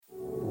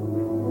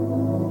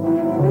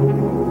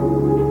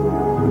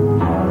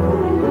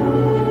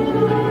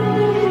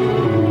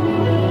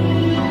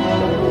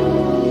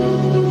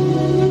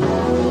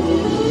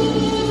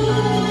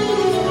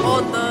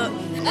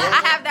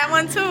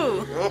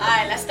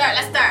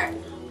start.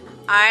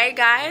 Alright,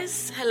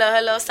 guys.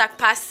 Hello, Sak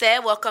Passe.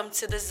 Welcome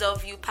to the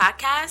Zoview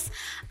podcast.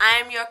 I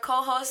am your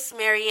co-host,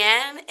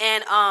 Marianne,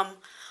 and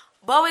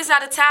Bo is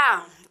out of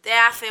town. They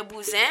are fait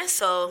bousin,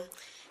 so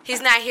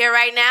he's not here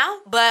right now,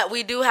 but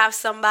we do have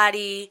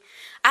somebody.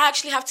 I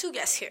actually have two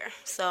guests here,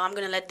 so I'm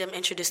going to let them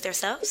introduce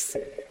themselves.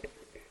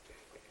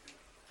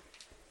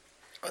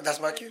 Oh, that's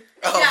my cue?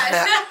 Oh.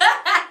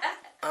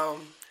 Yeah.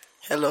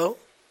 Hello.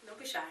 Don't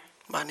be shy.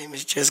 My name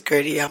is Jess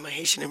Gertie. I'm a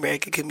Haitian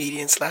American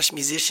comedian /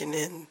 musician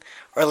in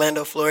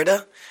Orlando,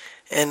 Florida.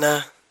 And,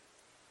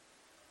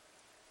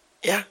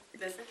 yeah.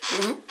 That's it?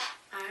 Mm-hmm. All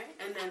right,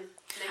 and then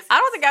next. I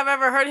don't think I've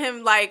ever heard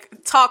him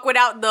talk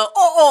without the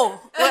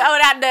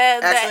without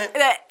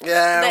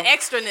the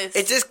extraness.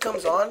 It just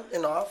comes on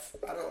and off.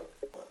 I don't.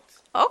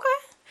 Okay.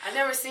 I've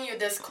never seen you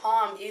this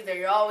calm either.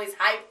 You're always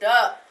hyped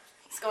up.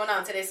 What's going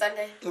on? Today's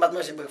Sunday? I'm about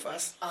to make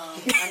breakfast.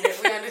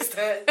 We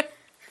understood.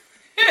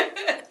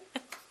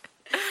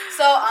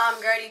 So,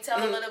 Gertie, tell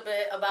a little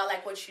bit about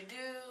what you do.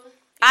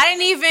 I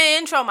didn't even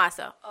intro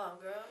myself. Oh,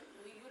 girl,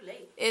 you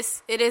late.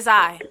 It is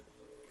I.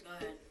 Go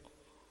ahead.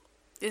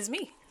 It's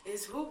me.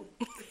 It's who?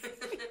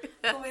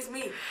 Who is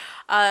me?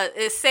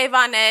 It's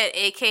Savonette,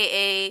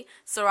 aka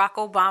Barack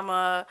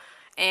Obama,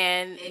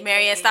 and AKA.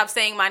 Marianne, stop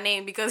saying my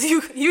name because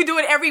you do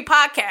it every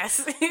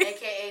podcast.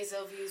 AKA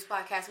Zoview's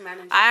podcast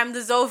manager. I am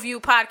the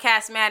Zoview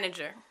podcast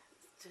manager.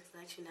 Just to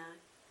let you know.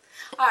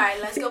 All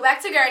right, let's go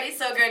back to Gertie.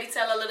 So, Gertie,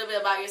 tell a little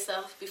bit about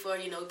yourself before,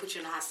 we put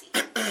you in the hot seat.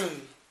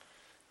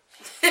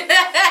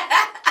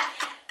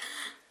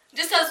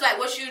 Just tell us,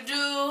 what you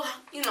do,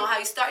 how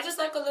you start. Just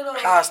a little...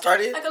 How I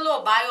started? Like a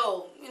little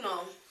bio,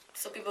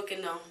 so people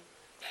can know.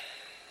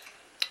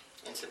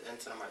 Into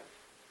the mic.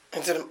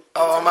 Into the...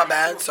 Oh, my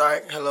bad.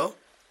 Sorry. Hello.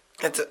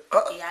 Into...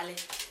 Yale.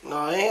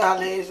 No, it ain't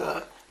Ali's.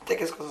 I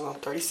think it goes on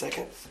 30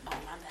 seconds. Oh,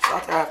 my bad. So I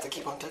think I have to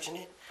keep on touching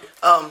it.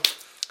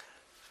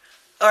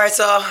 Alright,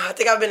 so I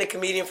think I've been a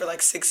comedian for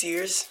 6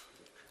 years.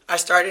 I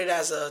started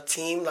as a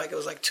team, it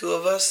was 2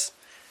 of us.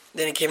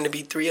 Then it came to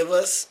be 3 of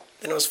us.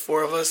 Then it was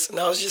 4 of us. And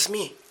that was just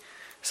me.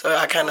 So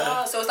I kind of...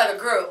 Oh, so it's like a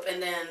group,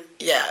 and then...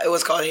 Yeah, it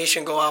was called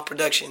Haitian Go Wild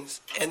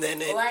Productions. And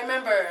then it... Oh, I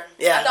remember.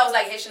 Yeah. I thought it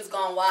was Haitians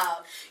Gone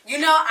Wild.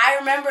 I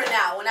remember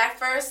now. When I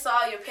first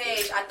saw your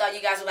page, I thought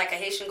you guys were a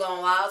Haitian Gone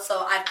Wild.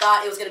 So I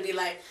thought it was going to be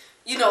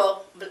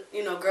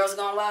Girls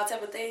Gone Wild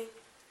type of thing.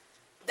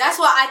 That's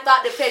what I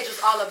thought the page was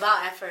all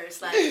about at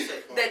first.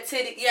 The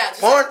titty... Yeah.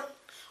 Porn?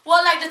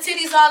 The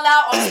titties all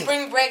out on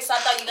spring break, so I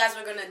thought you guys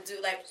were going to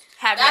do,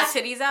 Have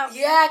your titties out?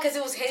 Yeah, because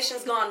it was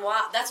Haitians Gone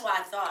Wild. That's what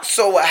I thought.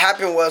 So what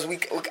happened was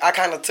I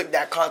kind of took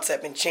that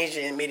concept and changed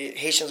it and made it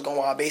Haitians Go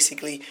Wild.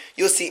 Basically,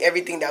 you'll see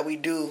everything that we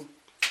do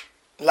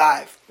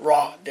live,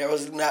 raw. There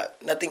was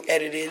nothing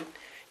edited.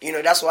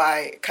 That's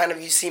why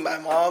you see my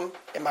mom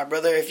and my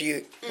brother. If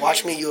you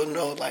watch me, you'll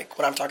know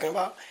what I'm talking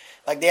about.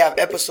 They have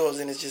episodes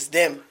and it's just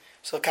them.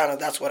 So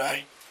that's where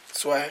I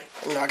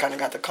kind of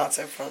got the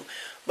concept from.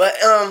 But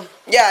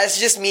yeah, it's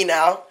just me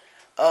now,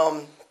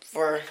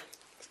 for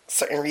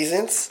certain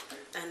reasons.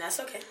 And that's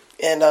okay.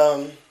 And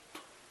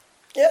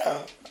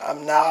yeah,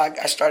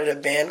 I started a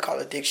band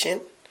called Addiction.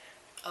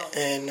 Oh.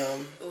 And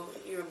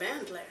you're a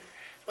band player.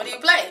 What do you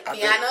play?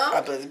 Piano?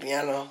 I play the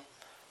piano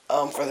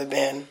for the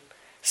band.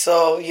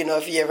 So,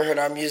 if you ever heard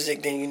our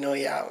music, then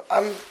yeah,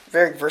 I'm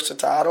very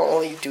versatile. I don't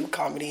only do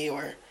comedy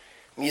or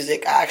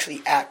music. I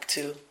actually act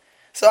too.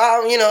 So,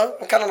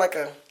 I'm kind of like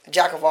a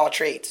jack of all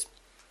trades.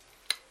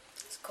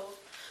 That's cool.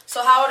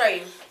 So, how old are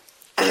you?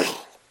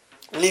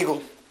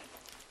 Legal.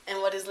 And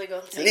what is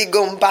legal?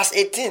 Legal, pass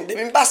 18. They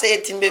been pass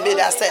 18, baby.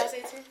 That's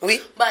it.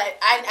 Oui. But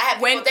I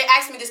have people, they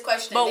asked me this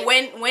question. But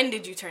when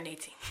did you turn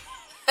 18?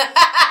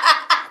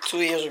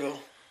 2 years ago.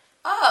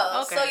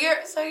 Oh,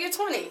 okay. So you're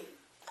 20.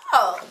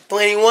 Oh.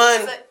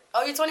 21.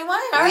 You're 21?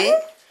 Alright. Oui.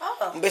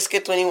 Oh.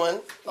 Biscuit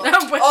 21.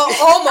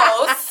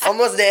 Almost.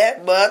 Almost there,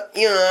 but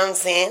you know what I'm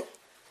saying.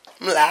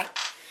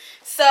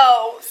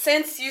 So,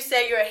 since you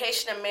say you're a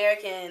Haitian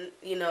American,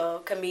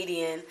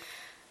 comedian,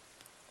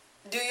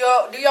 do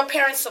your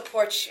parents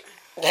support you?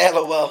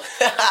 Hella well.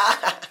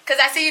 Because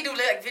I see you do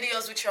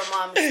videos with your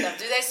mom and stuff.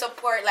 Do they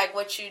support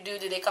what you do?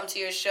 Do they come to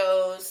your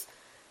shows?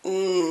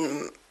 My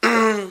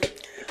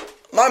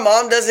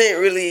mom doesn't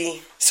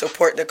really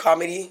support the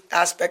comedy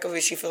aspect of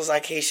it. She feels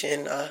like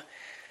Haitian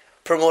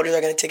promoters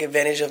are going to take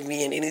advantage of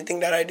me in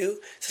anything that I do.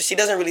 So she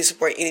doesn't really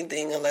support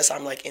anything unless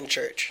I'm in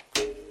church.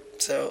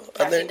 So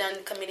have you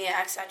done comedian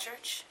acts at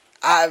church?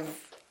 I've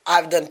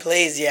done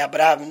plays, yeah, but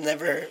I've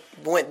never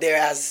went there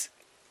as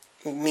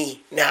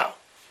me now,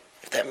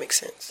 if that makes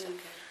sense. Okay.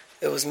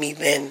 It was me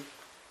then.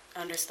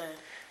 Understood.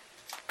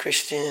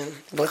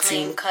 Christian,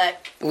 clean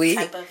cut. Oui.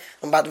 Type of...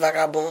 Mbat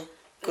vagabond.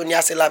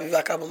 Konya c'est la vie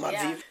vagabond ma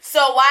vie.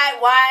 So why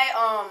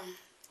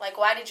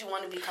did you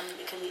want to become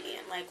a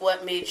comedian?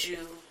 What made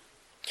you?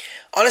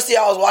 Honestly,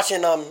 I was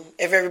watching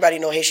if everybody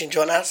know Haitian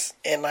Jonas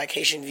and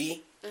Haitian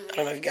V. I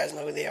don't know if you guys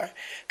know who they are.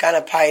 Kind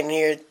of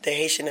pioneered the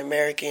Haitian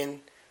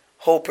American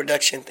whole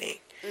production thing.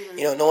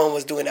 Mm-hmm. No one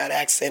was doing that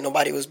accent.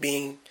 Nobody was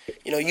being,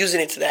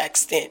 using it to that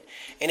extent.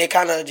 And it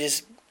kind of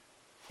just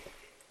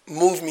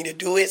moved me to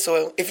do it.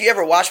 So if you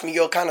ever watch me,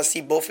 you'll kind of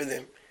see both of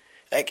them,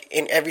 like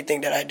in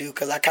everything that I do,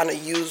 because I kind of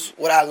use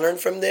what I learned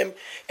from them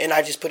and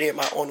I just put it in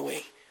my own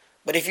way.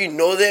 But if you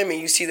know them and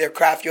you see their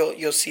craft,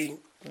 you'll see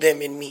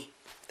them in me.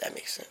 If that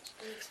makes sense.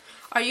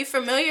 Are you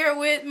familiar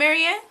with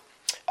Marianne?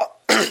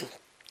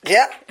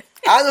 Yeah,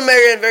 I know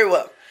Marianne very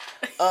well.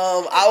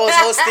 I was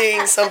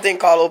hosting something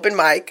called Open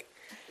Mic,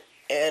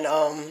 and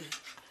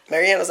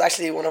Marianne was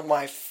actually one of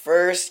my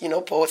first,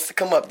 poets to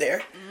come up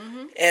there.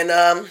 Mm-hmm. And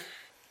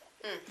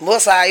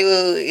Mosa,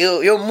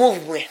 you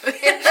move me.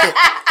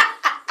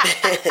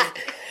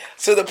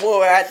 To the point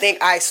where I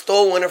think I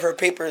stole one of her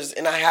papers,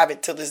 and I have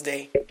it till this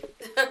day.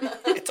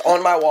 It's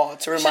on my wall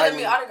to remind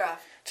me.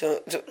 Autograph.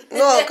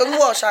 No, because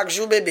moi, chaque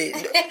jour, baby.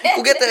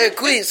 Who get the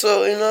quiz,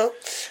 so,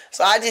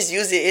 So I just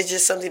use it. It's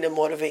just something to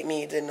motivate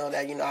me to know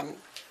that,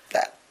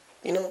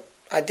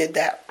 I did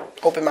that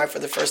open mic for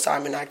the first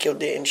time and I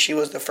killed it. And she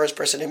was the first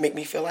person to make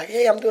me feel like,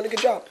 hey, I'm doing a good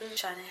job.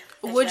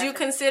 Would you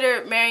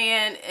consider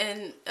Marianne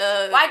and...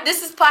 Why?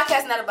 This is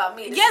podcast not about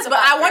me. Yes, but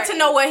I want to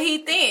know what he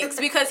thinks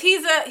because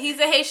he's a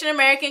Haitian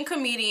American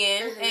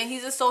comedian and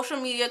he's a social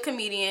media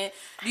comedian.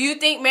 Do you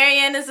think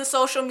Marianne is a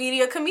social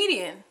media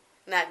comedian?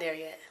 Not there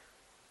yet.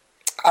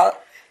 I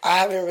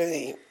haven't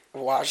really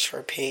watched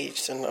her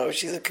page to know if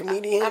she's a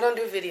comedian. I don't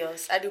do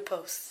videos. I do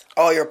posts.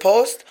 Oh, your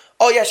post?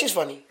 Oh, yeah, she's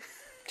funny.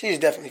 She's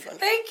definitely funny.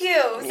 Thank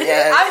you.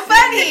 Yeah, I'm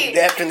funny.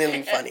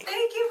 Definitely funny.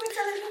 Thank you for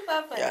telling me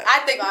I'm funny. Yeah. I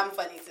think I'm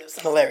funny too.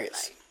 So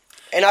hilarious.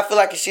 And I feel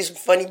like she's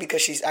funny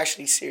because she's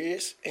actually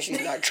serious and she's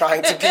not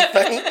trying to be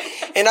funny.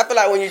 And I feel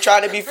like when you're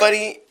trying to be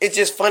funny, it's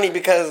just funny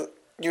because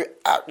you're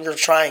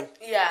trying.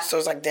 Yeah. So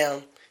it's like,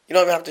 damn, you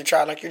don't even have to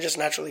try. Like, you're just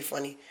naturally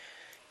funny.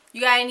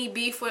 You got any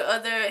beef with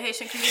other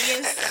Haitian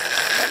comedians?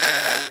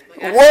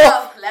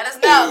 Whoa. Let us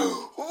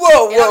know.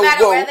 Whoa. It don't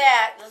matter where they're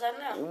at. Let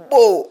us know.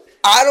 Whoa.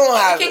 I don't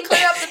have... We can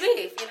clear up the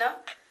beef,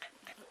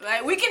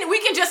 Like we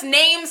can just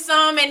name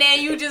some and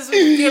then you just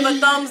give a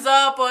thumbs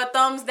up or a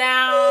thumbs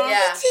down.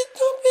 Yeah.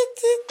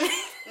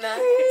 No.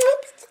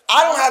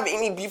 I don't have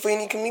any beef with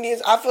any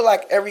comedians. I feel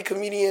like every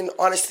comedian,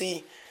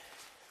 honestly,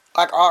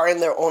 are in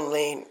their own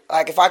lane.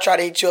 Like if I try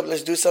to hit you up,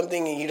 let's do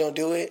something, and you don't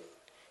do it,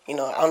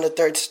 on the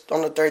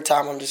third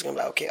time, I'm just gonna be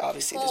like, okay,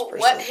 obviously this person.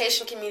 What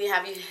Haitian comedian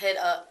have you hit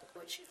up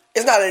with you?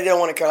 It's not that they don't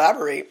want to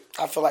collaborate.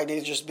 I feel like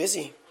they're just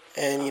busy,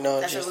 and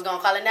That's what we're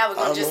gonna call it now. We're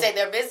gonna just say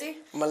they're busy.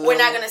 We're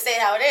not gonna say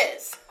how it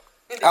is.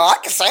 Oh, I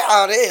can say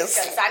how it is.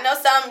 Because I know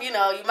some, you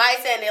might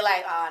say and they're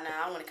like, oh, no,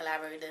 I don't want to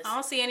collaborate with this. I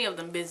don't see any of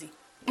them busy.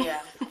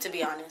 Yeah, to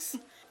be honest.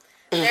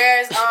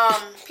 There's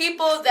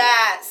people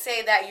that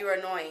say that you're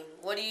annoying.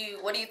 What do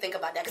you think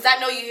about that? Because I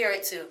know you hear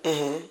it too.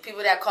 Mm-hmm.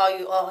 People that call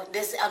you, oh,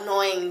 this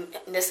annoying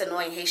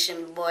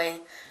Haitian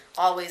boy,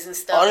 always and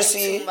stuff.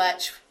 Honestly, too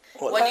much.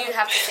 What do you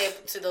have to say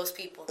to those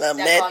people that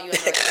call you annoying?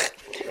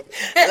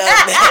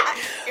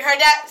 You heard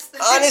that?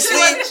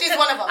 Honestly, she's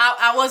one of them.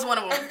 I was one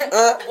of them.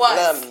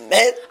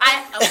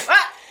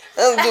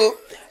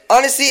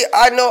 Honestly,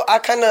 I know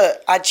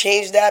I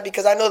changed that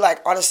because I know, like,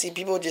 honestly,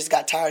 people just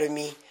got tired of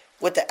me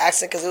with the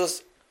accent because it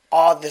was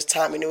all this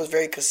time and it was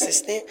very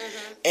consistent.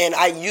 Mm-hmm. And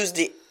I used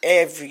it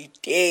every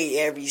day,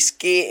 every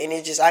skit, and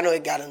I know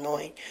it got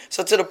annoying.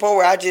 So to the point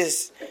where I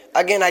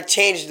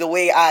changed the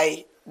way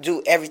I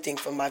do everything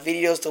from my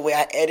videos, the way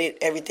I edit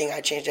everything,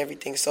 I changed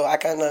everything. So I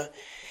kind of,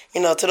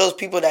 to those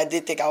people that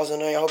did think I was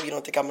annoying, I hope you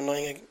don't think I'm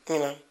annoying,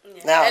 Yeah.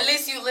 Now. At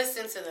least you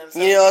listen to them.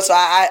 So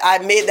I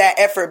made that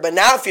effort, but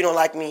now if you don't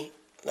like me,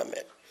 I'm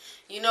mad.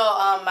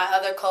 My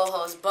other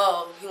co-host,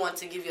 Bo, he wants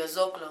to give you a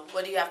zoclo.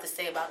 What do you have to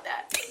say about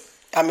that?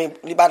 I mean,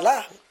 li bad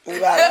la. Li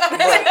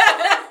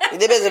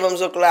depende de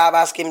zoclo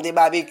parce que m'de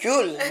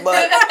barbecue,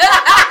 but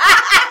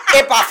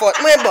e pa faute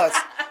mwen boss.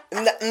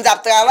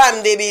 M'dap travay,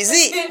 m'de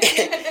busy.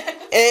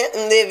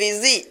 M'de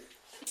busy.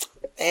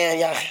 And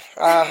yeah,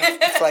 I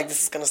feel like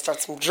this is gonna start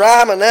some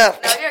drama now.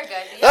 No, you're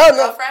good. Do you have a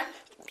girlfriend?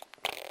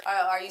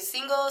 Are you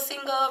single,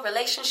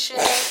 relationship,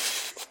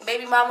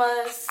 baby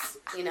mamas?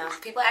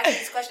 People ask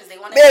these questions. They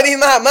want to baby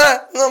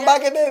mama. No,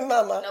 back at baby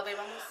mama. No baby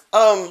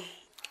mamas?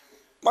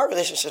 My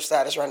relationship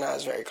status right now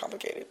is very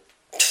complicated.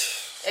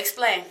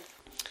 Explain.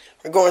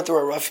 We're going through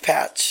a rough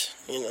patch,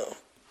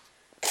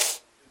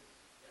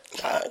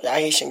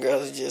 Haitian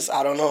girls just,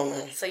 I don't know,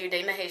 man. So you're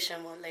dating a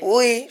Haitian one lady?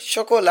 Oui,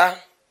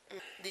 chocolat.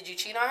 Did you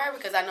cheat on her?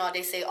 Because I know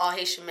they say all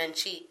Haitian men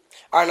cheat.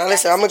 All right, now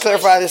listen, I'm going to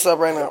clarify this up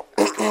right now.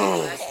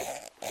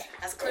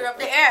 Let's clear up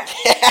the air.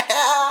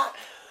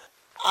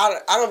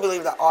 I don't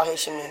believe that all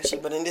Haitian men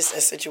cheat, but in this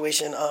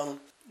situation,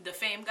 the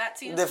fame got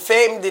to you? The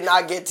fame did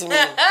not get to me.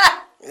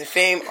 The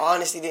fame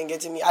honestly didn't get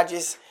to me.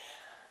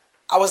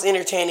 I was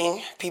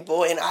entertaining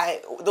people, and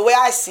the way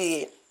I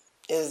see it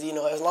is,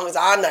 as long as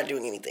I'm not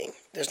doing anything,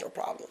 there's no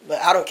problem. But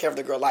I don't care if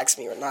the girl likes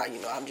me or not,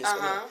 I'm just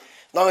gonna,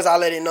 as long as I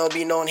let it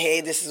be known, hey,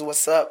 this is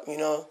what's up,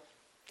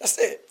 that's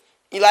it.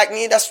 You like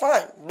me, that's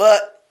fine.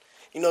 But,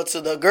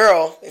 to the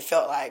girl, it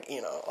felt like,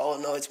 oh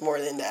no, it's more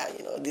than that,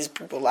 these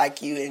people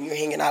like you and you're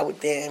hanging out with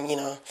them,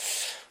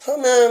 So,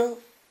 man.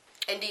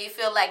 And do you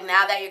feel like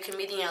now that you're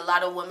comedian, a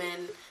lot of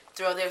women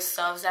throw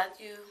themselves at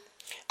you?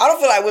 I don't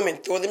feel like women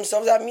throw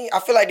themselves at me. I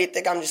feel like they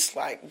think I'm just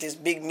like this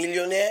big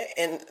millionaire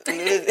and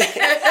They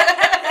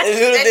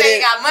think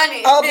you got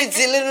money. I'll be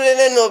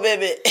little no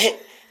baby.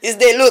 It's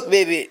they look,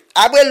 baby.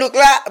 I will look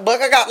like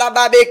but I got like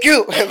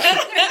barbecue.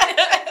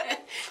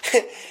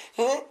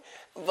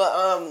 But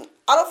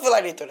I don't feel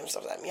like they throw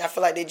themselves at me. I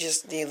feel like they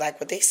like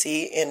what they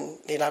see and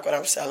they like what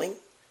I'm selling.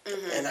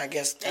 And I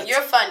guess that's... And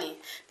you're funny.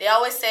 They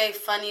always say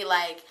funny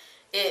like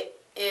it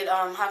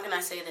how can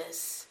I say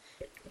this?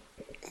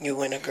 You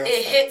win a girl.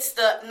 It hits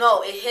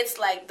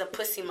like the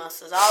pussy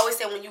muscles. I always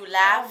say when you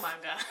laugh, Oh my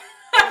God.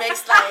 it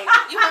makes like,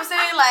 you know what I'm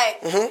saying?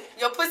 Like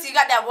your pussy, you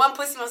got that one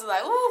pussy muscle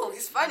like, ooh,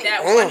 he's funny.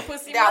 That one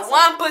pussy That muscle?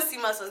 one pussy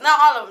muscles. Not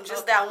all of them,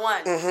 just that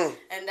one.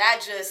 And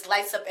that just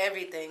lights up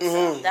everything.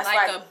 So that's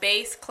Like why a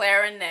bass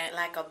clarinet.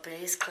 like a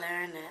bass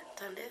clarinet.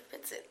 Done it,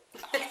 fits it.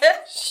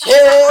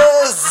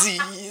 Chelsea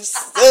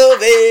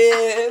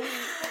Sylvan.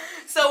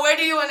 So where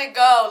do you want to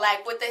go?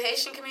 Like with the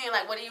Haitian community,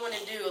 like what do you want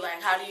to do? Like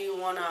how do you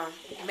want to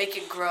make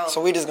it grow?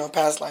 So we just gonna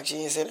pass like she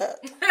didn't say that.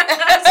 You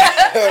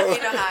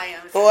know how I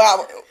am.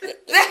 Well,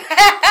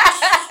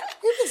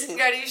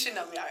 Girl, you should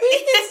know me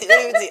already.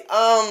 let me see.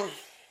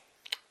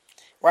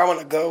 Where I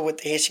want to go with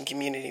the Haitian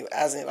community,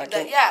 as in like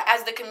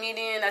As the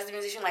comedian, as the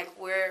musician, like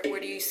where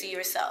do you see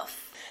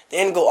yourself? the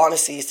end goal,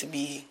 honestly, is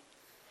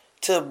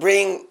to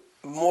bring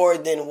more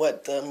than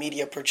what the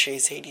media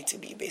portrays Haiti to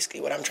be.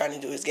 Basically, what I'm trying to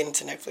do is get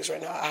into Netflix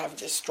right now. I have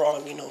this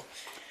strong,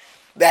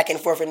 back and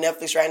forth with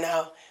Netflix right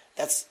now.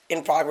 That's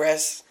in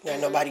progress that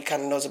nobody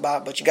kind of knows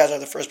about, but you guys are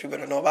the first people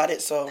to know about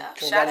it. So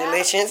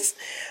congratulations.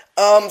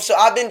 So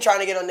I've been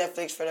trying to get on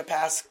Netflix for the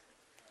past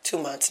 2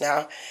 months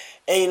now.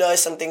 And, there's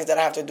some things that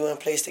I have to do in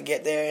place to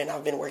get there, and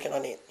I've been working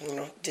on it,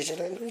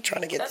 digitally,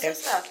 trying to get there.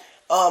 What's up.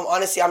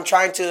 Honestly, I'm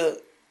trying to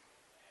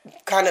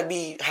kind of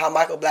be how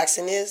Michael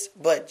Blackson is,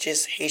 but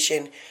just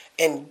Haitian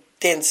and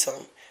then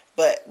some.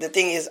 But the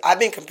thing is, I've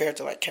been compared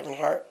to, like, Kevin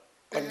Hart.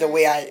 Like, the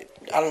way I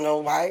don't know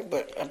why,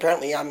 but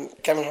apparently I'm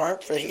Kevin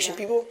Hart for the Haitian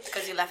people.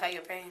 Because you laugh at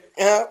your pain.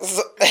 Yeah.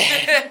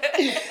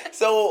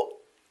 So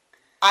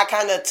I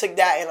kind of took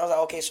that and I was like,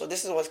 okay, so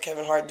this is what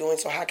Kevin Hart doing.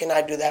 So how can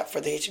I do that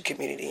for the Haitian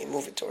community and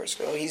move it towards?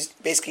 So he's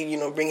basically,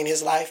 bringing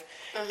his life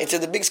into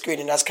the big screen.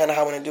 And that's kind of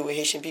how I want to do with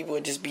Haitian people.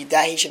 And just be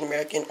that Haitian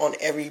American on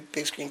every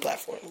big screen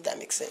platform, if that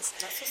makes sense.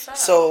 That's what's up.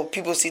 So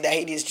people see that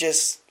Haiti is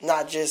just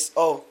not just,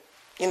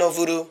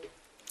 voodoo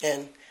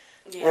and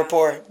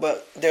rapport.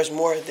 But there's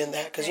more than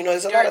that. Because,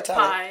 there's a lot of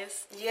talent.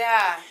 Pies.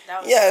 Yeah,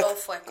 that was so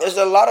fucking there's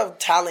a lot of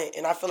talent.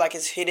 And I feel like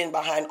it's hidden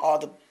behind all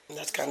the...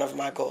 That's kind of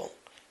my goal.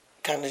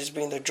 Kind of just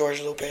being the George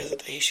Lopez of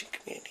the Haitian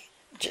community.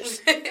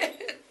 Just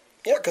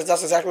because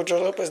that's exactly what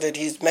George Lopez did.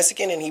 He's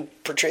Mexican and he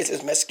portrays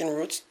his Mexican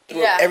roots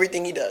through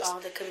everything he does. All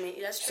the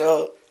community, that's true.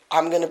 So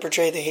I'm going to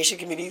portray the Haitian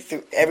community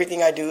through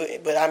everything I do,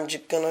 but I'm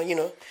just going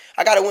to,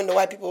 I got to win the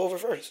white people over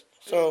first.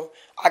 So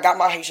I got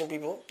my Haitian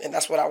people, and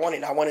that's what I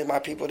wanted. I wanted my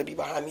people to be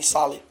behind me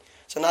solid.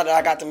 So now that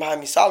I got them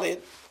behind me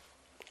solid,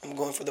 I'm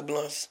going for the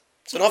blunts.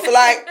 So don't feel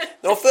like,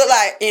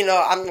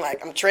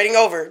 I'm trading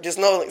over. Just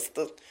know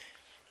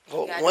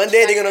one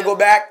day they're going to go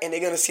back and they're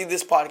going to see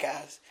this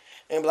podcast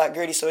and be like,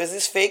 Gertie, so is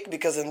this fake?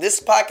 Because in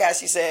this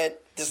podcast you said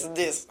this is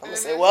this. I'm going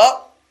to say,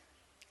 well,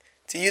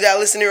 to you that are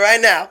listening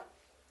right now,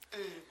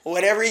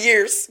 whatever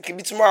years, it could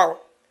be tomorrow,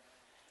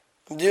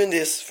 I'm doing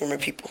this for my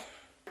people.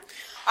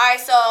 All right,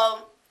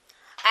 so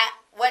at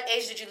what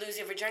age did you lose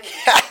your virginity?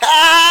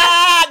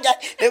 I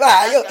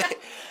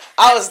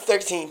was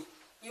 13.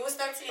 You was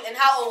 13, and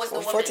how old was the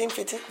woman? 14,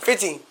 15. Oh,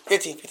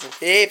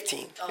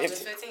 You was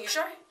 15, you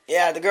sure?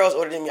 Yeah, the girl's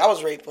older than me. I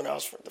was raped when I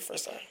was the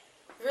first time.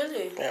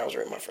 Really? Yeah, I was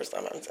raped my first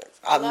time having sex.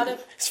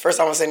 It's the first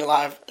time I'm saying it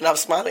live, and I'm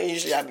smiling.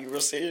 Usually I'd be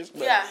real serious.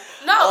 But, yeah.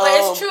 No, but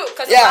it's true,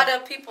 because a lot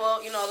of people,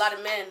 a lot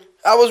of men.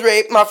 I was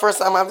raped my first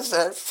time having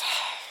sex.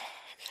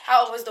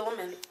 How old was the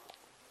woman?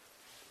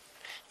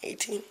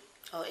 18.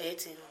 Oh,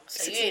 18.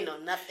 So you ain't know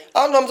nothing.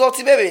 I don't know, I'm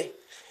salty baby.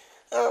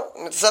 I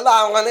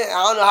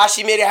don't know how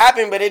she made it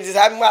happen, but it just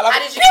happened. How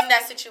did you get in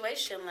that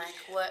situation? Like,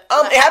 what?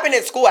 It happened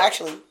at school,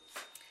 actually.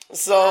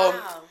 So,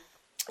 Wow.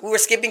 we were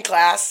skipping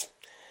class,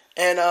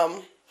 and,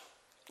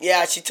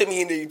 she took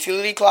me in the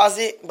utility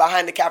closet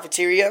behind the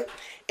cafeteria,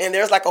 and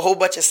there's, like, a whole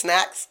bunch of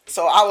snacks.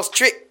 So, I was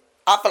tricked.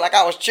 I felt like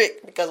I was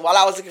tricked, because while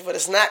I was looking for the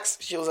snacks,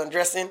 she was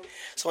undressing.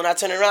 So, when I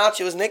turned around,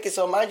 she was naked.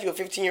 So, mind you, a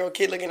 15-year-old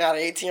kid looking at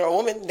an 18-year-old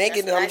woman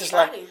naked, and I'm just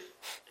like,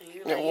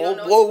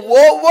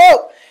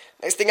 whoa.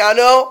 Next thing I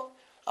know,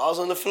 I was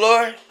on the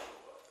floor,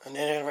 and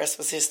then the rest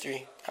was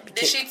history.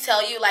 Did she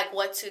tell you, like,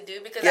 what to do?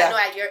 Because I know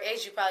at your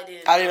age, you probably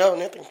didn't. I didn't know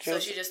nothing. So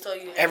she just told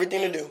you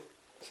everything to do.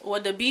 Well,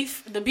 the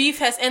beef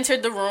has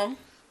entered the room.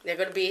 They're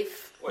going to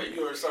beef. Wait,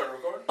 you already started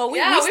recording? Oh, we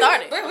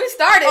started. We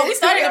started. Oh, we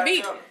started the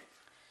beef.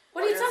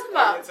 What are you talking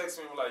about? You text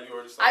me like you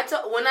already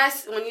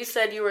started. When you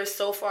said you were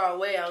so far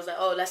away, I was like,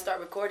 oh, let's start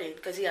recording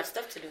because he has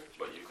stuff to do.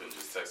 But you could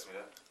just text me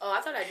that. Oh,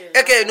 I thought I did.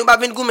 Okay, nou ba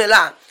vin goumen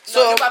la. So,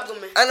 nou ba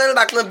goumen. Anan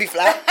bak nan beef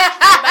la.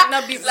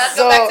 Let's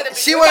go back to the beef.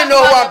 She want to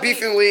know who I'm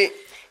beefing with.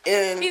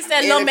 He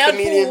said, "Lo mel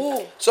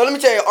pou." So let me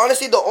tell you,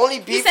 honestly, the only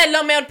beef. He said,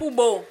 "Lo mel pou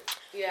bo."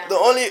 Yeah. The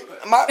only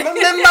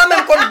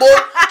même kon bo,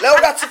 là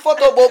ou gati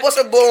photo bo,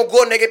 parce bo on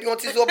go nèg et puis on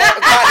ti zo ba là.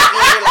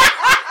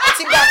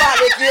 Ti baba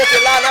le qui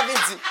était là, n'a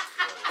vinn di.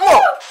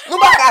 Oh, nous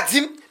pas ka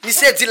dim, ni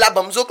se di la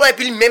bam zo ko et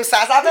puis même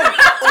ça veut.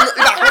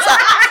 Il va comme ça.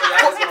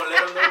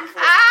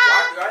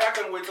 Why y'all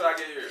couldn't wait till I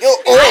get here? Yo,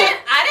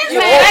 I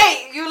didn't say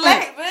late. You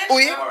late, man.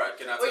 Oui. All right,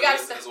 can I tell the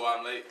listeners why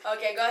I'm late?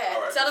 Okay, go ahead.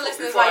 All right, Tell the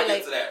listeners before why I you're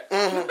get late.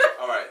 to that.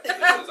 All right,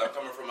 listeners, I'm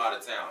coming from out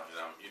of town,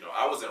 and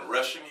I wasn't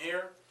rushing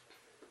here,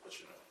 but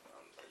I'm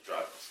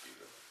driving on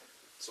speeder.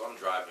 So I'm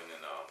driving,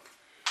 and I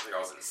think I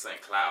was in St.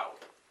 Cloud.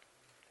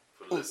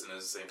 For the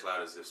listeners, St.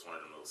 Cloud is just one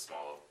of the little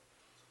small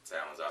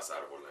towns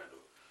outside of Orlando.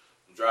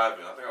 I'm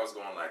driving. I think I was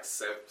going like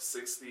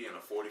 60 and a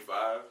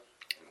 45,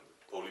 and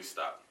the police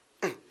stopped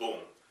me.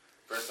 Boom.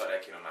 First thought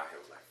that came in my head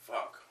was like,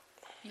 fuck.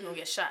 You gonna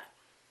get shot.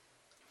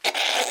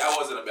 That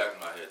was in the back of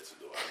my head too,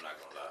 though. I'm not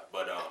gonna lie.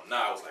 But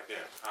now I was like,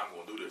 damn, how I'm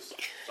gonna do this?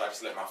 So I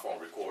just let my phone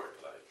record.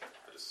 Like,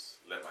 I just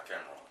let my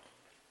camera on.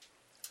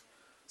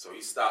 So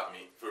he stopped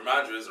me. For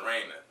remind you, it's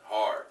raining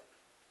hard.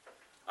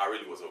 I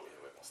really was hoping he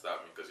wasn't gonna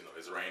stop me because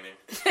it's raining.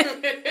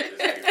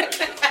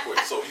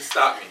 So he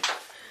stopped me,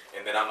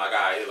 and then I'm like,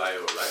 all right, like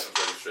license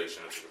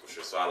registration and typical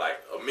shit. So I like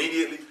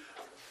immediately.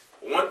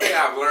 One thing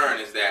I've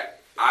learned is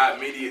that I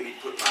immediately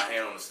put my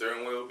hand on the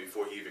steering wheel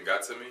before he even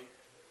got to me,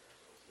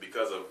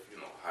 because of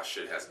how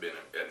shit has been,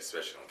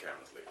 especially on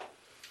cameras lately.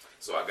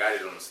 So I got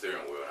it on the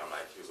steering wheel, and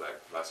he was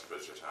like, license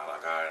registration. I'm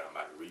like, all right, I'm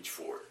about to reach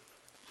for it.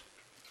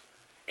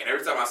 And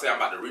every time I say I'm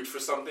about to reach for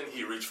something,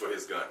 he reached for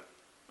his gun.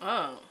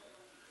 Oh.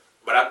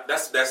 But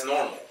that's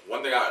normal.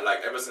 One thing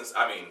ever since,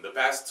 the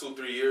past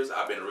 2-3 years,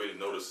 I've been really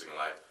noticing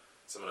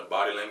some of the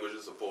body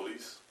languages of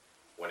police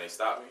when they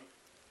stop me.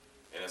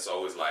 And it's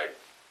always like,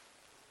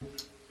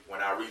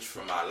 when I reach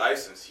for my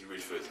license, he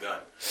reached for his gun.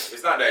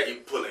 It's not that he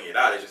pulling it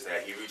out, it's just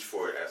that he reached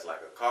for it as like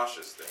a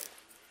cautious thing.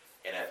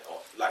 And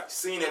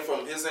seeing it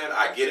from his end,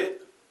 I get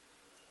it.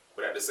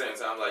 But at the same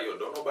time,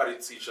 don't nobody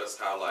teach us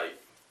how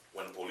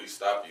when the police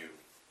stop you,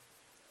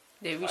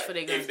 they reach for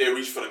their gun. If they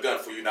reach for the gun,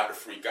 for you not to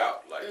freak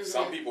out.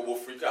 Some people will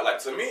freak out.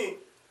 To me,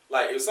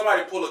 if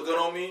somebody pull a gun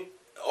on me,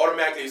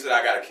 automatically he said,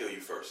 I gotta kill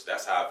you first.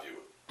 That's how I view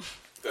it.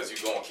 Because you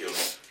gonna kill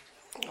me.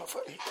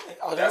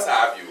 That's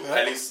how I view it.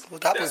 At least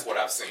that's what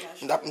I've seen.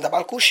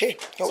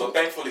 So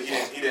thankfully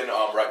he didn't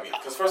write me.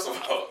 Because first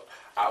of all,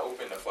 I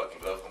opened the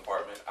fucking glove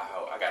compartment.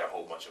 I got a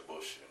whole bunch of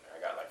bullshit in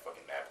there. I got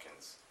fucking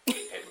napkins,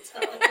 paper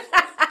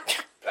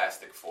towels,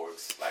 plastic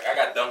forks. I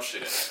got dumb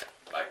shit in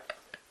there.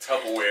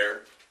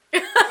 Tupperware.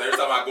 Every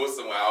time I go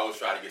somewhere, I always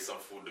try to get some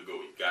food to go.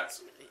 You got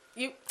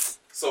to.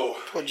 So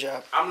good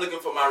job. I'm looking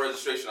for my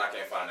registration. I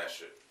can't find that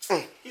shit.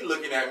 He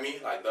looking at me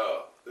like,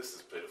 dog, this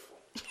is pitiful.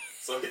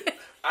 So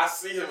I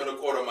see him in the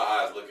corner of my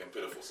eyes looking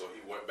pitiful. So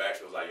he went back.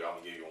 He was like, yo, I'm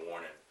going to give you a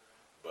warning.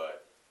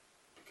 But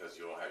because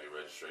you don't have your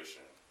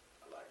registration,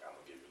 I'm going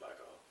to give you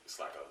it's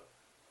like a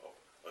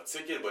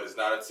ticket, but it's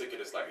not a ticket.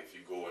 It's like if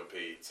you go and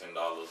pay $10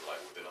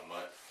 within a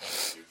month,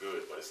 you're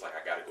good. But it's I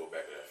got to go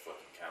back to that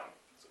fucking county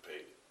to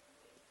pay it.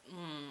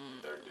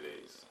 30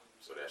 days.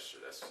 So that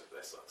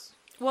sucks.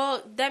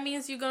 Well, that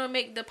means you're going to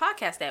make the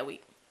podcast that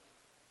week.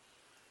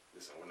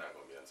 Listen, we're not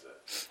going to get into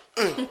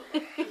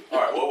that. All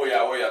right, what were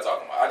y'all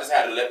talking about? I just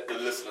had to let the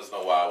listeners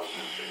know why I was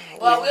doing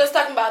it. Well, we was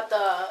talking about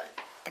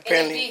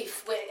any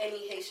beef with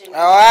any Haitian.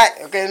 All right,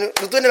 okay.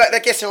 Nous tournons avec la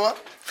question, hein?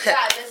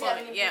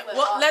 Yeah.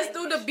 Well, let's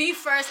do the beef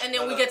first, and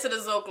then we get to the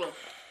Zocalo.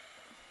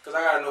 Because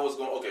I gotta know what's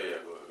going on. Okay, yeah,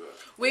 go ahead.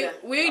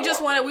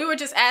 We were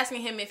just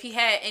asking him if he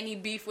had any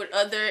beef with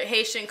other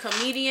Haitian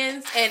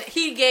comedians, and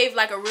he gave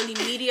a really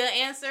media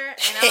answer,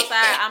 and I was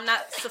like, I'm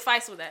not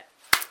suffice with that.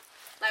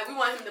 We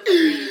want him to put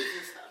names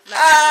and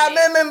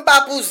stuff. Même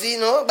pas poussi,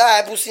 non?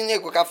 Bah, poussi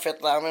n'est quoi qu'a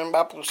fait là, même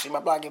pas poussi, ma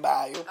blague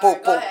bah yo. Go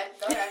ahead.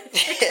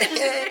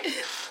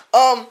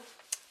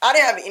 I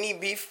didn't have any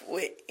beef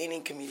with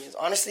any comedians,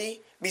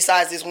 honestly,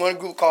 besides this one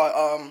group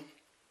called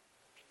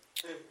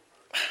You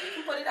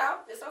can put it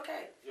out. It's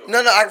okay. No,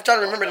 I'm trying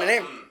to remember the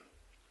name.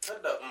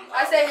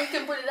 I said you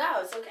can put it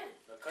out. It's okay.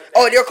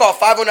 Oh, they're called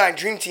 509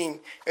 Dream Team.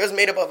 It was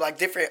made up of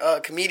different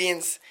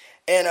comedians,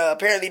 and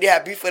apparently they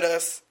had beef with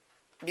us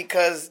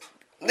because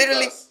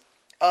literally,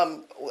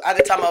 at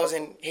the time I was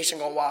in Haitian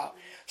Gone Wild.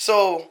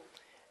 So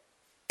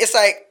it's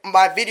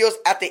my videos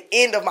at the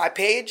end of my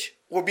page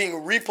were being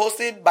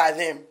reposted by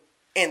them,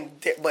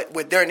 but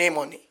with their name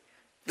on it.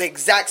 The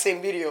exact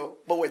same video,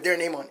 but with their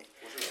name on it.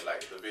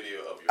 What you mean, the video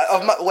of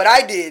yourself? What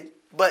I did,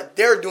 but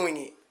they're doing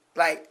it.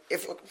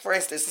 If, for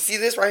instance, see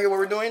this right here, what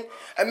we're doing?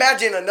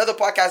 Imagine another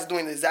podcast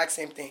doing the exact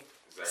same thing.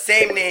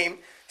 Same name,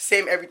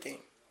 same everything.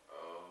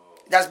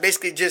 That's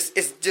basically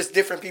it's just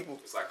different people.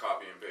 It's like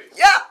copy and paste.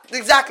 Yeah,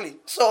 exactly.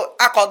 So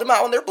I called them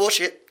out on their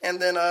bullshit, and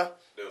then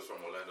They was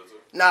from Orlando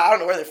too? Nah, I don't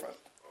know where they're from.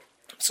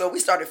 So we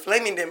started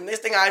flaming them. This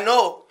thing I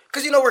know,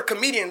 because we're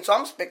comedians, so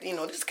I'm expecting,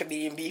 this is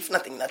comedian beef,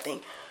 nothing.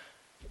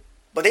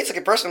 But they took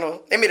it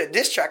personal. They made a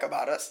diss track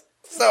about us.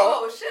 So,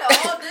 oh shit!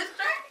 All diss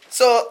track.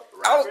 So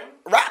I was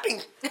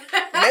rapping,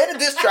 made a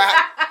diss track,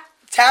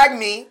 tagged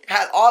me,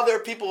 had all their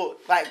people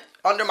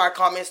under my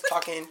comments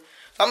talking.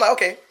 So I'm like,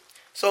 okay.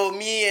 So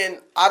me and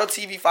Auto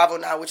TV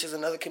 509, which is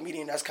another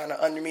comedian that's kind of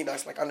under me,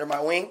 that's like under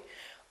my wing.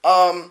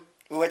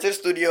 We went to the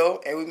studio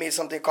and we made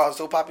something called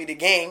So Poppy the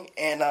Gang,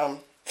 and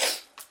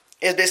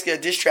it's basically a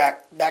diss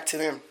track back to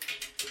them.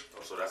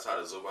 Oh, so that's how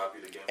the So Poppy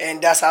the Gang.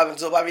 And that's how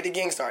So Poppy the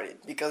Gang started,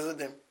 because of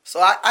them. So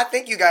I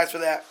thank you guys for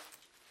that.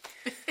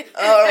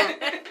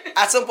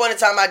 At some point in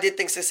time, I did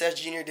think Success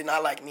Jr. did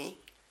not like me.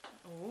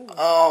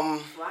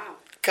 Wow.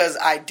 Because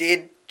I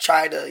did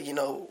try to,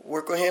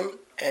 work with him,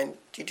 and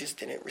he just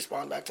didn't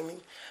respond back to me.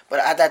 But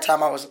at that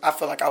time, I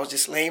felt like I was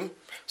just lame,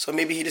 so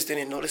maybe he just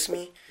didn't notice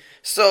me.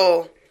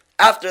 So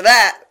after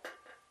that,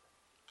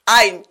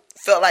 I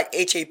felt like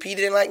HAP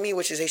didn't like me,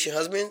 which is Haitian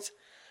Husbands,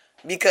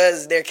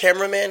 because their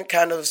cameraman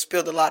kind of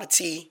spilled a lot of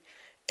tea,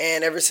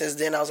 and ever since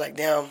then, I was like,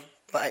 damn,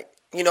 like,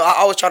 I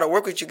always try to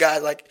work with you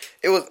guys. Like,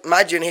 it was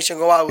my generation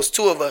go out, it was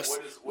two of us.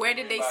 Where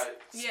did they?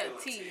 Yeah,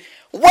 tea.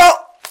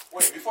 Well,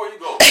 wait, before you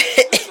go,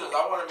 listeners,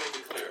 I want to make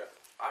it clear.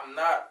 I'm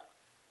not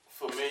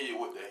familiar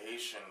with the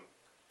Haitian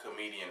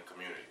comedian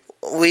community.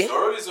 The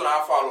only reason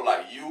I follow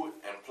like you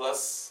and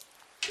Plus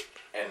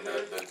and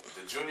the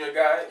junior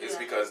guy is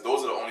because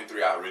those are the only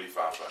three I really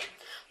find funny.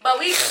 But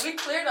we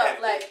cleared up,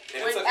 and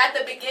at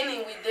the beginning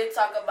we did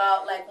talk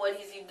about, like, what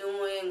is he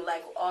doing,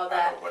 like, all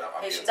that.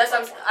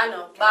 I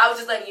know, but I was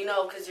just letting you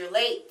know, because you're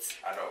late.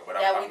 I know, but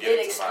we did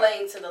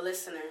explain to the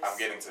listeners. I'm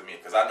getting to me,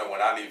 because I know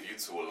when I leave you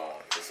two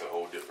alone, it's a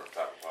whole different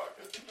type of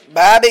podcast.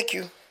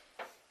 Barbecue.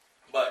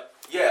 But,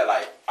 yeah,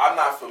 like, I'm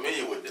not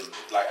familiar with them.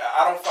 Like,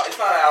 it's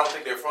not that I don't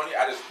think they're funny,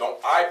 I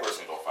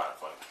personally don't find it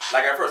funny.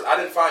 Like, at first, I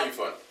didn't find you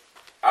funny.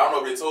 I don't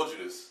know if they told you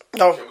this.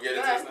 No. Can we get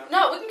into this now?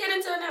 No, we can get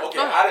into it now. Okay,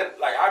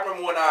 I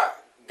remember when I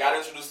got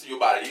introduced to you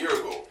about a year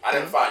ago, I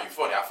didn't find you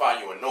funny. I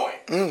found you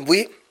annoying.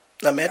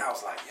 La man. And I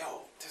was like,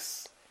 yo,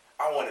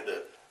 I wanted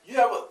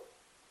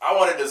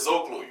to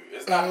Zoclo you.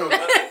 It's not nothing.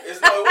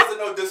 It wasn't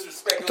no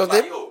disrespect. It was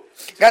like, yo.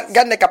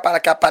 Gane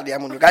kapal ya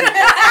mundo. Gane.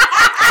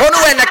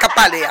 Kono ene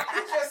kapal ya.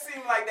 It just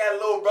seemed like that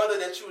little brother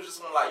that you was just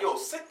gonna like, yo,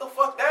 sit the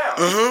fuck down.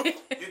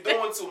 You're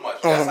doing too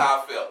much. That's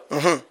how I felt.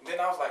 Then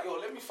I was like, yo,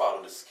 let me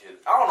follow this kid.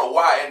 I don't know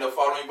why I ended up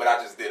following him, but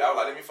I just did. I was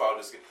like, let me follow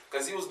this kid.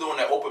 Because he was doing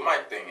that open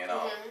mic thing. And,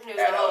 he was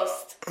the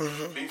host.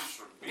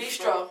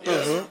 Bistro.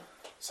 Yes.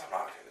 So I'm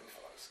like, okay, let me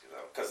follow this kid.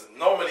 Because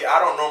I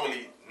don't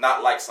normally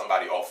not like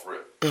somebody off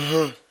rip.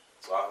 So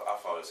I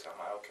follow this guy. I'm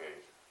like, okay,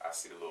 I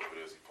see the little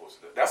videos he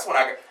posted. That's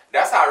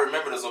how I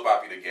remember the So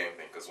Poppy the Game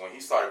thing. Because when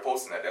he started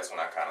posting that, that's when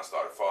I kind of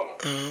started following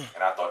him.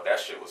 And I thought that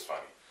shit was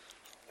funny.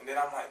 And then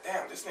I'm like,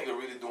 damn, this nigga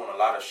really doing a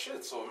lot of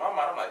shit. So in my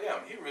mind, I'm like,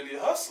 damn, he really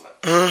hustling.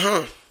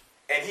 And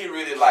he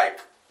really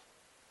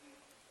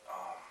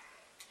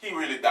he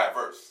really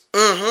diverse.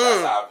 That's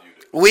how I viewed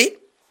it. Oui.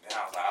 And I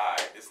was like, all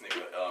right, this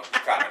nigga,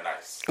 kind of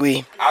nice.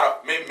 Oui.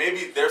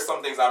 Maybe there's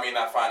some things I may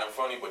not find him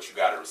funny, but you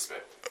gotta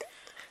respect it.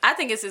 I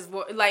think it's his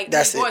voice,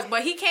 his voice.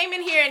 But he came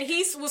in here and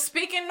he was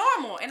speaking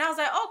normal, and I was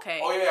like,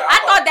 okay. Oh yeah. I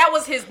thought that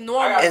was his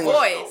normal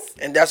voice.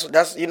 And that's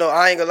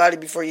I ain't gonna lie to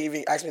you before you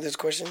even ask me this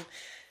question.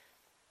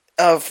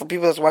 For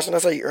people that's watching,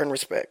 that's how you earn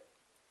respect.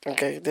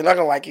 Okay, they're not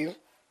gonna like you.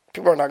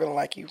 People are not gonna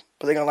like you,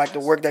 but they're gonna like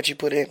the work that you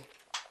put in.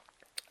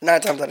 9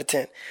 times out of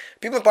 10,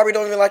 people probably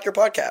don't even like your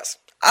podcast.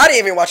 I didn't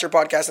even watch your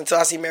podcast until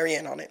I see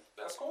Marianne on it.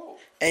 That's cool.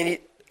 And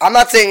I'm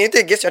not saying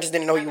anything against you. I just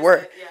didn't know who you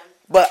were. Yeah.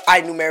 But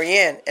I knew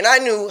Marianne, and I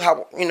knew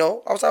how.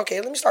 I was like, okay,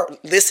 let me start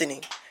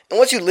listening. And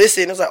once you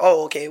listen, it was like,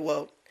 oh, okay.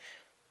 Well,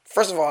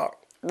 first of all,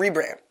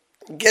 rebrand.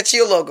 Get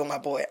your logo, my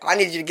boy. I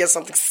need you to get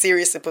something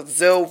serious and put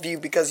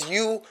ZoView, because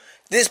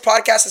this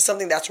podcast is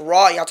something that's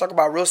raw. Y'all talk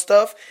about real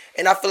stuff,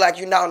 and I feel like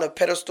you're not on a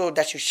pedestal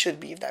that you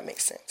should be, if that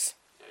makes sense.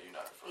 Yeah, you're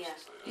not the first to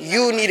say that.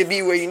 You need to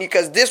be where you need,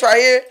 because this right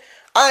here,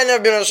 I ain't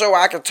never been on a show where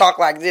I could talk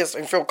like this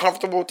and feel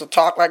comfortable to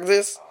talk like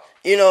this.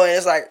 And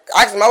it's like,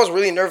 I was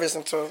really nervous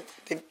until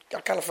I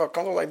kind of felt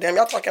comfortable. Like, damn,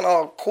 y'all talking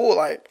all cool.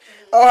 Like,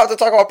 I don't have to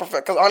talk all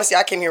because honestly,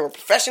 I came here with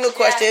professional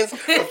questions,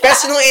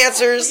 professional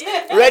answers,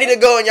 ready to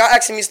go, and y'all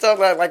asking me stuff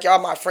like y'all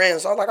my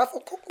friends. So I was like, I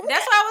feel cool.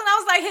 That's why when I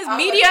was like, his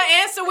media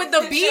answer with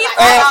the beat,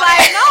 I was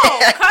like, no,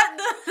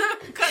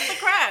 cut the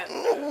crap.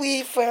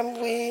 We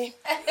family.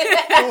 That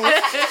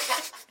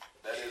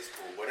is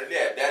cool, but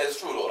yeah, that is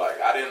true though. Like,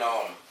 I didn't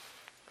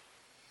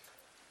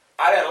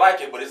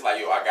like it, but it's like,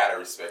 yo, I gotta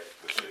respect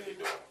the shit he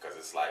doing, because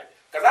it's like,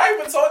 because I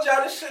even told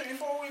y'all this shit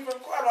before we even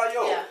recorded. I'm like,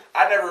 yo,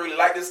 I never really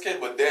liked this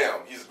kid, but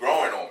damn, he's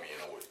growing on me in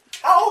a way.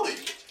 How old are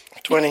you?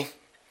 20.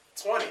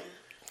 20.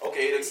 Okay,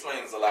 it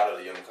explains a lot of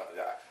the young.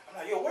 I'm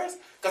like, yo, where's?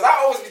 Because I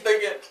always be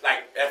thinking,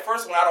 like, at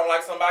first when I don't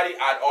like somebody,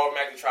 I'd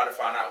automatically try to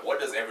find out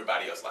what does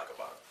everybody else like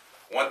about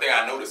him. One thing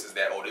I noticed is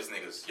that, this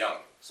nigga's young,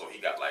 so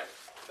he got like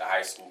the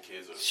high school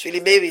kids or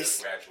sweetie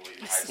babies.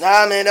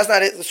 Nah, man, that's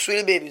not it. The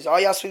sweetie babies. All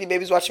y'all sweetie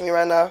babies watching me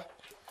right now.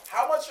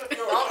 How much of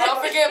your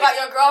don't forget about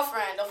your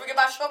girlfriend. Don't forget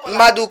about Chocolate.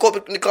 My dude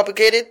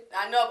complicated.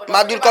 I know, but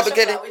my dude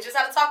complicated. We just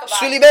had to talk about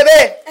sweetie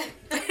baby.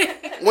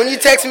 When you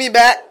text me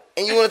back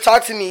and you want to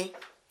talk to me.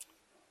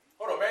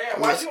 Hold on, man.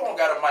 Why you don't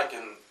got a mic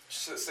and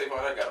say why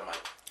I got a mic?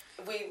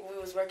 We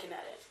was working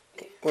at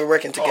it. We're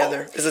working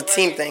together. It's a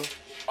team thing.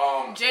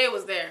 Jay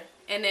was there,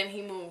 and then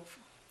he moved.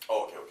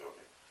 Okay.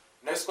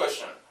 Next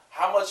question.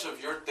 how much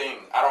of your thing,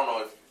 I don't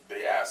know if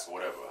they ask or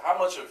whatever, how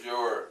much of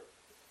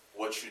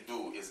what you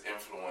do is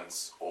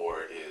influence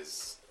or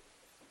if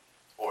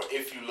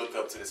you look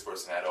up to this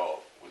person at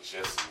all with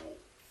Jessie Woo?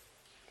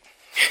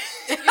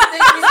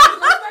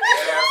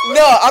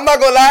 No, I'm not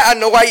gonna lie. I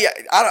know why.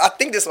 I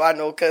think this is why I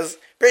know, because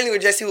apparently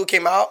when Jessie Woo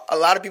came out, a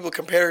lot of people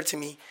compared her to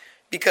me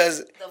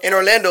because in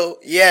Orlando,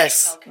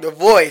 yes, the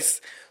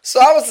voice. So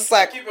I was just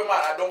like, keep in mind,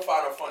 I don't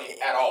find her funny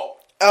at all.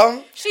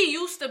 She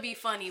used to be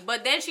funny,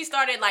 but then she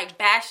started like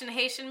bashing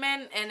Haitian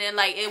men, and then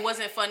like it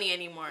wasn't funny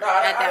anymore at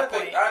that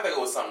point. I don't think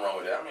it was something wrong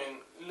with that. I mean,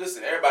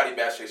 listen, everybody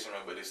bash Haitian men,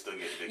 but they still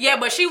get big. Yeah,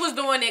 but she was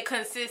doing it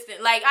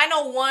consistent. Like I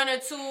know one or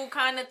two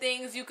kind of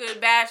things you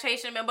could bash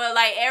Haitian men, but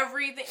like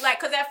everything,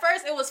 like because at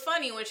first it was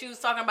funny when she was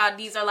talking about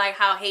these are like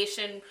how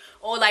Haitian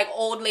or like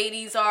old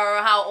ladies are,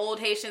 or how old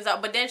Haitians are.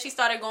 But then she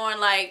started going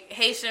like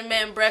Haitian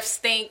men breath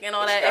stink and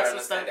all that extra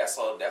stuff. That's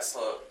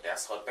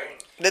her thing.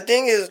 the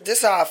thing is, this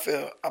is how I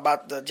feel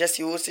about the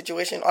Jessie Woo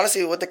situation.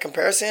 Honestly, with the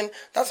comparison,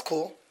 that's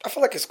cool. I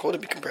feel like it's cool to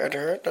be compared to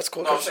her. That's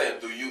cool. No, I'm saying,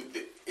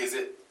 is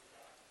it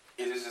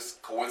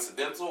just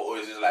coincidental, or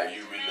is it like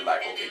you really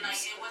like, okay,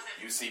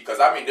 you see,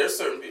 because I mean, there's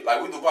certain people,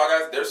 like we do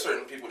podcasts, there's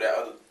certain people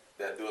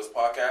that do this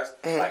podcast,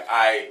 like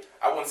I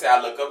wouldn't say I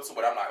look up to,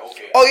 but I'm like,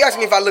 okay. Oh, you asked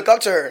me if I look up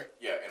to her.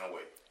 Yeah, in a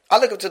way. I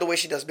look up to the way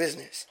she does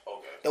business.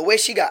 Okay. The way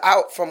she got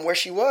out from where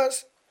she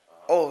was,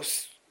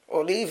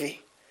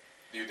 Levy.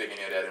 Do you think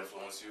any of that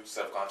influenced you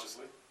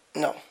self-consciously?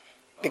 No,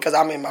 because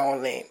I'm in my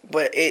own lane.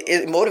 But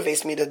it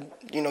motivates me to,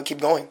 keep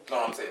going.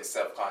 No, I'm saying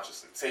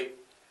self-consciously.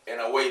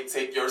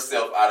 Take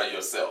yourself out of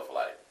yourself.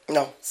 Like,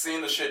 No.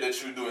 seeing the shit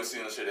that you do and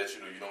seeing the shit that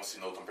you do, you don't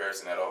see no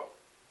comparison at all?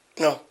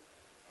 No.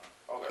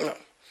 Okay. No.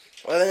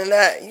 Other than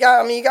that, you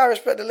gotta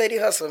respect the lady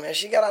hustle, man.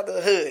 She got out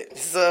the hood.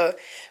 So,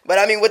 but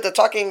I mean, with the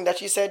talking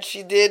that you said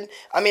she did,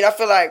 I mean, I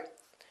feel like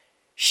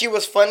she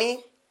was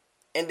funny,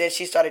 and then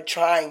she started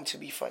trying to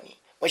be funny.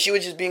 When she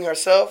was just being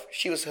herself,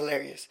 she was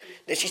hilarious.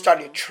 Then she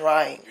started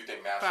trying. You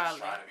think now she's trying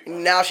to be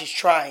funny? Now she's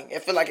trying. I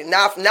feel like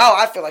now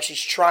I feel like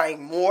she's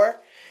trying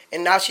more,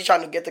 and now she's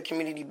trying to get the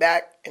community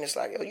back. And it's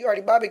like, yo, you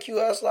already barbecue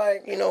us,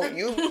 like you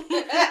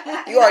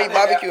already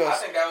barbecue us.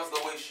 I think that was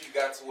the way she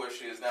got to where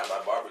she is now, by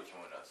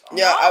barbecuing us.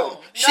 Yeah,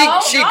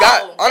 she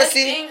got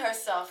honestly. Being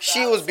herself, though.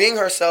 She was being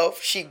herself.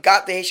 She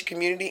got the Haitian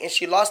community, and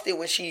she lost it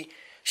when she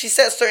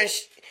said certain.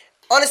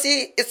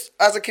 Honestly, it's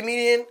as a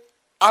comedian,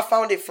 I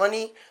found it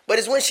funny, but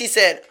it's when she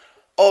said,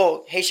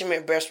 "Oh, Haitian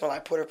men breath smell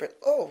like Port-au-Prince."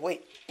 Oh,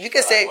 wait, you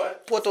can say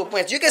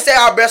Port-au-Prince. You can say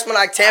our breath smell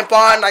like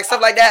tampon, like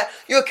stuff like that.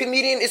 You're a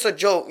comedian. It's a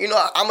joke.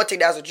 I'm gonna take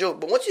that as a joke.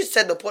 But once you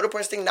said the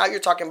Port-au-Prince thing, now you're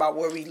talking about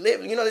where we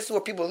live. This is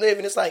where people live,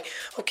 and it's like,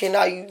 okay,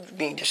 now you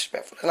being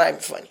disrespectful. It's not even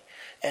funny.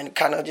 And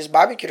kind of just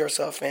barbecued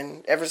herself.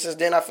 And ever since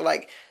then, I feel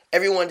like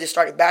everyone just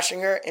started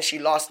bashing her, and she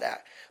lost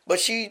that. But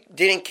she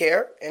didn't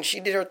care, and she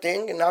did her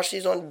thing, and now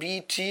she's on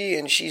BT,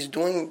 and she's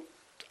doing,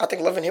 I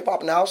think, Love and Hip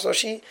Hop now. So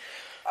she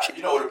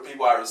the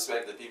people I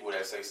respect, the people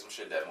that say some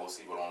shit that most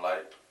people don't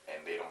like,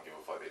 and they don't give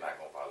a fuck, they're not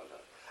gonna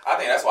apologize. I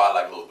think that's why I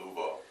like Lil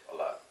Duval a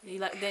lot. You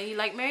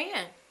like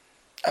Marianne?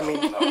 I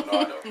mean, no, I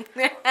don't.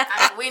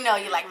 We know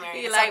you like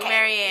Marianne. You like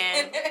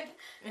Marianne.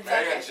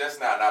 Marianne's just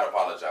not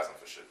apologizing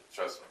for shit.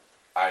 Trust me,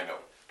 I know.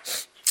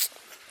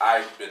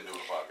 I've been doing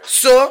podcasts.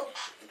 So,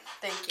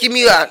 Thank you. give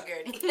me that.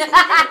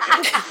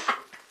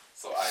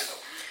 So I know.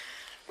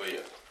 But yeah.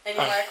 Any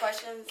more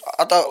questions?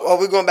 I thought,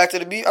 we're going back to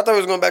the beat? I thought we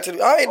was going back to the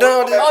beat. I ain't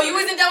done with this. Oh, you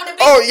wasn't done with the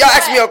beat? Oh, y'all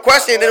asked me a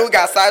question, and then we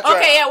got sidetracked.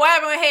 Okay, yeah. What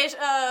happened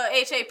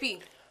with HAP?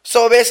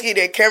 So basically,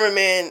 the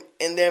cameraman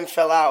and them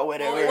fell out,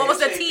 whatever. What was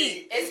the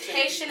T? It's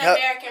Haitian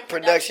American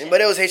production.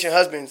 But it was Haitian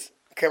husbands.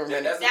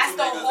 Cameraman. That's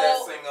the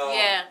whole.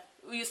 Yeah.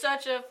 You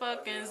such a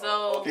fucking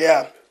soul.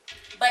 Yeah.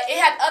 But it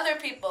had other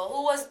people.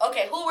 Who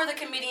were the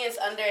comedians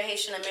under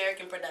Haitian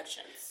American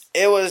Productions?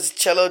 It was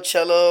Cello,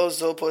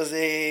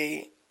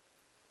 Zopose,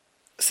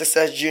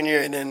 Success Jr.,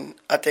 and then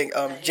I think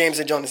James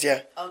and Jonas,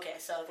 yeah. Okay,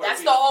 so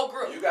that's the whole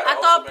group. I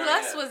thought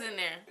Plus was in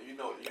there.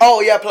 Oh,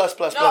 yeah, Plus.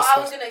 No, I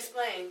was going to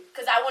explain.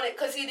 Because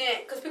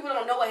people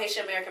don't know what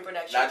Haitian American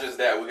Production is. Not just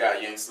that, we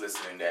got Yanks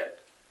listening that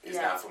is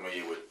not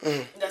familiar with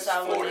That's what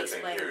I want to Florida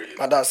explain. thing, period.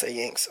 My dad said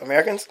Yanks.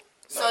 Americans?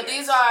 So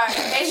these are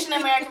Haitian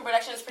American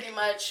Productions, pretty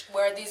much,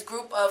 where these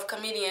group of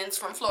comedians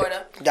from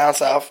Florida. Down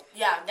south.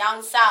 Yeah,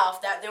 down south,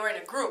 that they were in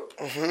a group.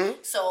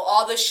 Mm-hmm. So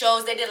all the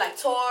shows, they did like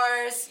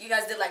tours. You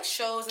guys did like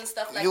shows and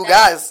stuff like You that.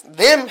 guys,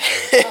 them.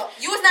 Oh,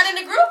 you was not in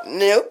the group?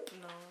 Nope.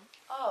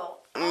 Oh,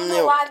 I don't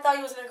know why I thought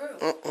you was in a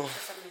group.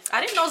 I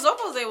didn't know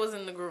Zopose was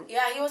in the group.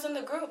 Yeah, he was in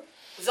the group.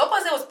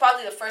 Zopose was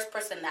probably the first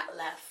person that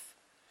left.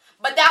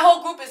 But that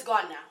whole group is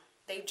gone now.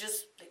 They're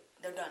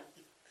done.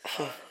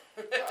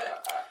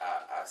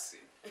 I see.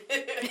 Go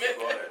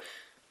ahead.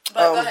 But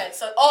go ahead.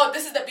 So,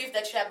 this is the beef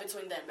that you have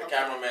between them. The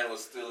cameraman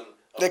was still...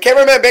 The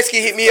cameraman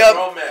basically hit me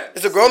up.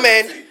 It's a grown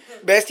man.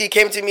 Basically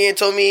came to me and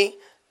told me,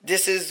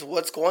 this is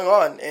what's going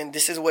on. And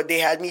this is what they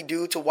had me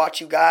do to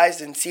watch you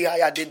guys and see how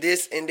y'all did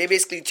this. And they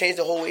basically changed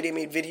the whole way they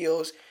made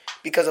videos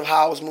because of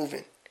how I was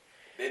moving.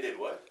 They did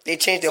what? They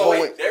changed the whole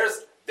way.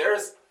 There's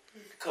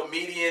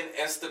comedian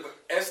I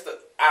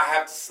I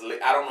have to.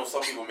 I don't know.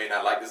 Some people may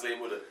not like this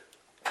label. The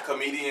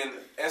comedian,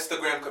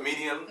 Instagram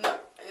comedian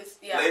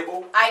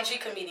label.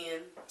 IG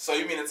comedian. So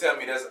you mean to tell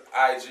me there's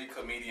IG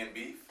comedian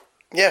beef?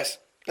 Yes,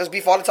 there's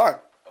beef all the time.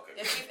 Okay.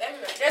 There's beef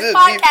everywhere. There's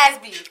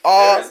podcast beef.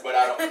 There is, but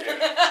I don't care.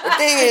 The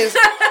thing is,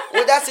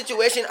 with that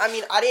situation, I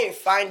mean, I didn't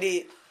find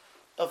it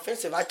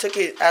offensive. I took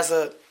it as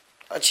a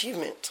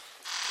achievement.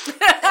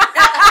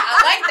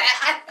 I like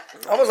that.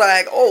 I was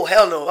like, oh,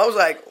 hell no. I was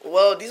like,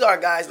 well, these are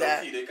guys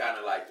that... They kind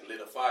of like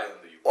lit a fire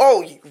under you.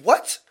 Oh,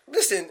 what?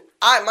 Listen,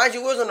 mind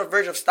you, we was on the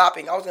verge of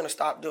stopping. I was going to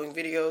stop doing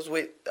videos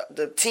with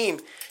the team.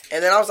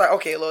 And then I was like,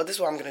 okay, Lord, this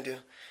is what I'm going to do.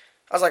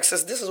 I was like,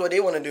 since this is what they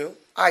want to do,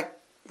 I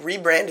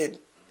rebranded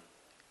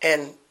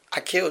and I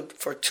killed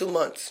for 2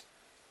 months.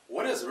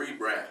 What is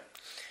rebrand?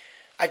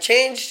 I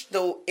changed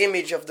the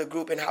image of the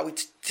group and how we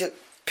took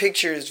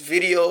pictures,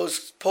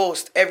 videos,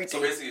 posts,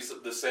 everything. So basically,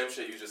 the same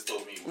shit you just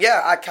told me.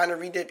 Yeah, I kind of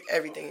redid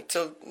everything.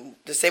 So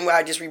the same way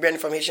I just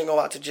rebranded from Haitian Go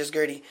Out to Just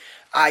Gertie,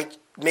 I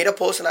made a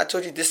post and I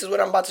told you this is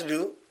what I'm about to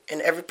do,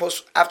 and every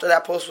post after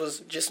that post was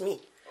just me.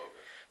 Okay.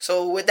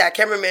 So with that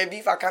cameraman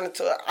beef, I kind of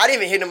I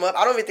didn't even hit them up.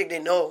 I don't even think they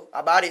know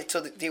about it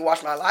till they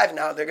watch my live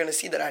now. They're gonna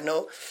see that I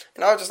know,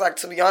 and I was just like,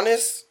 to be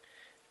honest,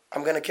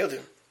 I'm gonna kill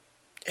them,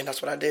 and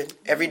that's what I did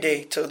every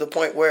day to the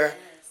point where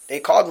they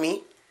called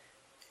me,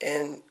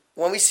 and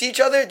when we see each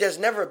other, there's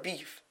never a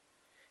beef.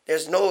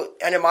 There's no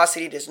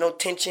animosity. There's no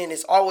tension.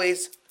 It's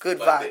always good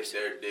vibes.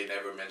 They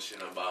never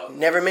mentioned about...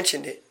 Never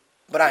mentioned it.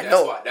 But I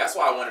know. That's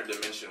why I wanted to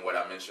mention what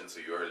I mentioned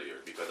to you earlier.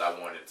 Because I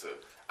wanted to...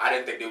 I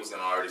didn't think they was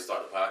going to already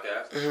start the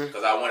podcast.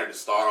 Because I wanted to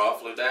start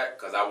off with that.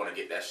 Because I want to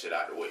get that shit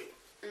out of the way.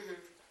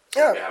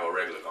 So we can have a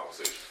regular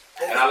conversation.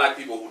 And I like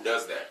people who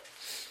does that.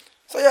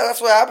 So yeah,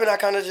 that's what happened. I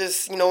kind of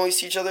just, when we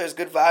see each other as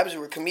good vibes.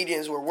 We're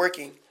comedians. We're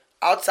working.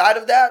 Outside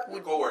of that... We're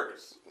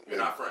co-workers. You're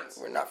not friends.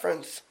 We're not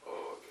friends.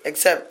 Oh, okay.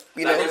 Except,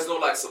 there's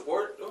no,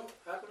 support, though,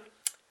 happening?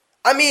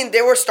 I mean,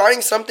 they were starting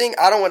something.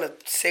 I don't want to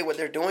say what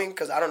they're doing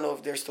because I don't know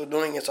if they're still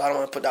doing it, so I don't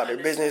want to put out their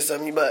business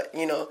on me. But,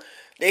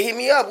 they hit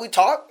me up. We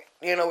talked.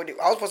 I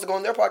was supposed to go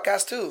on their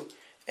podcast, too.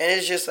 And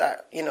it's just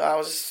that, I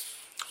was...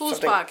 Whose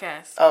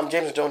podcast?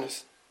 James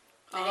Jonas.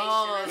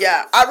 Oh.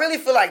 Yeah, I really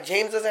feel like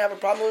James doesn't have a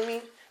problem with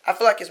me. I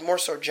feel like it's more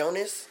so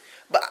Jonas.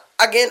 But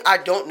again, I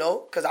don't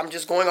know because I'm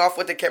just going off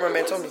what the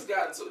cameraman told me. Does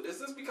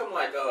this become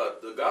like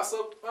the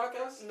gossip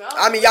podcast? No.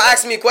 I mean, y'all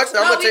asked me a question.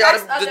 I'm gonna tell y'all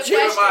the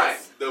Never mind.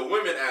 The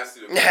women asked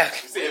you. Yeah. You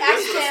see, if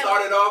this would have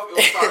started off, it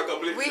would start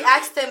completely. We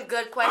asked them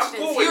good questions.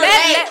 I'm cool with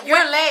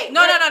You're late.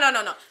 No.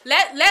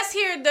 Let's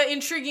hear the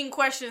intriguing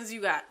questions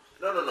you got.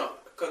 No.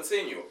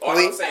 Continue. All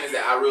I'm saying is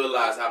that I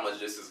realize how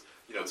much this is.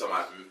 Talking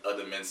about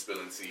other men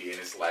spilling tea, and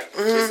it's like,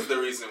 this is the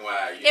reason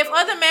why... If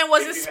other men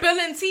wasn't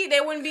spilling tea,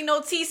 there wouldn't be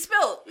no tea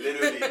spilled.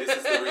 Literally, this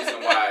is the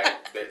reason why,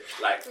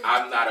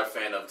 I'm not a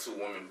fan of two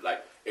women.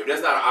 Like, if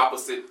there's not an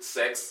opposite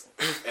sex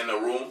in the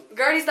room...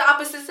 Gertie's the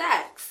opposite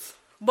sex.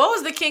 Bo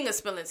is the king of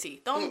spilling tea.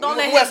 Don't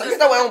let him...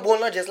 Get away on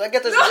born just like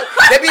get the...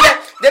 They be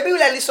like,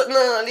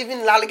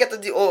 living la get the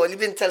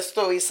living tell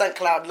story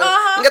SoundCloud.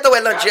 Get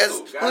away lunch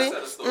just. But no,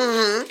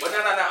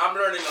 I'm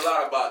learning a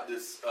lot about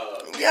this.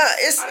 Yeah,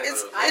 it's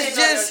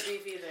just...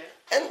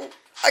 And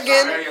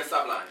again,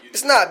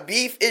 it's not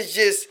beef. It's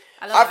just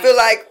I feel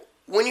like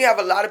when you have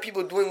a lot of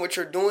people doing what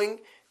you're doing,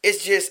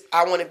 it's just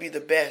I want to be the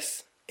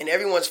best, and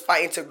everyone's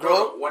fighting to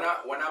grow. When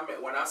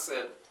I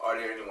said, are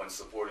there anyone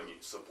supporting you?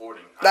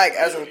 Like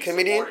as a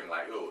comedian,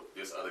 like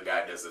this other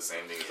guy does the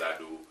same thing as I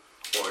do,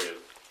 or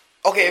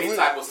any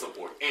type of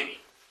support, any.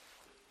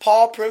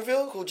 Paul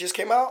Prinville, who just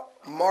came out,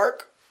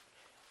 Mark,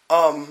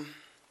 Toina,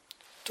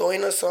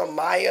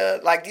 Maya,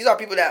 like these are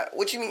people that,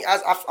 what you mean,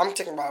 I'm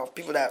talking about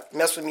people that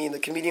mess with me in the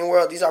comedian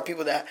world. These are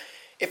people that,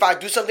 if I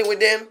do something with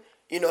them,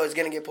 it's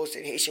going to get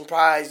posted. Haitian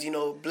Prize,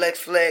 Black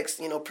Flex,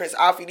 Prince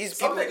Alfie, these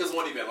Some people. Some niggas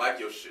won't even like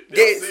your shit.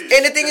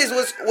 And the thing is,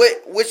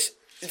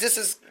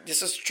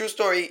 this is true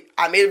story.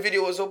 I made a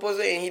video with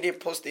Zopoza and he didn't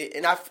post it.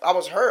 And I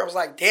was hurt. I was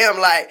like, damn,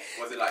 like.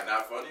 Was it like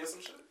not funny or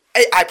some shit?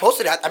 I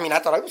posted that. I mean, I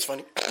thought it was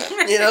funny,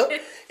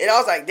 And I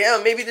was like,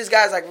 damn, maybe this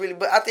guy's like really.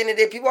 But at the end of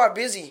the day, people are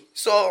busy,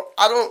 so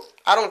I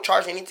don't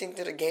charge anything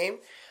to the game.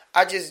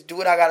 I just do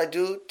what I gotta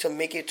do to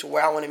make it to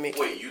where I want to make it.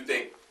 Wait, you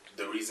think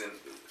the reason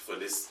for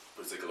this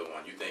particular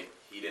one, you think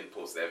he didn't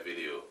post that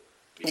video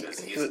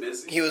because he's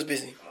busy? He was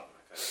busy. Come on,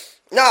 man.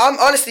 No, I'm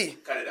honestly.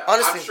 Cut it out.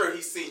 Honestly, I'm sure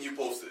he's seen you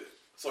post it,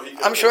 so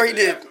I'm sure he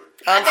did.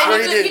 I'm sure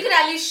he did. You could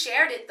at least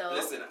shared it though.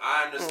 Listen,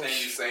 I understand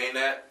you saying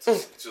that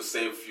to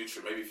save future.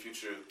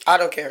 I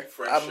don't care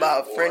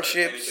about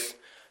friendships.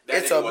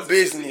 It's a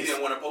business. He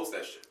didn't want to post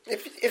that shit.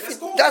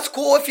 Cool. That's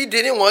cool if he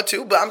didn't want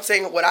to, but I'm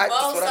saying what I.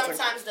 Bo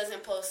sometimes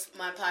doesn't post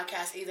my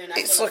podcast either, and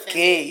it's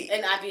okay.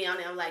 And I be on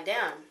it. I'm like,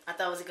 damn, I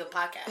thought it was a good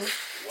podcast.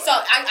 So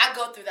I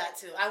go through that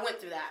too. I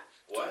went through that.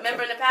 What?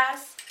 Remember in the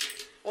past?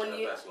 When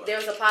there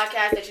was a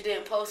podcast that you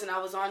didn't post and I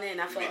was on it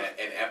and I felt... You mean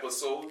an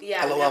episode?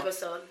 Yeah, an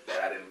episode.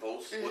 That I didn't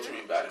post? What you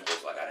mean by I didn't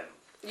post? Like I didn't...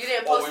 You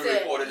didn't post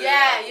it.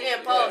 Yeah, you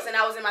didn't post and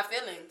I was in my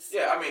feelings.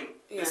 Yeah, I mean,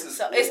 this is...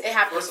 So it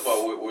happens. First of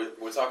all,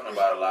 we're talking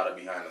about a lot of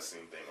behind the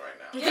scene thing right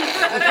now. Yeah,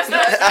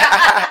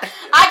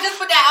 I just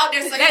put that out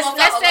there so you won't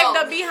Let's feel take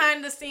alone. the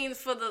behind the scenes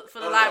for the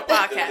No, live the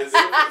podcast.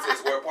 difference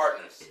is we're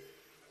partners.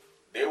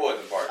 They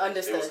wasn't partners.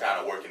 Understood. They was kind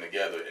of working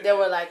together. And They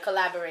were like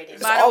collaborating.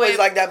 It's By the always way-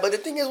 like that. But the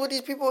thing is, with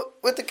these people,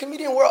 with the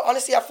comedian world,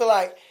 honestly, I feel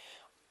like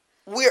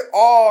we're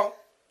all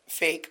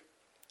fake.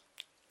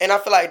 And I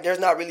feel like there's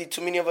not really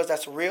too many of us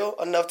that's real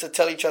enough to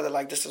tell each other,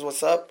 like, this is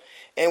what's up.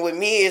 And with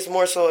me, it's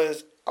more so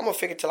is, I'm going to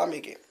fake it till I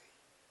make it.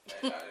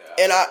 And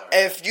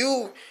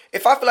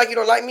if I feel like you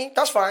don't like me,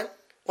 that's fine.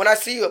 When I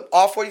see you,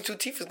 all 42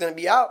 teeth is going to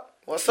be out.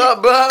 What's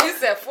up, bro? You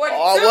said 42.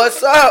 Oh,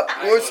 what's up?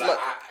 I ain't What's gonna my...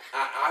 lie,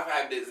 I've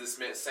had this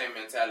same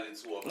mentality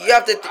too. Of like, You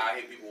have to I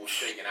hate people who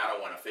fake, and I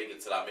don't want to fake it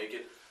till I make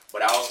it.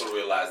 But I also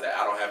realize that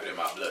I don't have it in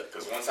my blood,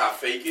 because once I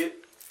fake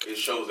it, it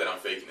shows that I'm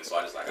faking it. So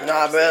I just like,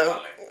 Nah,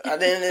 bro. At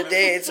the end of the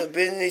day, it's a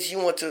business. You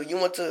want to, you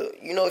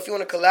know, if you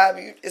want to collab,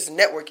 it's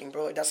networking,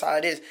 bro. That's how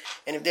it is.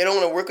 And if they don't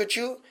want to work with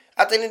you,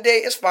 at the end of the day,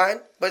 it's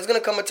fine. But it's going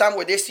to come a time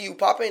where they see you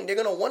popping, they're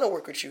going to want to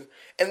work with you.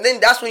 And then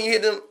that's when you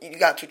hit them. You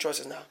got two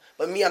choices now.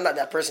 But me, I'm not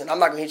that person. I'm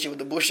not going to hit you with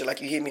the bullshit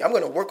like you hit me. I'm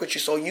going to work with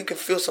you so you can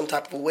feel some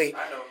type of way.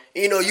 I know.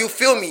 You know, you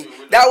feel me.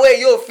 That way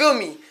you'll feel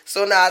me.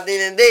 So now at the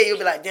end of the day, you'll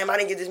be like, damn, I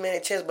didn't give this man a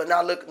chance. But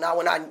now look, now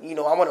when I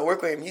want to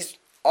work with him, he's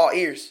all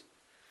ears.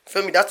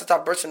 Feel me? That's the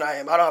type of person I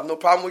am. I don't have no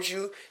problem with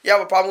you. You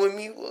have a problem with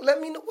me? Well, let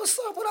me know what's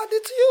up, what I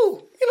did to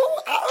you. You know,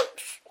 what I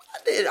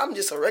did. I'm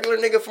just a regular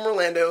nigga from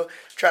Orlando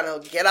trying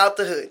to get out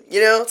the hood, you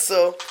know?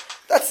 So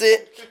that's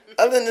it.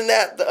 Other than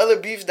that, the other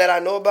beefs that I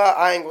know about,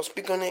 I ain't going to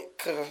speak on it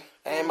because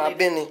I ain't my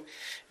business.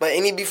 But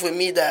any beef with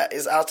me that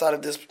is outside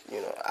of this,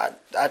 you know,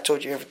 I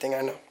told you everything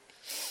I know.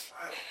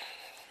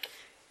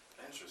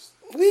 Interesting.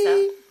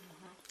 We.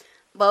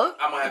 Bo,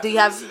 I'm gonna have do to you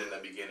have? listen in the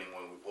beginning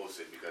when we post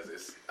it,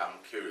 because I'm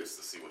curious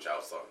to see what y'all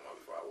was talking about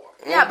before I walk.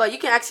 Yeah, but you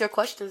can ask your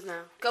questions now.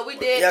 Cause we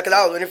did. Yeah, because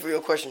I was waiting for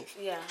your questions.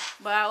 Yeah.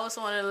 But I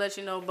also wanted to let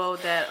you know, Bo,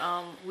 that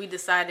we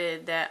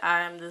decided that I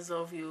am the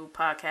Zoview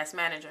podcast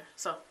manager.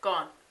 So go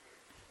on.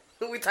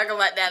 We talk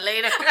about that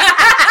later.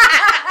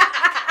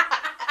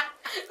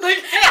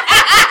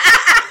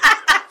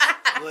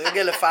 Well, you'll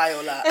get a fire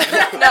a lot.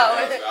 No,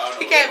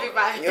 he can't be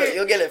fine.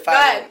 You'll get a Go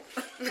fire.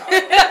 ahead.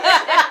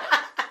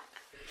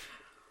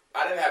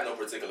 I didn't have no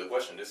particular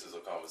question. This is a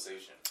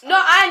conversation. No,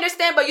 I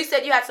understand, but you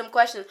said you had some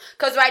questions.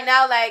 Because right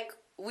now, like,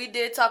 we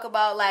did talk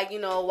about, like, you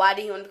know, why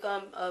did he want to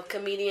become a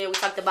comedian? We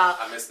talked about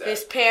I missed that.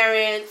 his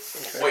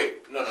parents.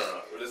 Wait, no.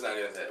 Let's not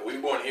get into that. Were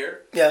you born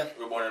here? Yeah.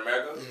 You were born in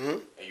America? Mm-hmm.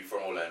 And you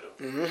from Orlando?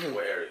 Mm-hmm.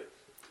 What area?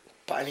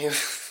 Pine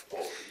Hills.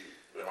 Oh,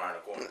 you around the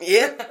corner.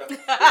 Yeah.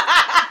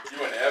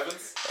 You in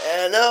Evans?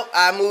 No,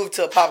 I moved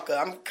to Apopka.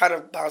 I'm kind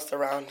of bounced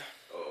around.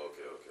 Oh,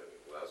 okay.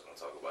 Well, I was going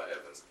to talk about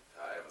Evans.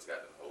 How Evans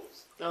got them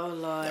hoes. Oh,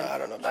 Lord. No, I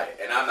don't know about Like,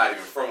 and I'm not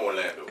even from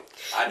Orlando.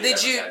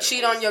 Did you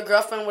cheat on your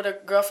girlfriend with a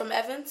girl from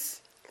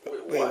Evans?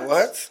 Wait,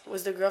 what?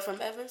 Was the girl from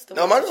Evans?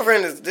 No, my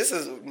girlfriend this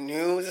is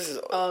new. This is,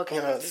 okay.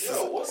 you know, this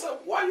Yo, what's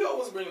up? Why you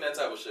always bring that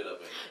type of shit up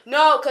in here?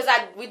 No, because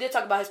we did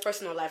talk about his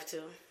personal life,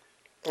 too.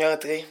 Yeah,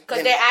 three.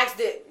 Because they asked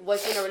it,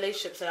 was he in a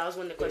relationship? So that was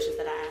one of the questions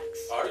that I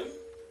asked. Are you?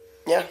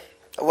 Yeah.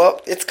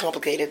 Well, it's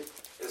complicated.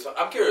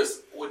 I'm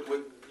curious, with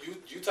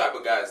you type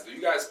of guys, do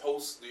you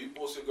post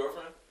your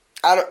girlfriend?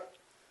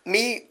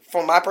 Me,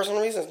 for my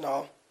personal reasons,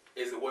 no.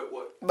 Is it what?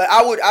 But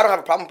I don't have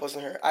a problem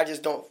posting her. I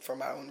just don't for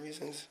my own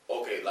reasons.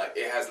 Okay, like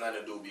it has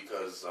nothing to do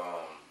because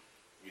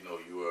you know,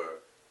 you were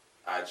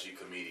IG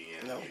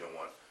comedian. No. You don't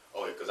want.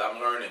 Okay, because I'm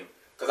learning.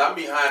 Because I'm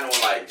behind on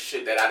like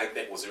shit that I didn't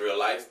think was real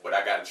life, but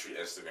I gotta treat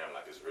Instagram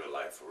like it's real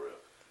life for real.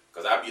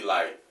 Because I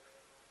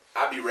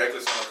be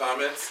reckless on the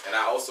comments, and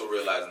I also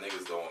realize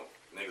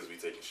niggas be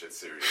taking shit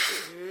serious.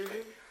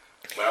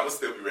 But I'm gonna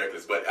still be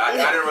reckless. But I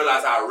didn't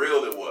realize how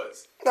real it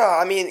was. No,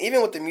 I mean,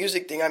 even with the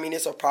music thing, I mean,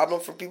 it's a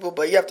problem for people.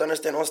 But you have to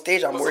understand, on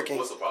stage, I'm working.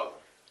 What's the problem?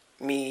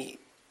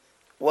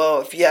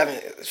 Well, if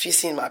you've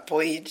seen my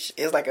page,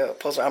 it's like a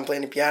post where I'm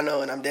playing the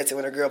piano and I'm dancing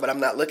with a girl, but I'm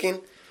not looking.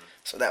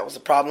 So that was a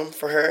problem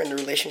for her in the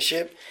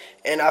relationship.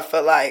 And I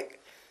felt like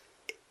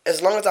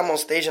as long as I'm on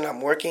stage and I'm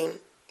working,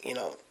 you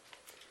know,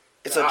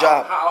 it's a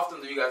job. How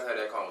often do you guys have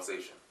that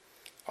conversation?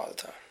 All the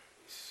time.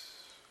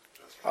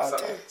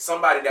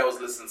 Somebody that was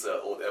listening to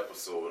an old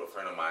episode, a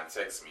friend of mine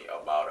texted me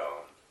about,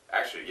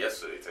 actually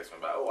yesterday, texted me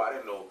about, I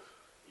didn't know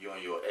you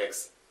and your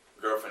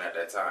ex-girlfriend at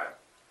that time,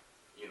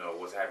 you know,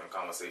 was having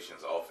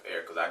conversations off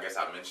air, because I guess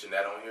I mentioned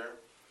that on here.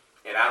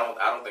 And I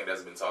don't think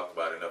that's been talked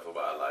about enough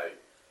about, like,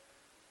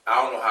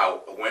 I don't know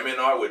how women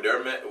are with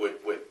their men, with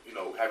you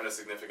know, having a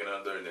significant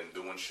other and then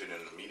doing shit in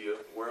the media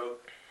world.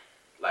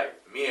 Like,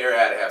 me and her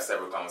had to have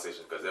several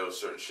conversations because there was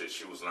certain shit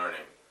she was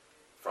learning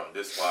from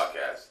this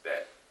podcast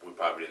that we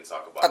probably didn't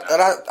talk about.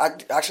 I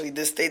actually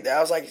did state that.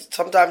 I was like,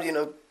 sometimes, you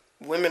know,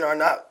 women are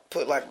not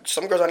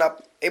some girls are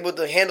not able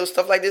to handle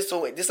stuff like this.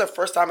 So this is the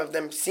first time of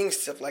them seeing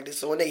stuff like this.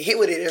 So when they hit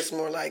with it, it's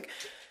more like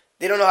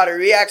they don't know how to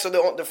react. So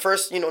the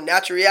first, you know,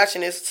 natural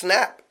reaction is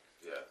snap.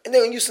 Yeah. And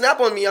then when you snap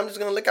on me, I'm just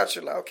going to look at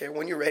you like, okay,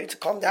 when you're ready to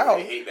calm down.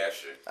 I hate that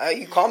shit.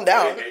 You calm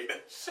down. I hate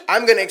that shit.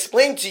 I'm going to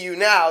explain to you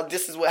now,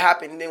 this is what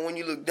happened. And then when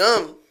you look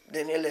dumb,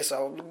 then they let us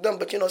look dumb.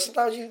 But, you know,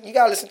 sometimes you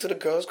got to listen to the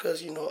girls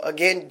because, you know,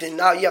 again, then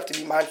now you have to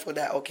be mindful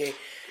that, okay,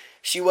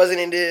 she wasn't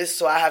in this,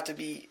 so I have to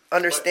be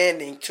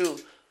understanding too.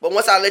 But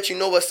once I let you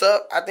know what's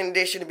up, I think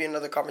there shouldn't be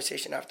another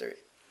conversation after it.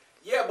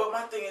 Yeah, but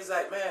my thing is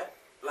like, man,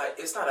 like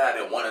it's not that I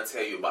didn't want to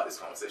tell you about this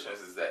conversation.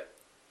 It's just that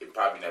it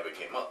probably never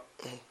came up.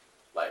 Mm-hmm.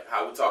 Like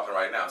how we're talking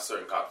right now,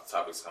 certain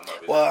topics come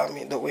up. Well, I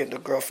mean, the way the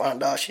girl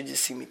found out, she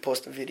just see me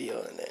post a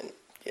video and then,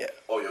 yeah.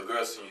 Oh, your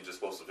girl seen you just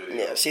post a video?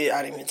 Yeah,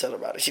 I didn't even tell her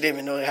about it. She didn't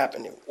even know it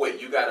happened.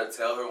 Wait, you gotta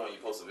tell her when you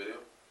post a video?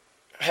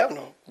 Hell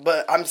no.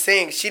 But I'm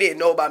saying she didn't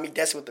know about me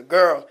dancing with the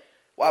girl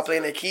while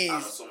playing the keys. I'm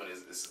assuming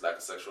this is like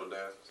a sexual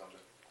dance or something?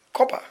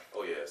 Compa.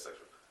 Oh, yeah,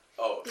 sexual.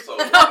 Oh, so...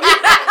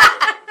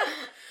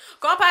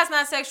 Compa is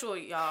not sexual,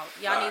 y'all.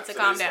 Y'all need to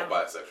calm down.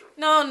 Compa is sexual.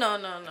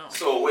 No.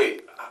 So,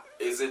 wait,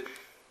 is it...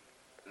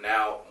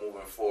 Now,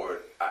 moving forward,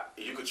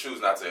 you could choose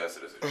not to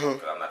answer this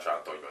because I'm not trying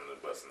to throw you under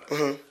the bus.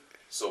 Mm-hmm.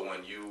 So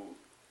when you,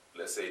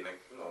 let's say,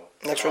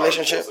 next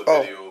relationship, post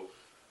a video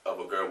of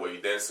a girl where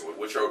you're dancing with,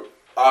 which you're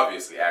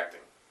obviously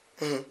acting,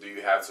 do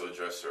you have to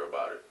address her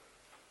about it?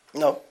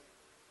 No.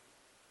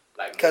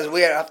 Because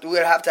we'd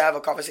have to have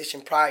a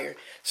conversation prior.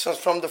 So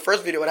from the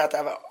first video, we'd have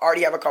to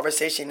already have a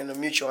conversation and a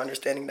mutual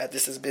understanding that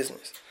this is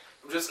business.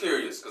 I'm just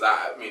curious because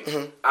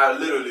I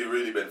literally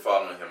really been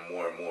following him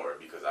more and more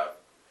because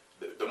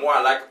the more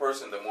I like a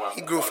person, the more I'm...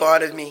 He grew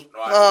fond of me.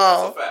 No,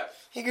 that's a fact.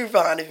 He grew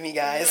fond of me,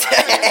 guys.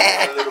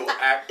 A little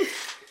act.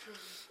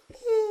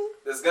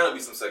 There's gonna be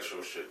some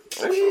sexual shit.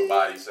 Sexual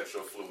body,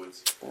 sexual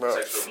fluids.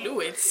 Sexual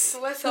fluids?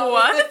 What's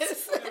what?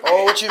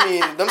 Oh, what you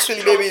mean? Them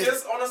sweetie babies...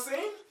 Kiss on a scene?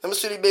 Them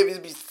sweetie babies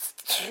be...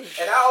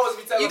 And I always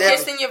be telling you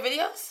kissed in your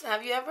videos?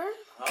 Have you ever?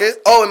 Kiss?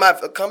 Oh, in my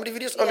comedy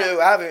videos? Oh, no,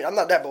 I haven't. I'm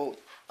not that bold.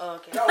 Oh,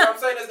 okay. No, what I'm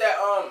saying is that,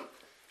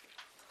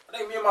 I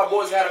think me and my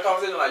boys had a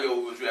conversation like,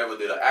 yo, would you ever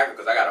did an actor?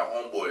 Because I got a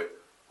homeboy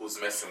who's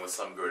messing with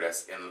some girl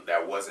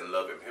that was in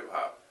love in hip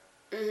hop.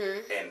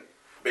 Mm-hmm. And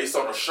based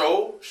on the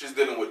show, she's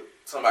dealing with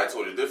somebody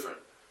totally different.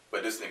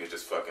 But this nigga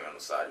just fucking on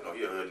the side. You know,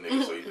 he a hood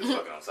nigga, so he just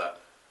fucking on the side.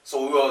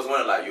 So we always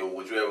wonder, like, yo,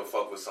 would you ever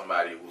fuck with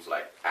somebody who's,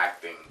 like,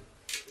 acting,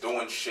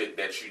 doing shit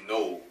that you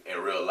know in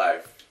real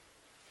life?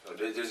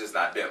 They're just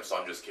not them, so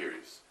I'm just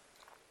curious.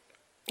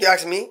 You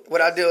asking me?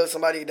 Would I deal with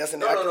somebody that's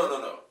in the acting?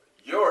 No.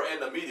 You're in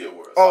the media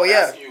world. So Oh, I'm yeah.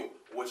 asking you,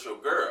 what's your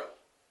girl?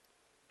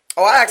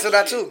 Oh, I asked her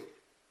that, too.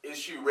 Is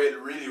she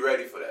really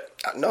ready for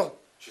that? No.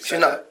 She's not.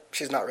 That?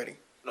 She's not ready.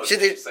 No, she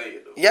did say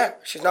it, though. Yeah,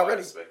 she's not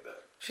ready. I respect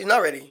that. She's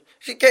not ready.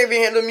 She can't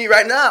even handle me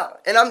right now.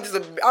 And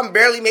I'm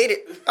barely made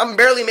it. I'm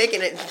barely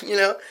making it, you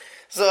know?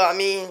 So, I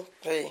mean,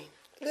 hey,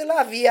 de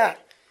la vida.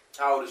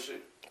 How old is she?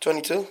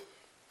 22. Older.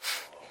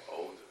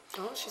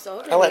 Oh, she's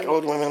older. I like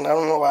old women. I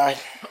don't know why.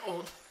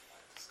 Old.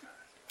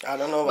 I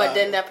don't know why. But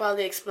then that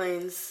probably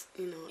explains,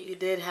 you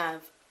did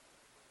have...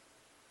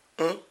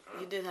 Hmm?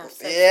 You did have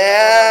sex.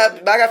 Yeah,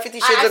 but I got 50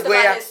 Shades of Grey. I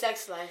asked about his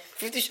sex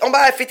life. On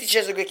by 50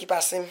 Shades of Grey, keep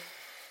asking.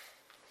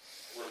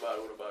 What about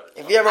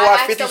it? If you ever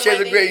watch 50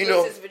 Shades of Grey, you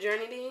know. His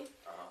virginity,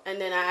 and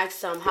then I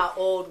asked him how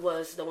old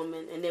was the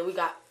woman, and then we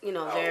got,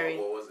 very...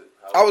 What was it?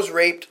 I was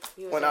raped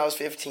when I was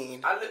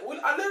 15.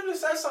 I literally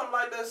said something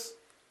like this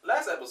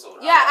last episode.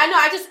 Yeah, I know.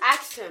 I just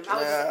asked him.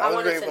 I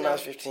was raped when I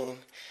was 15.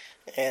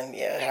 And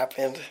yeah, it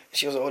happened.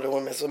 She was an older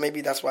woman, so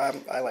maybe that's why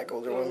I like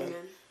older women.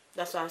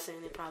 That's why I'm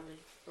saying it probably.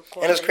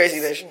 And it's crazy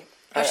that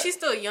But she's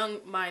still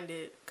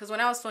young-minded. Because when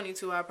I was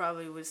 22, I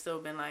probably would still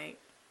been like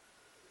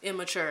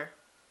immature.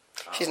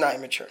 She's not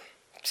immature.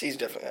 She's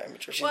definitely not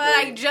immature. She's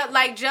like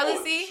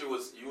jealousy. You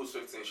was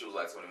 15. She was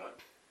like 21.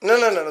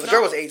 No. The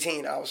girl was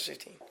 18. I was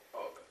 15. Oh,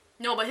 okay.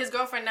 No, but his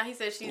girlfriend now, he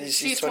said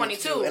she's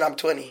 22. And I'm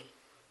 20.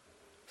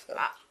 So.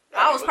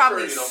 I was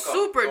probably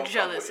super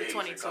jealous at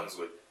 22.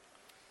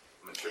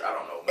 I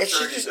don't know.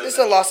 It's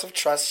a loss of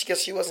trust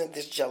because she wasn't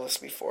this jealous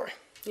before.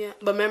 Yeah,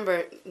 but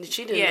remember, he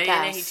cheated in the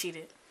past. Yeah, he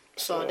cheated.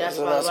 So that's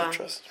a loss of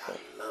trust. I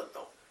love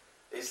them.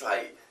 It's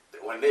like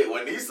when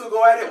these two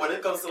go at it, when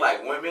it comes to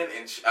like women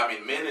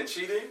and men and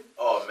cheating.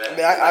 Oh man,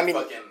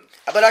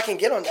 but I can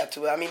get on that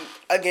too. I mean,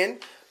 again,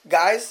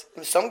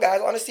 some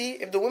guys, honestly,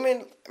 if the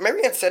women,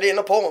 Marianne said it in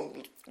a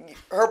poem.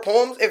 Her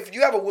poems. If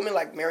you have a woman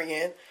like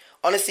Marianne,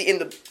 honestly, in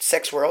the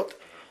sex world,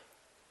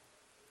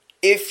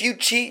 if you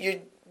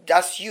cheat,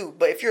 that's you.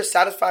 But if you're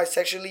satisfied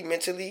sexually,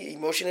 mentally,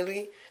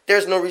 emotionally,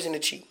 there's no reason to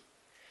cheat.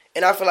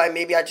 And I feel like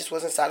maybe I just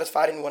wasn't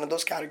satisfied in one of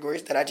those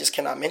categories that I just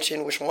cannot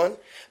mention which one.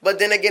 But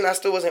then again, I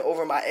still wasn't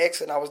over my ex,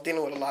 and I was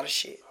dealing with a lot of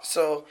shit.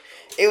 So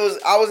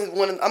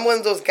I'm one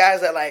of those guys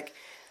that like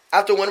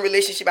after one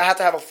relationship, I have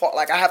to have a fault.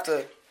 Like I have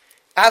to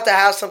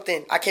have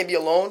something. I can't be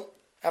alone.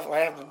 I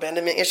have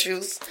abandonment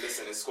issues.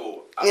 Listen, it's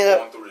cool. I'm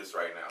going through this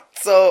right now.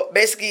 So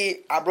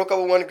basically, I broke up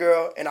with one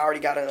girl, and I already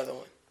got another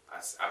one.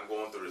 I'm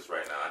going through this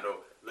right now. I know.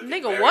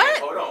 Nigga, what?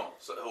 Hold on.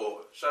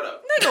 Shut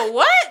up. Nigga,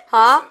 what?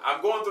 Huh?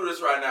 I'm going through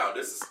this right now.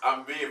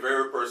 I'm being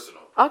very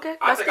personal. Okay.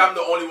 I think I'm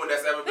the only one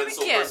that's ever been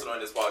so personal in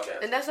this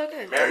podcast. And that's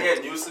okay.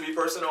 Marianne used to be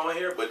personal on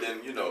here, but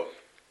then,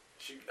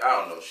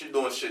 she's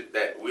doing shit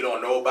that we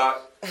don't know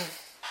about. And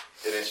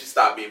then she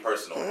stopped being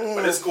personal.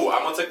 But it's cool.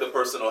 I'm going to take the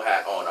personal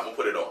hat on. I'm going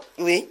to put it on.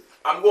 Oui.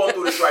 I'm going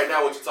through this right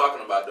now, what you're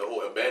talking about, the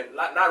whole abandon.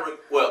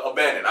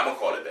 Abandon. I'm going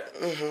to call it that.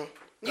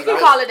 Mm-hmm. You can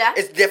call it that.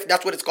 It's different.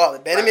 That's what it's called.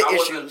 Abandonment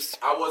Like, issues.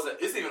 I wasn't.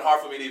 It's even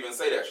hard for me to even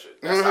say that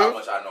shit. That's how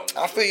much I know.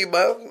 I feel you,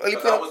 bro.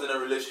 Because I was in a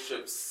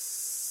relationship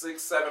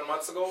 6-7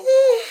 months ago,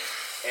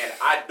 and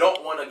I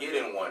don't want to get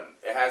in one.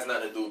 It has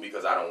nothing to do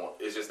because I don't want.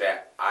 It's just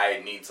that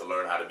I need to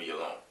learn how to be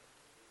alone.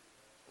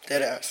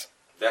 Dead ass.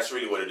 That's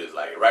really what it is.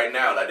 Like right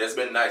now, like it's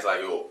been nice.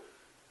 Like yo,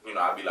 you know,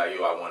 I'd be like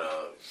yo, I want to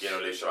get in a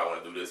relationship. I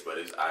want to do this, but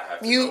I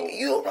have to.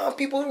 You around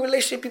people in a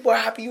relationship. People are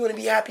happy. You want to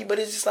be happy, but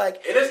it's just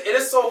like it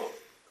is so.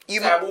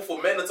 Taboo for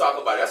men to talk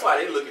about it. That's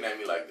why they looking at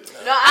me like this.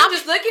 No, I'm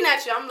just looking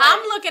at you.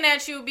 I'm looking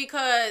at you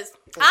because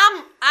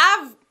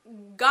I've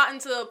gotten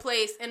to a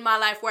place in my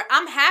life where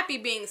I'm happy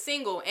being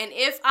single, and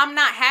if I'm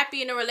not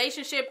happy in a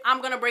relationship,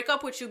 I'm gonna break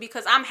up with you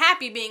because I'm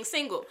happy being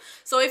single.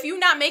 So if you're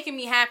not making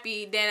me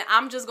happy, then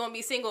I'm just gonna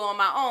be single on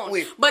my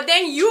own. But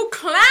then you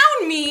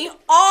clown me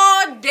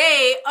all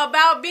day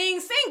about being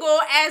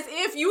single as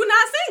if you're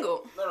not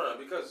single. No,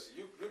 because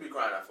you be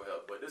crying out for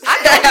help, but this.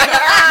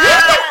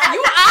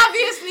 You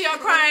obviously are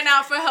crying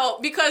out for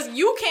help because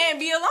you can't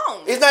be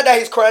alone. It's not that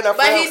he's crying out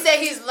for help. But he said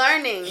he's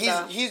learning.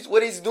 He's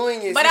what he's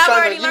doing is but he's I've trying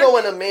already to. learned. You know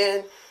when a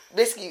man.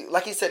 Basically,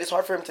 like he said, it's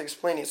hard for him to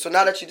explain it. So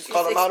now that you just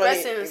call him out on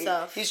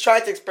it, he's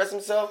trying to express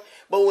himself.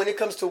 But when it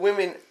comes to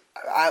women,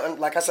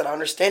 like I said, I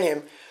understand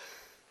him.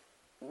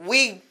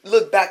 We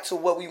look back to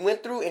what we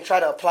went through and try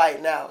to apply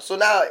it now. So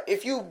now,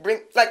 if you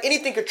bring, like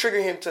anything could trigger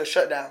him to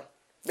shut down,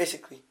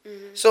 basically.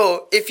 Mm-hmm.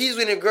 So if he's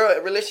in a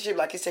relationship,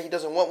 like he said, he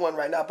doesn't want one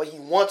right now, but he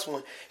wants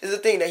one. It's the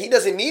thing that he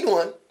doesn't need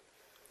one.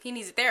 He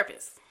needs a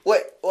therapist.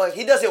 Well,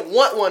 he doesn't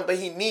want one, but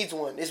he needs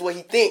one. Is what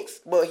he thinks,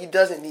 but he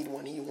doesn't need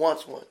one. He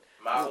wants one.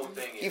 My whole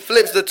thing he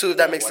flips the two.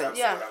 That makes sense.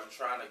 What I'm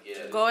trying to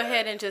get. Go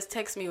ahead and just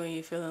text me when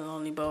you're feeling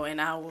lonely, Bo,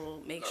 and I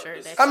will make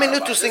sure that. I mean,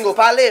 you're too single.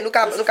 Pale,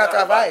 nunca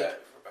trabalha.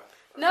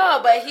 No,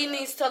 but he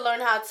needs to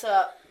learn how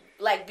to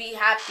like be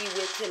happy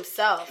with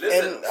himself.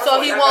 Listen, so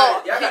he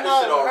won't hurt. I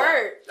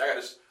got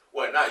this.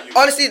 What? Not you.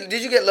 Honestly,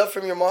 did you get love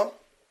from your mom?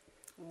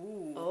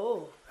 Ooh.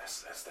 Oh.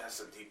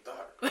 That's a deep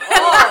thought.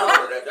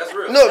 That's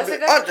real. No,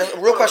 that's a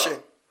real question.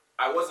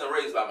 I wasn't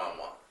raised by my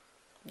mom.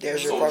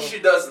 There's your so problem. She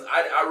doesn't.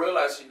 I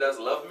realize she does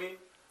love me,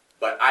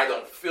 but I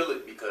don't feel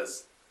it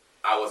because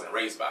I wasn't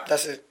raised by her.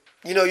 That's it.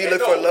 You know, you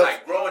look for love.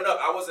 Like growing up,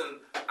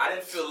 I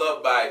didn't feel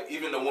loved by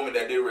even the woman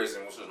that did raise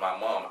me, which was my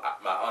mom,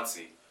 my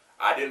auntie.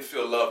 I didn't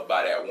feel loved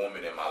by that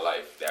woman in my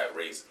life that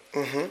raised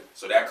me. Mm-hmm.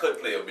 So that could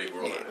play a big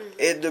role in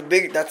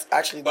it. That's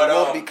actually the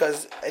role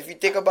because if you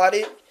think about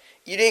it,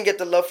 you didn't get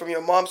the love from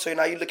your mom, so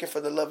now you're looking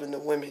for the love in the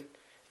women.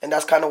 And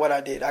that's kind of what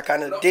I did. I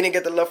kind of didn't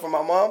get the love from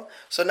my mom.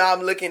 So now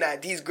I'm looking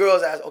at these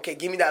girls as, okay,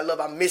 give me that love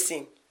I'm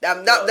missing.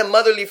 Not the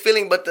motherly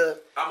feeling, but the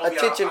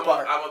attention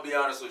part. I'm going to be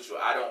honest with you.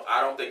 I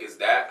don't think it's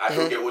that. I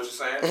do get what you're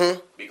saying.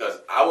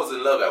 Because I was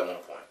in love at one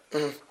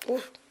point.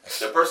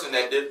 The person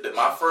that did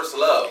my first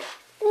love.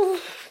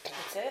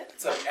 That's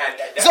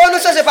it. So no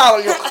se Paulo.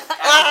 No,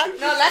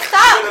 let's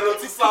stop. A little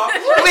too soft. I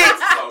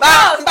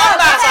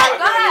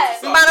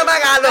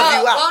love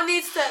you. Bo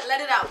needs to let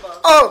it out, Bo.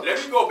 Oh.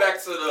 Let me go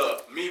back to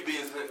me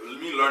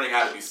learning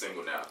how to be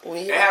single now.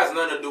 It has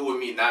nothing to do with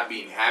me not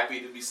being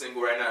happy to be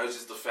single right now. It's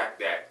just the fact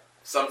that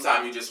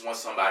sometimes you just want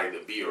somebody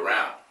to be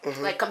around.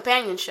 Mm-hmm. Like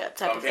companionship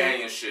type of thing.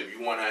 Companionship.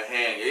 You want to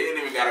hang. It ain't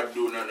even got to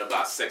do nothing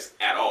about sex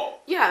at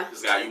all. Yeah.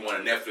 This guy, you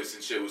want to Netflix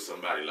and chill with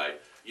somebody.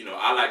 Like, you know,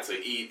 I like to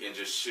eat and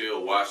just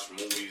chill, watch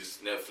movies,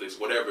 Netflix,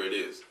 whatever it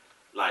is.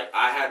 Like,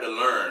 I had to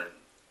learn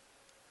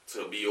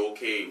to be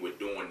okay with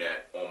doing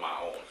that on my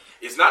own.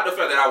 It's not the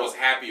fact that I was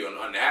happy or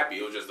unhappy.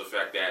 It was just the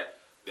fact that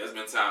there's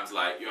been times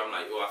like, I'm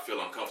like, I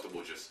feel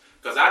uncomfortable just.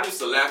 Because I used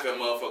to laugh at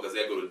motherfuckers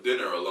that go to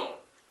dinner alone.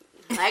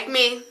 Like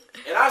me.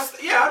 And I used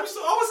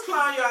to always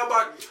clown y'all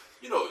about,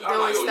 I'm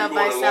like, you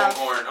going to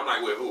Longhorn. I'm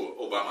like, wait, who?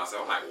 Oh, by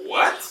myself. I'm like,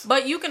 what?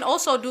 But you can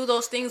also do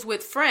those things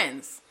with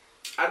friends.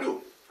 I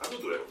do that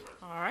with friends.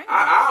 All right.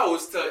 I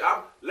always tell you,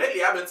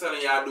 lately I've been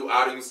telling y'all I do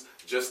outings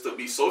just to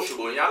be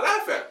sociable and y'all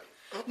laugh at me.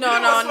 No.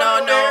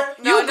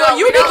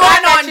 You be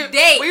going on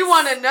dates. We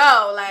want to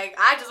know. Like,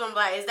 I just want to be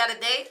like, is that a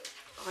date?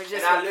 Or just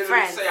and I literally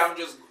friends? say I'm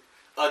just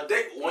a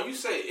date. When you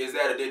say, is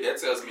that a date, that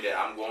tells me that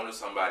I'm going to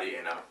somebody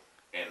and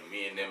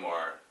me and them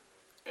are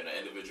in an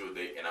individual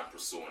date and I'm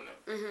pursuing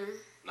them. Mm-hmm.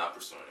 Not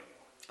pursuing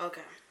anyone.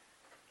 Okay.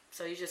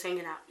 So you're just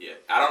hanging out. Yeah.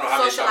 I don't know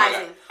how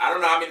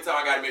many times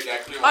I got to make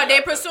that clear. Are they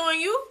pursuing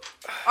you?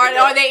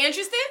 Are they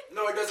interested?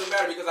 No, it doesn't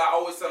matter because I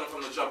always tell them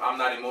from the jump I'm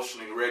not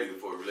emotionally ready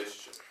for a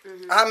relationship.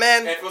 Mm-hmm.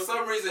 Amen. And for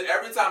some reason,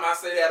 every time I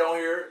say that on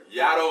here,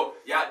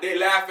 they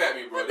laugh at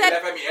me, bro. They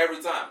laugh at me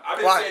every time. I've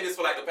been saying this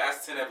for like the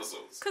past 10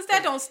 episodes. Because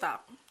that don't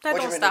stop. That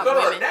don't stop No,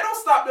 women. that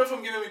don't stop them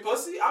from giving me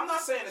pussy. I'm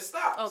not saying it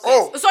stops. Okay.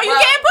 Oh. So you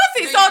getting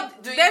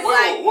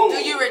pussy.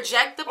 Do you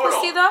reject the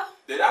pussy though?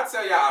 Did I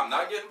tell y'all I'm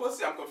not getting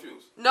pussy? I'm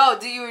confused. No,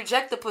 do you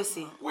reject the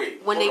pussy?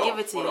 Wait. When they give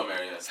it to you? Hold on,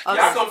 Marianne. Okay.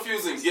 Y'all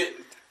confusing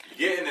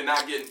getting and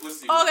not getting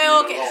pussy.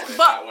 Okay.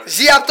 But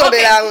so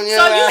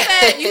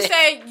you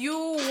said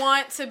you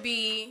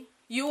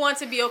want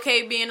to be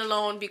okay being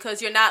alone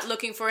because you're not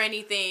looking for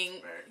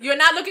anything. You're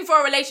not looking for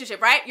a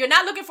relationship, right? You're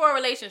not looking for a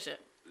relationship.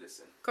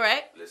 Listen.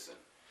 Correct? Listen.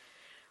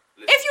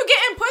 If you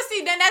getting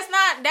pussy, then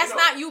that's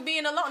not you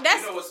being alone.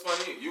 That's you know what's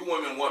funny? You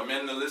women want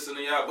men to listen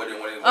to y'all, but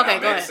then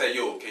when men say,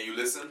 "Yo, can you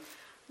listen?"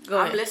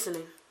 I'm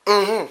listening.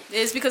 Mm-hmm.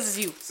 It's because it's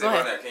you. Say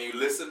right now, can you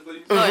listen,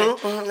 please?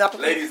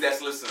 Mm-hmm. Ladies,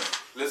 that's listening.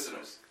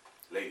 Listeners,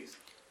 ladies,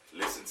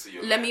 listen to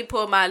your. Let me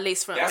pull my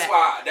lace front That's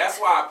back. That's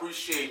why I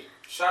appreciate.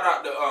 Shout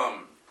out to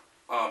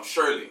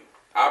Shirley.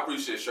 I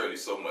appreciate Shirley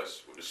so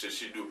much with the shit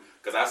she do,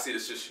 because I see the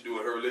shit she do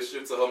in her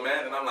relationship to her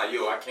man, and I'm like,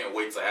 yo, I can't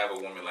wait to have a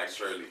woman like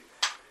Shirley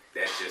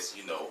that just,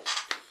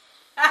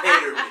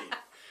 cater me.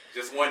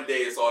 Just one day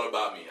it's all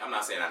about me. I'm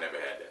not saying I never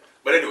had that.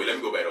 But anyway, let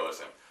me go back to all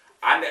this.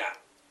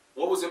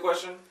 What was your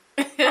question?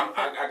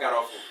 I got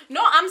off.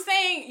 No, I'm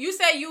saying you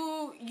said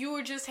you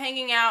were just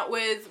hanging out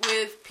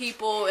with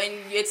people and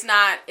it's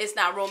not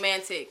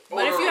romantic.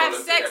 But if you have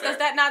sex, does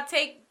that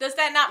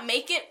not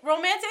make it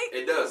romantic?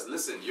 It does.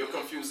 Listen, you're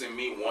confusing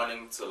me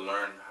wanting to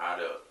learn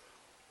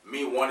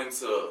wanting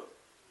to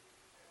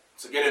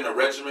get in a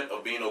regiment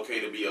of being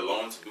okay to be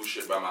alone, to do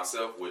shit by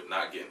myself, with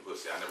not getting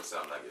pussy. I never said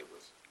I'm not getting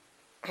pussy.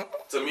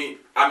 To me,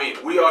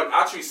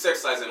 I treat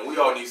sex and we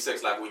all need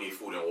sex like we need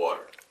food and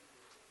water.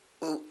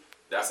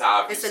 That's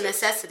how I view It's a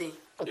necessity.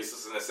 It's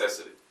just a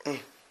necessity.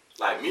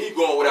 Like, me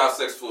going without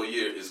sex for a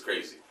year is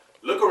crazy.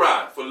 Look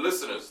around. For the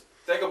listeners,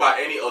 think about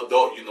any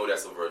adult you know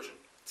that's a virgin.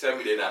 Tell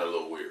me they're not a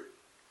little weird.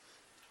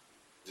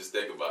 Just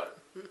think about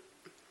it.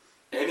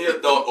 Any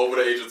adult over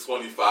the age of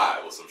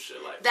 25 or some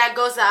shit like that. That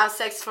goes without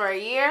sex for a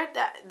year?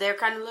 They're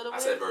kind of little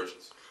weird? I said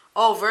virgins.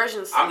 Oh,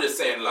 virgins. I'm just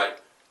saying,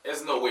 like,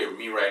 there's no way of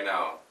me right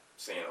now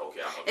saying,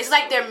 okay, It's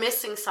like they're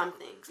missing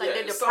something. It's like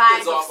they're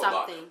deprived of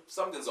something.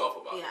 Something's off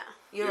about it. Yeah,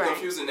 you're right.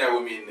 Confusing that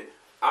with me.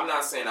 I'm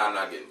not saying I'm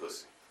not getting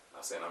pussy. I'm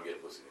not saying I'm getting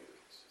pussy neither.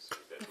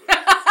 I'm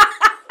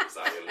just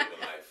out here living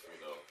life,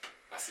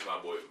 I see my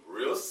boy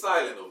real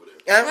silent over there.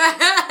 I'm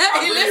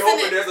really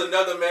hoping there's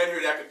another man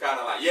here that could kind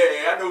of like,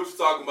 yeah, I know what you're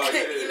talking about.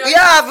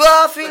 Yeah, but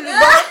I feel it,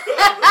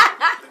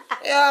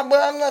 yeah, but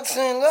I'm not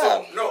saying that.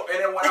 So, no, and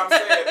then what I'm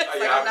saying,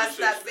 I'm not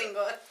that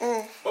single.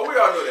 But we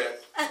all know that.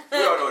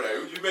 We all know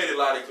that. You made it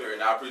loud and clear,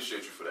 and I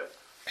appreciate you for that.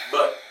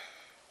 But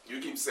you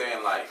keep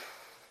saying, like,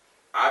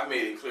 I've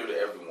made it clear to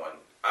everyone.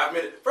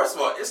 First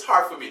of all, it's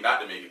hard for me not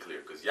to make it clear,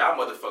 because y'all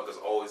motherfuckers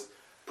always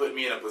put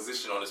me in a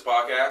position on this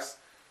podcast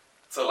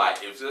to,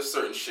 like, if there's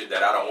certain shit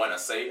that I don't want to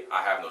say,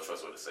 I have no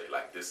choice what to say.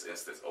 Like, this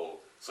instance,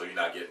 so you're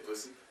not getting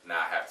pussy?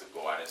 Now I have to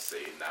go out and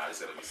say, there's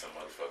going to be some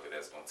motherfucker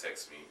that's going to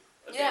text me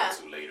a day or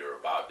two later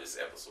about this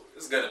episode.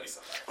 It's going to be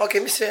something. Ok,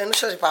 monsieur, não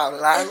change pas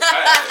là. Eu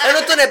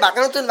não tourne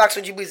back,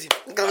 so busy.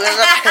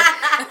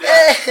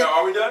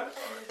 Are we done?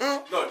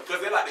 No,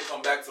 because they like to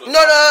come back to the No,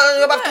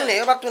 eu vou tourner,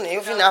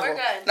 eu final.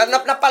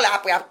 Na parler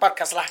après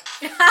podcast lá.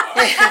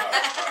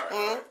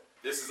 Alright.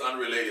 This is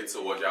unrelated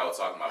to what y'all were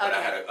talking about, but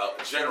I had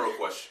a general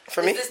question.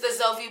 For me? Is this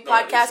the Zoview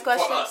podcast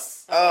question? For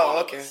us. Oh,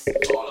 okay.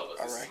 All of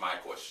us. This is my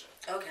question.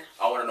 Okay.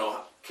 I want to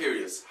know,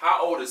 curious,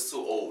 how old is too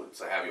old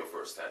to have your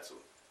first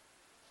tattoo?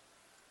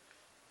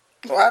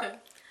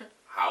 What?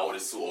 How old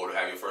is too old to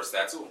have your first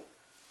tattoo?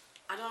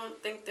 I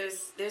don't think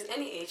there's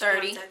any age.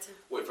 30.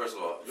 Wait, first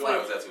of all, you don't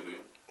have a tattoo, do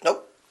you?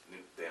 Nope.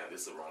 Damn,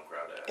 this is the wrong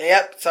crowd.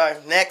 Yep, sorry.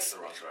 Next. This is the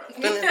wrong crowd.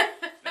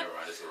 Never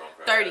mind, this is the wrong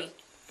crowd. 30.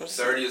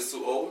 30 is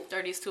too old?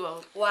 30 is too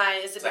old. Why?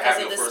 Is it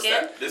because of the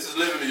skin? This is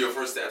literally your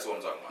first tattoo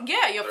I'm talking about.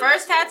 Yeah, your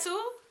first tattoo,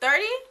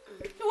 30?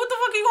 What the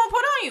fuck are you going to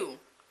put on you?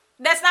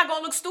 That's not going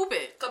to look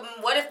stupid.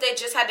 What if they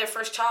just had their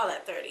first child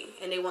at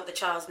 30 and they want the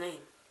child's name?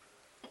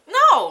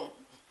 No.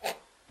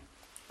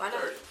 Why not?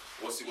 30.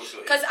 What's your age?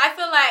 Because I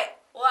feel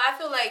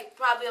like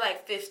probably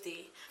like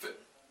 50.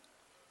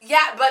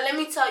 Yeah, but let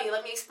me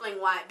explain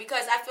why.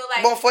 Because I feel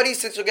like... Bon,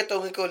 46, eu get to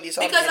record this.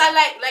 Because I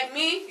like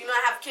me,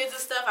 I have kids and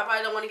stuff. I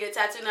probably don't want to get a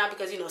tattoo now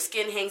because,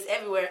 skin hangs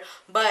everywhere.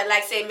 But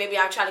like, say, maybe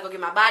I'll try to go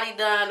get my body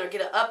done or get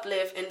an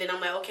uplift. And then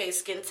I'm like, okay,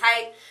 skin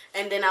tight.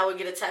 And then I would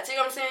get a tattoo. You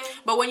know what I'm saying?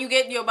 But when you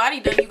get your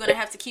body done, you're going to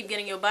have to keep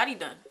getting your body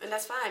done. And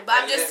that's fine.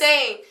 But I'm just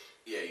saying...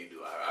 Yeah, you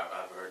do.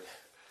 I've heard that.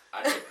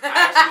 I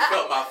actually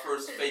felt my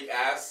first fake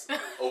ass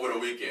over the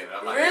weekend.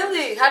 I'm like,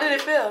 really? How did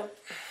it feel?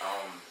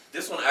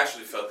 This one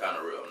actually felt kind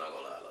of real. I'm not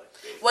gonna lie.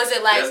 Was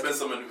it like? There's been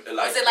some.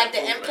 Was it like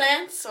the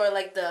implants or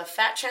like the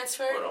fat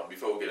transfer? Hold on,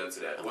 before we get into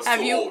that, what's have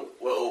too you, old?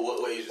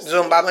 What age is? Have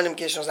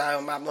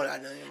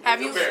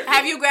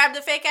you grabbed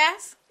the fake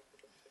ass?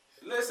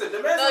 Listen,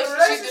 the man's in a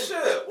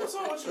relationship. What's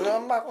wrong with you?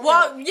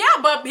 Well, yeah,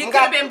 but it could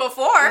have been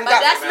before. But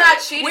that's not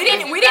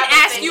cheating. We didn't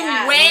ask you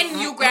when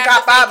you grabbed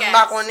the fake ass.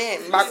 Back on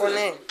in.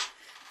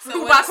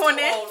 So back on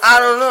it? I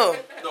don't know.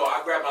 No,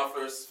 I grabbed my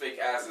first fake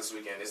ass this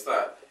weekend. It's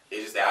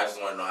just that I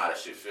just want to know how the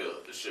shit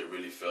felt. The shit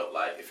really felt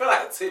like a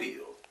titty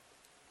though.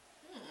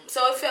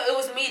 So it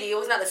was meaty. It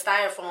was not a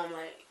styrofoam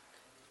like.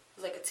 It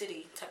was like a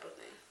titty type of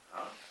thing.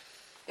 Huh?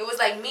 It was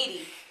like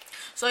meaty.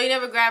 So you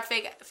never grabbed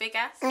fake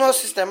ass? No,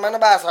 sister, man,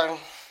 basta.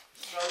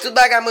 Too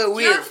bad I'm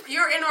weird.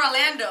 You're in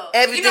Orlando.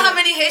 Everything. You know how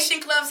many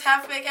Haitian clubs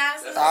have fake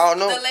asses? I don't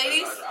know. The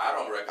ladies? I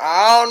don't reckon.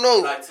 I don't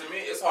know. Like, to me,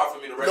 it's hard for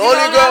me to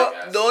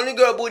recognize. The only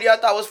girl booty I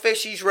thought was fake,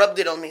 she rubbed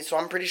it on me, so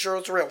I'm pretty sure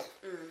it's real.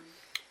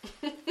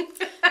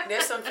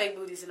 There's some fake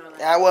booties in Orlando.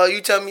 Yeah, well,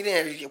 you tell me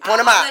then. You point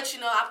them I'll out. let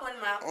you know. I'll point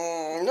them out.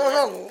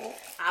 No.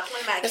 I'll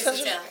point them out. Get Eso,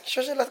 some tell.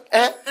 lo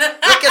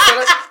que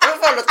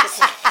eso, lo que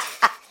eso.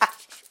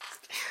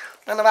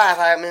 No vas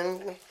a saber,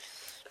 man.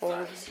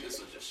 This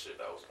was just shit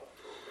I was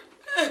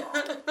going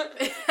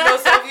through. No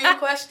Sylvia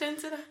question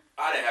today?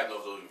 I didn't have no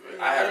social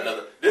media. I had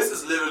another. This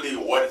is literally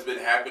what has been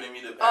happening to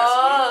me the past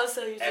Oh, week.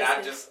 so you And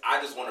I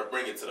just want to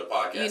bring it to the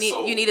podcast.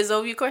 You need a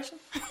Zoview question?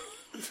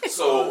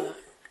 So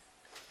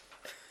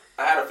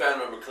I had a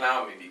family member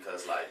clown me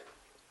because like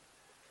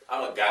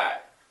I'm a guy.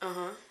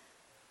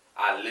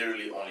 I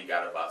literally only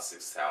got about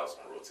 6 towels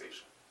on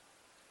rotation.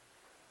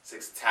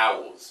 6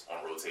 towels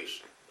on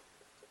rotation.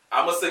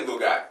 I'm a single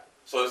guy,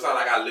 so it's not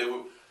like I live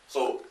with.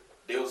 So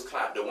they was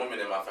the women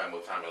in my family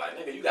were clowning me like,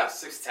 nigga, you got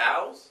 6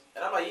 towels?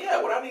 And I'm like,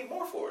 yeah. What I need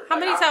more for it? How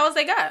many towels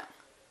they got?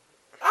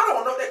 I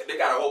don't know. They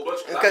got a whole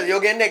bunch. Because eu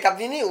ganhei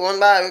capini, one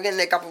by eu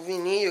ganhei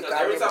capini, eu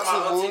Every time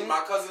my auntie, ganhei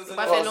my cousins, and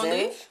But all,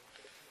 they don't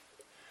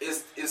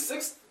is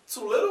 6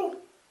 too little?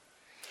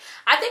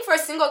 I think for a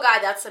single guy,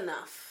 that's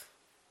enough.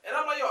 And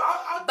I'm like, yo,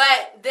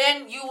 But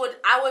then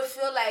I would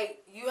feel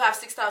like you have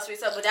 6 towels for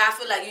yourself, but then I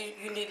feel like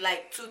you need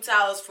like 2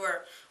 towels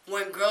for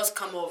when girls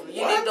come over.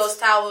 You need those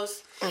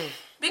towels.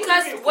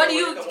 Because what do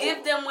you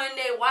give them when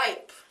they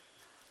wipe?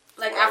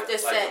 Like after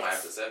sex?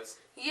 After sex?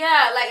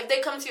 Yeah, like if they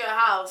come to your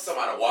house. Some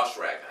kind of wash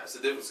rag. It's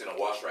the difference in a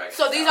wash rag.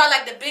 So these are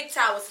like the big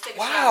towels to take a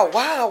shower.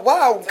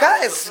 Wow,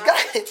 guys. No,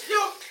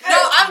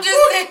 I'm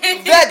just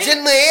saying.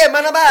 Virgin me,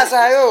 man,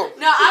 yo.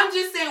 No, I'm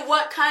just saying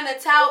what kind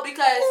of towel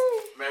because.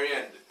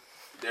 Marianne,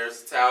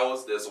 there's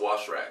towels, there's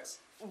wash rags.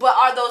 But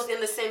are those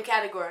in the same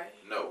category?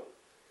 No.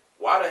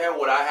 Why the hell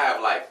would I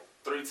have like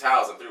 3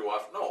 towels and 3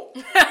 wash? No.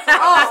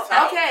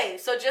 Oh, okay.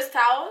 So just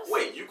towels?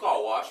 Wait, you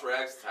call wash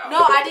rags towels? No,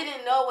 I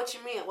didn't know what you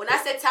mean. When I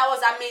said towels,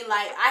 I mean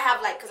like I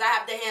have like because I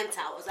have the hand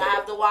towels, I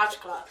have the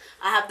washcloth,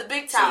 I have the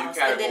big towels,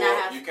 So and then I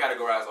have you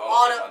categorize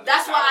all of them under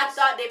That's why I towels.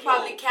 thought they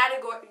probably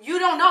You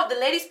don't know. The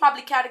ladies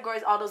probably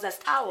categorize all those as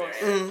towels.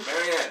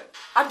 Marianne.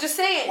 I'm just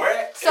saying.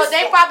 Where So is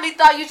they the- probably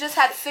thought you just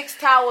had 6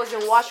 towels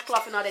and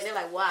washcloth and all that. They're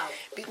like, wow.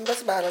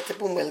 Mas barato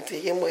po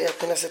multi, eu ia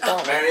ter nessa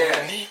tal.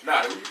 Marianne.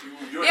 Nah,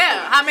 you're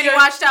Yeah, how many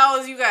wash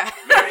towels you got?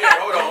 Marianne,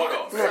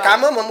 hold on. No,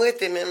 calma, mamãe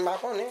tem mesmo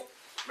bafão, né?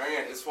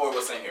 Marianne, it's 4 of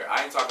us in here.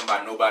 I ain't talking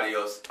about nobody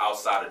else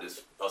outside of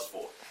this, us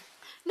 4.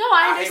 No,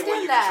 I hate when understand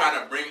you be that.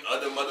 trying to bring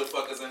other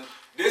motherfuckers in.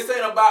 This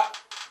ain't about.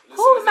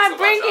 Who am I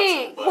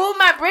bringing? Who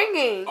am I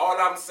bringing? All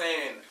I'm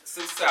saying,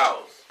 6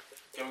 towels.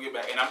 Can we get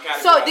back? And I'm kind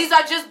of. So these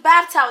are just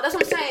bath towels. That's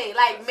what I'm saying.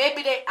 Like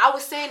maybe I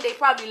was saying they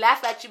probably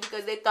laugh at you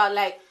because they thought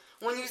like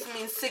when you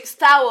mean 6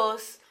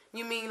 towels,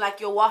 you mean like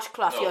your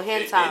washcloth, your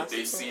hand towels.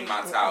 They see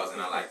my towels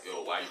and I'm like,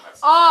 yo, why you have 6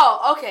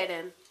 Oh, okay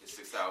then.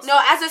 6 towels?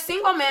 No, as a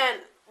single man,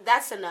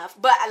 that's enough.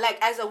 But like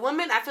as a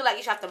woman, I feel like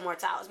you should have the more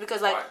towels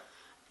because like. Why?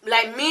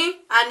 Like me,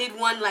 I need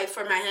one like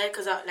for my head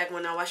because like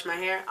when I wash my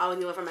hair, I always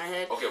need one for my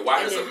head. Okay,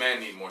 why And does then- a man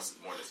need more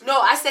than 6? No,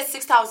 I said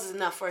 6 towels is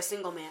enough for a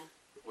single man.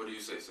 What do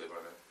you say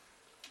about that?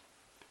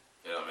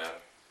 Yeah, man.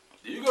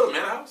 Do you go to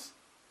men's house?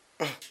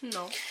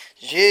 No.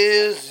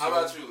 Jesus. How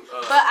about you?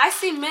 But I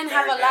see men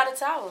have a married lot man. of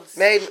towels.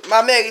 Mais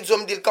ma mère, ils ont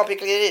me dit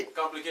compliqué.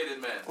 Complicated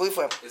man. Oui,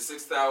 frère. Is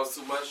 6 towels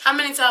too much? How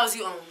many towels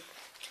you own?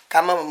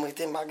 Calma, mamãe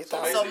tem mais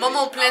tal. So,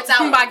 maman plein I'm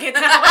towels. about to get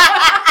that.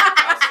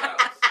 House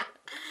towels.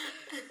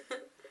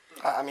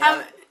 I mean,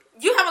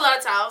 You have a lot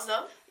of towels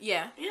though.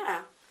 Yeah.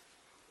 Yeah.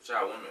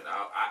 Child women.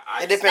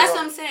 I it depends. That's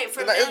what I'm saying.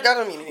 For It men,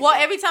 doesn't mean anything. Well,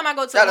 every time I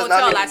go to That a does not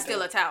hotel, mean I anything.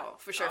 steal a towel.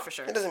 For sure.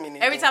 It doesn't mean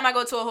anything. Every time I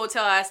go to a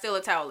hotel, I steal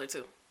a towel or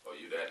 2. Oh,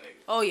 you that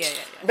nigga. Oh, yeah.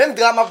 Même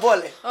drama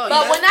bolle. Oh, but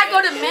yeah. when I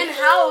go to men's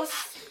house,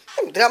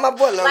 Même drama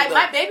bolle. like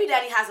my baby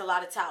daddy has a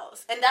lot of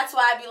towels, and that's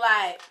why I be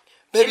like,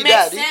 Baby it makes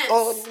daddy. sense.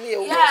 Oh, yeah.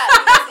 Yeah,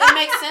 because it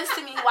makes sense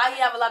to me why he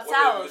have a lot of What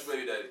baby, towels. which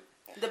baby daddy?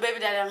 The baby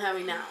daddy I'm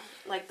having now,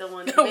 like the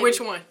one. Which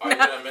one? Are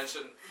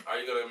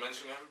you gonna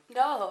mention him?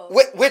 No.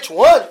 Which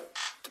one?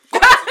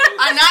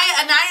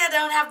 Anaya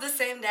don't have the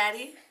same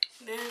daddy.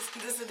 This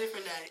is a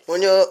different daddy.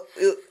 When you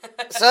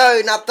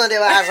sorry, not Sunday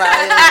was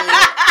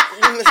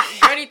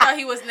Bernie thought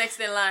he was next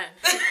in line.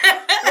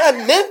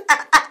 Man, Listen,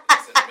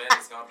 man,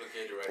 it's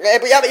complicated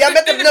right now. ya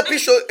mette na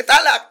picho.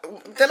 Tala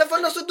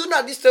telephone no so do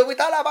not disturb. We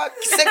tala ba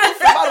second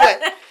from way.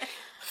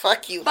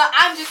 Fuck you. But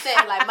I'm just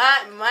saying, like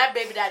my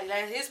baby daddy,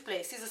 like his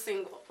place, he's a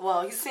single.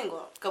 Well, he's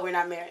single because we're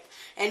not married,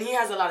 and he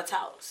has a lot of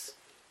towels.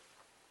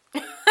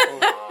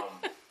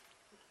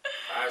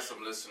 I have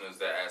some listeners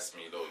that asked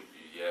me though.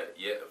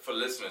 Yeah. For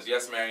listeners,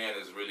 yes, Marianne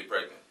is really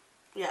pregnant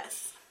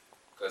Yes,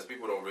 because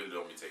people don't be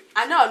taking.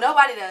 I know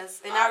nobody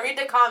does, and I read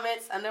the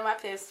comments under my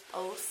post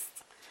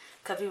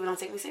because people don't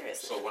take me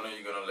seriously. So when are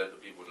you gonna let the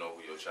people know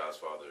who your child's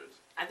father is?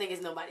 I think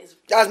it's nobody's.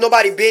 There's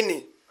nobody been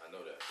in. I know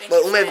that. Thank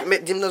But you, me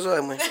dim no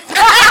so man.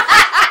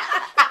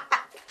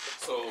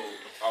 So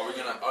are we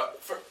gonna?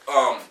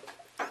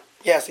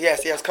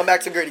 Yes. Come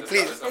back to Gertie,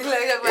 please. Let's come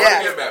Like, back.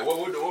 Yeah. Get back. What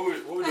we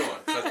doing?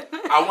 'Cause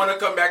I want to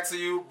come back to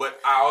you, but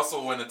I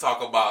also want to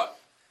talk about.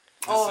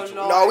 This situation.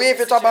 No, we ain't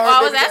finna talk about Oh, her.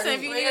 I was baby asking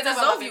daddy. if you needed a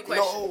Zoview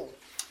question. No.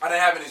 I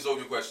didn't have any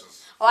Zoview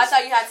questions. Oh, I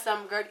thought you had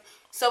some Gertie.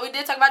 So we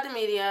did talk about the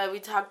media. We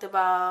talked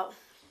about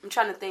I'm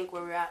trying to think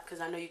where we're at because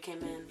I know you came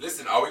in.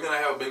 Listen, are we gonna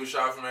have a baby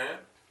shower for Marianne?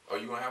 Are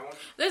you gonna have one?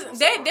 Listen,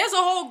 there's a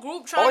whole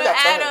group trying to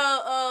add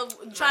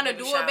trying to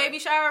do a baby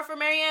shower for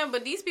Marianne,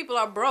 but these people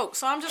are broke.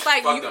 So I'm just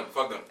like,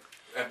 fuck them.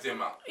 Empty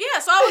them out. Yeah,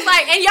 so I was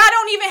like, and y'all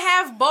don't even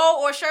have Bo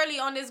or Shirley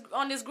on this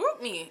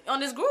group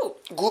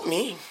Group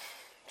me.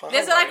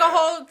 There's like a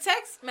whole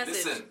text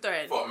message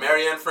thread. For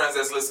Marianne friends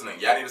that's listening,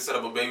 y'all need to set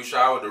up a baby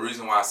shower. The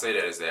reason why I say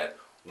that is that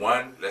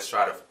one, let's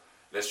try to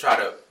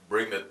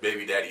bring the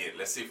baby daddy in.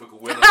 Let's see if we can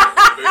win a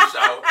baby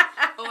shower.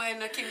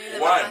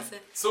 One,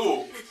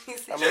 two,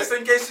 just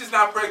in case she's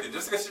not pregnant,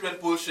 just in case she's been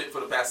bullshit for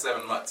the past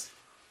 7 months,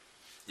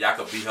 y'all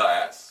could beat her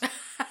ass.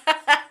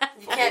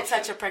 You can't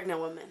touch a pregnant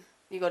woman.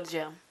 You go to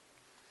jail.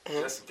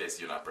 Just in case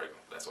you're not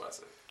pregnant. That's what I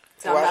said.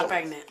 So I'm not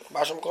pregnant.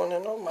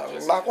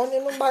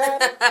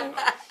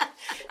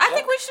 I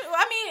think we should.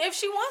 I mean, if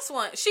she wants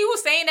one, she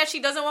was saying that she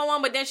doesn't want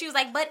one, but then she was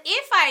like, "But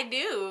if I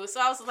do," so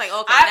I was like,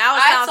 "Okay, now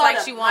it sounds like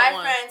she wants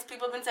one." My friends,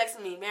 people have been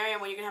texting me, Marianne,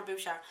 when you're gonna have a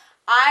baby shower.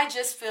 I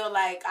just feel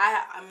like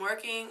I'm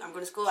working. I'm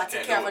going to school. I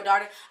take care of my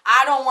daughter.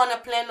 I don't want to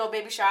plan no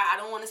baby shower. I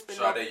don't want to spend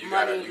no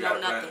money,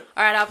 nothing.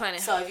 All right, I'll plan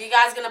it. So if you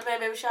guys gonna plan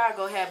a baby shower,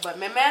 go ahead. But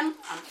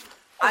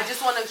I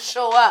just want to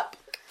show up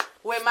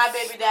with my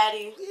baby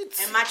daddy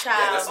and my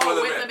child.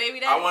 With the baby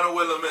daddy. I want to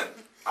will him in.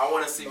 I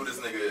want to see who this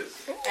nigga is.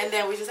 And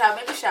then we just have a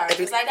baby shower,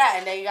 just like that.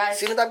 And then you guys.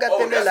 That's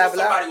what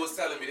somebody was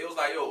telling me. They was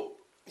like, "Yo,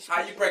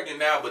 how you pregnant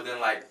now?" But then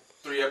like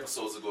 3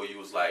 episodes ago, you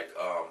was like,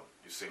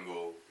 "You single.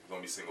 You're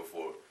gonna be single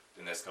for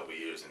the next couple of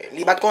years."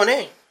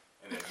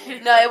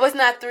 No, it was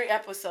not 3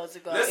 episodes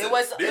ago. Listen, it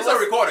was. These are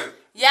recorded.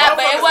 Yeah,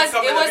 but it was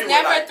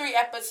never like, 3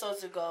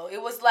 episodes ago. It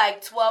was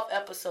like 12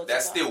 episodes.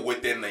 That's ago. still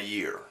within a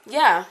year.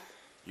 Yeah.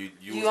 You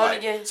was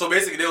like, so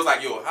basically they was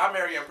like, "Yo, how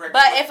Marianne pregnant?"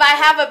 But if I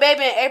have a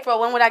baby in April,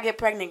 when would I get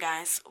pregnant,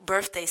 guys?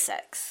 Birthday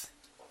sex.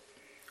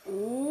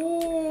 Ooh.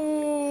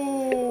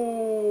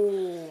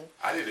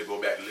 I need to go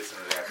back and listen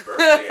to that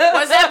birthday.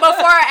 Was that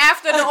before or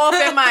after the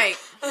open mic?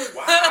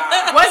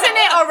 Wow. Wasn't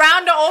it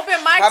around the open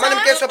mic time?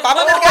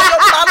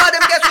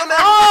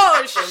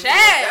 Oh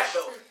shit!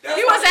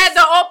 He was at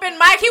the open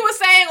mic. He was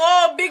saying,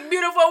 "Oh, big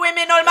beautiful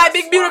women, all my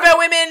big beautiful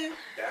women."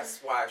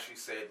 That's why she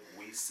said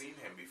we seen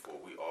him before.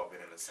 We all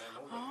been in the same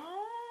movie.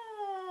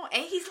 Oh,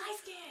 and he's light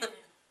skinned.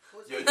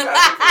 Yo, you gotta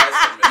think for that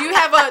shit,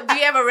 man. Do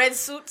you have a red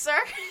suit, sir?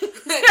 No,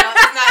 it's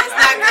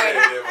not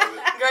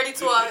Gertie.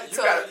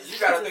 You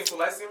gotta think for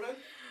light skin, man.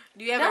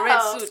 Do you have a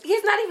red suit?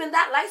 He's not even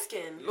that light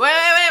skinned.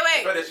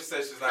 Wait. But she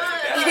said she's not even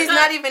that. He's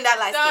not even that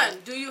light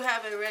skinned. Do you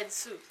have a red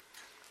suit?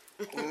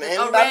 A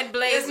red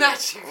blazer? It's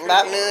not you.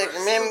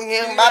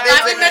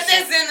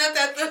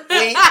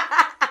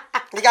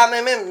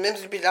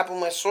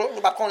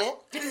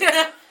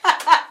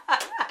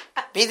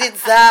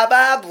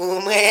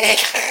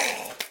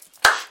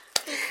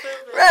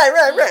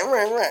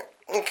 Right.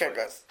 Okay,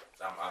 guys.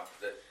 I'm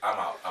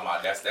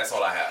out. That's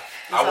all I have.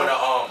 I wanna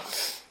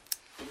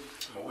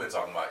we've been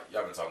talking about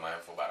y'all been talking about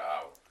him for about an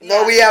hour.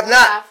 No, we have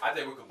not. I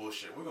think we could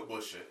bullshit.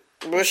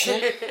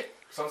 Bullshit.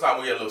 Sometimes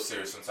we get a little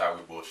serious. Sometimes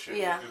we bullshit.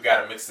 Yeah. You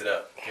gotta mix it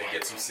up. Can't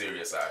get too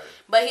serious out of it.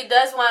 But he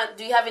does want.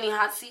 Do you have any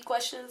hot seat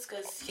questions?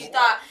 Because he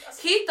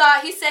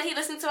said he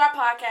listened to our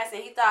podcast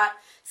and he thought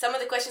some of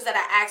the questions that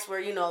I asked were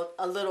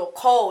a little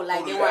cold,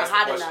 like they weren't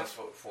hot enough.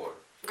 For?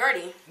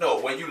 Gertie. No,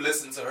 when you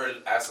listen to her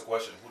ask a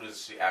question, who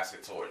does she ask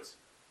it towards?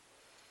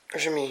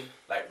 What you mean?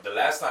 Like the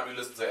last time you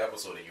listened to an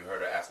episode and you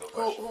heard her ask a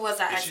question. Who was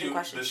that asking the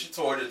question? Did she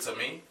toward it to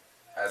me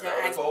as the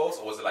other co-host,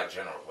 or was it like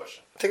general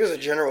question? I think it was a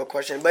general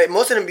question, but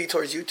most of them be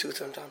towards you too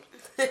sometimes.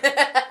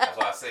 That's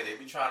why I say they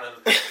be trying to.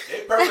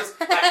 They purpose.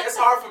 Like it's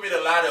hard for me to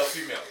lie to a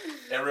female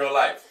in real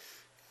life.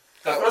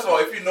 Because first of all,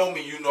 if you know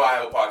me, you know I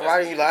have a podcast. Why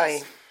are you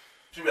lying?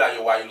 She be like,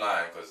 "Yo, why you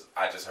lying?" Because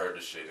I just heard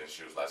this shit, and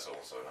she was like, "So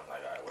and so," and I'm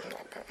like, "All right,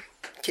 whatever."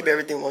 Keep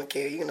everything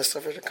 1K. You're gonna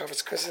suffer the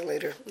consequences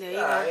later.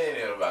 Nah, it ain't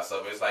even about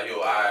stuff. It's like,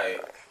 yo, I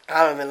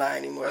don't even lie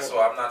anymore. That's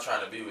why I'm not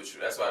trying to be with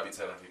you. That's why I be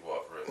telling people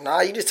off real.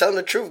 Nah, you just tell them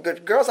the truth.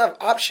 Good girls have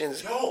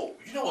options. Yo,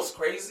 you know what's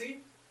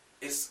crazy?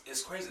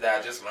 It's crazy that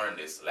I just learned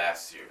this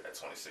last year at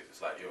 26.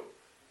 It's like, yo,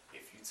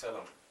 if you tell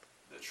them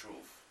the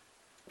truth,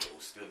 they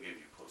will still give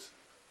you pussy.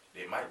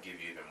 They might give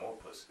you even more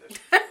pussy.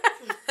 And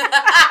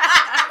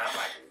I'm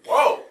like,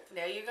 whoa.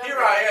 There you go. Here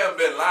I am,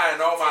 been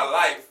lying all my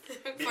life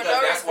because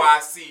that's why I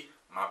see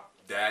my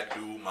dad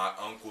do, my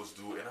uncles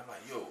do, and I'm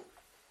like, yo,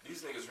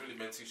 these niggas really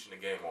been teaching the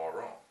game all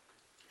wrong.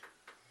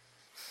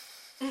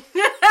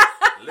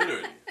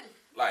 Literally,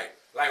 like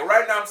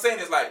right now I'm saying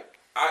it's like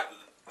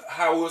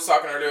how we was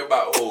talking earlier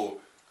about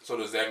so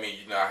does that mean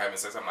you're not having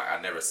sex? I'm like,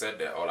 I never said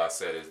that. All I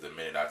said is the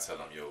minute I tell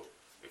them, yo,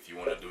 if you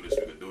want to do this,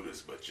 we can do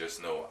this, but just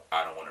know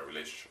I don't want a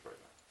relationship right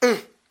now.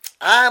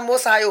 I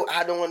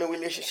don't want a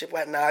relationship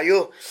right now,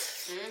 yo.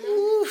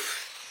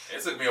 Mm-hmm.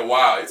 It took me a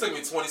while. It took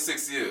me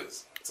 26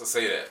 years to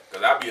say that.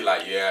 Because I'd be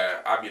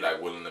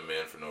like, willing the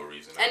man for no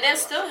reason. And then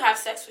still have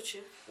sex with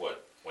you.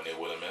 What? When they're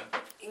willing men?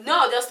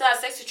 No, they'll still have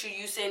sex with you.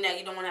 You saying that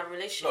you don't want to have a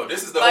relationship. No,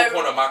 this is the whole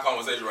point of my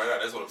conversation right now.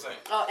 That's what I'm saying.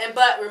 Oh,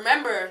 but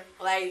remember,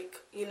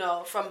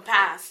 from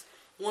past,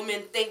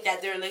 women think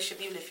that they're in a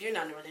relationship even if you're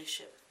not in a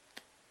relationship.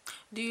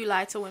 Do you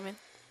lie to women?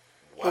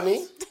 What? For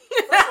me? First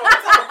of all,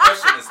 what type of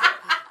question is that?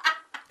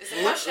 It's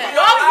a question. We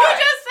Oh, all you lie.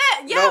 just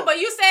said No. but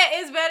you said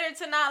it's better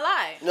to not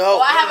lie. No.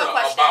 Oh, I have a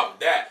question. About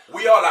that.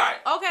 We all lie.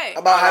 Okay.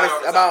 About I lie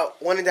all the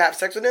about wanting to have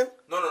sex with him?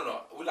 No.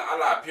 I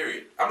lie,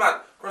 period. I'm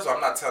not, first of all,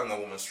 I'm not telling a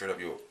woman straight up,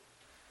 yo.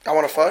 I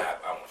want to fuck.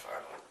 I want to fuck.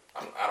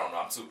 I don't know.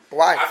 I'm too.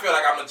 Why? I feel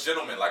like I'm a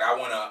gentleman. Like, I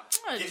want A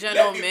to let me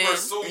gentleman.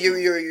 pursue you.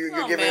 You're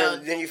Oh, giving her,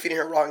 man. then you're feeding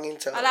her wrong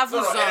intel. I love No,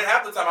 who's and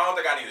half the time, I don't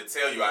think I need to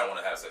tell you I don't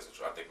want to have sex with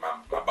you. I think my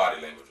body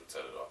language will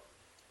tell it all.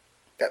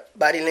 That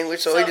body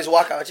language, so So- you just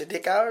walk out with your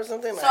dick out or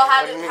something? So Like,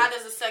 how what do you mean? how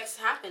does the sex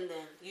happen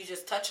then? You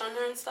just touch on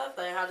her and stuff?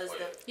 Like how does Oh,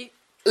 the? yeah.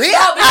 Yeah.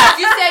 No, because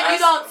you said you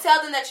don't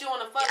tell them that you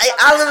want to fuck.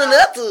 I live in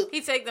that too.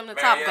 He take them to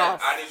Man, Top yeah,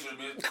 Golf. I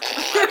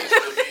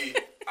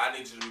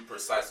need you to be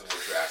precise with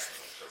what you're asking me.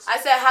 'cause- I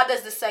said, how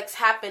does the sex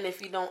happen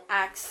if you don't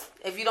ask?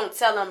 If you don't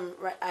tell them,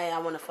 right, I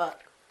want to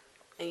fuck,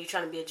 and you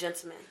trying to be a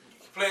gentleman?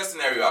 Play a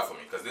scenario out for me,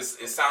 because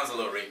it sounds a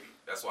little rapey.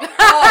 That's why.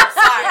 Oh,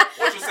 sorry.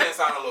 What you're saying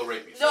sounds a little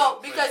rapey. No, so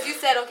because play you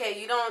it. said okay.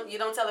 You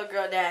don't tell a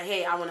girl that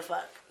hey, I want to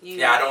fuck. You,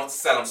 Yeah, I don't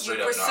sell them You straight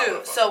up. No, I pursue.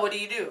 wanna fuck. So what do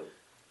you do?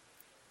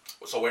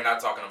 So we're not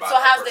talking about So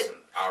the how's the- person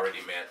I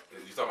already met. You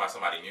talking about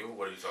somebody new?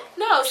 What are you talking about?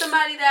 No,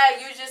 somebody that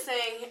you're just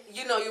saying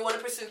you want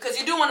to pursue because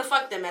you do want to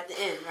fuck them at the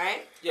end,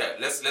 right? Yeah,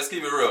 let's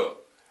keep it real.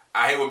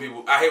 I hate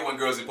when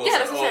girls are Yeah, posting,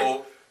 that's what I'm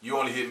oh, you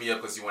only hit me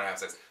up because you want to have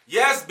sex.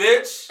 Yes,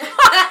 bitch. We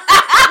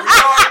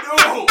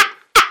all do.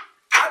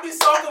 I be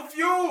so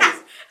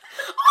confused.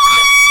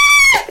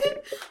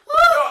 Yo,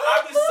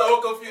 I be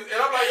so confused.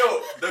 And I'm like,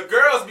 yo, the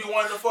girls be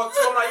wanting to fuck too.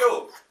 I'm like,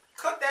 yo,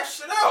 cut that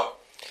shit out.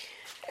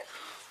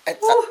 I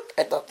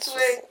thought this was...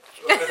 Wait.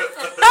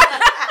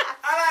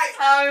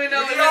 I don't even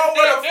know you what know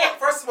this what? is.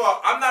 First of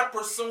all, I'm not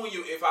pursuing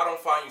you if I don't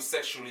find you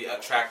sexually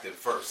attractive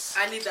first.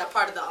 I need that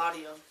part of the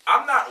audio.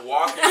 I'm not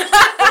walking.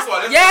 First of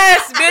all,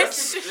 Yes,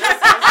 let's bitch. be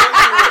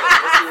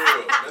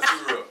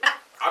real.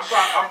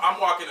 I'm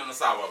walking on the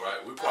sidewalk, right?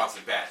 We're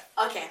crossing paths.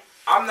 Okay.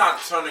 I'm not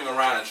turning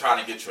around and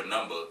trying to get your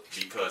number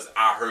because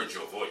I heard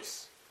your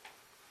voice.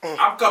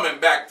 I'm coming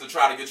back to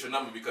try to get your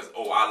number because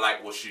I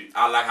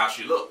like how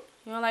she looked.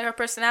 You don't like her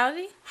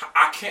personality?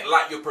 I can't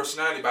like your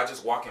personality by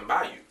just walking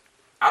by you.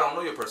 I don't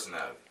know your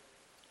personality.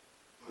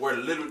 We're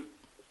literally.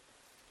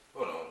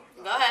 Hold on.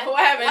 Go ahead. What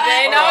happened, Go Jay?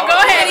 ahead. No, go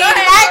ahead. Go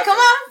ahead. Hey, come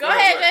on. Go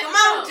ahead, Jay. Come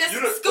on. Just You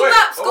scoop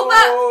up.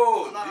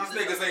 Oh,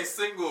 these niggas ain't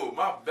single.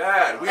 My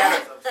bad. We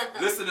got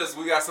listeners.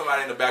 We got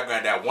somebody in the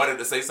background that wanted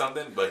to say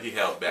something, but he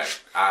held back.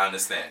 I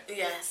understand.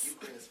 Yes.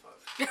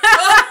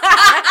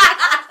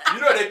 You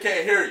know they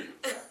can't hear you.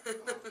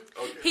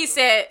 Okay.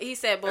 He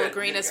said bull Hey,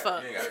 green you as ain't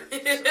fuck. got- you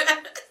ain't gotta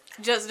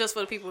repeat yourself. Just for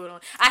the people who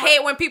don't. I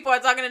hate when people are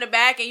talking in the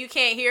back and you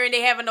can't hear and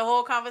they having the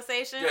whole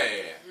conversation. Yeah.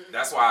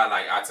 That's why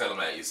I tell them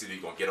that you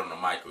gonna get on the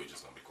mic or you're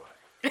just gonna be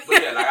quiet.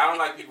 But yeah, I don't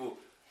like people.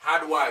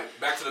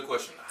 Back to the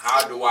question?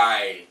 How do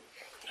I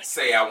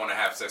say I want to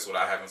have sex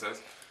without having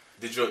sex?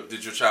 Did your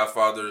child's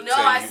father No, tell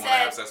you I he want to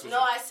have said. sex with No,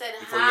 you I said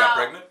before how. you got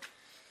pregnant?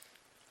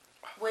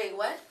 Wait,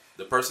 what?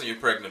 The person you're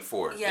pregnant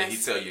for, did he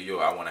Yes. tell you,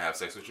 I want to have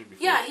sex with you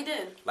before? Yeah, he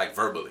did. Like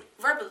verbally.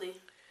 Verbally.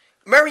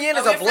 Marianne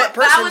is a blunt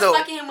person, I was though.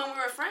 fucking him when we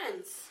were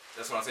friends.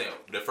 That's what I'm saying.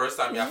 The first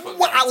time y'all fucked,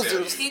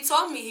 Wowzers. He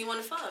told me he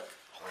wanted to fuck,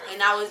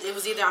 and it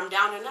was either I'm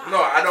down or not.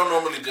 No, I don't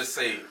normally just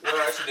say. Well,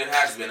 actually, it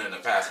has been in the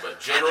past, but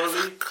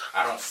generally,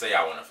 I don't say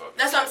I want to fuck.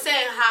 That's what I'm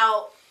saying.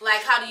 How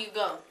do you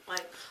go?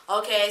 Like,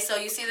 okay, so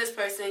you see this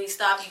person, you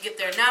stop, you get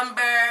their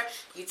number,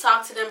 you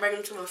talk to them, bring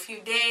them to a few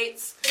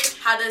dates.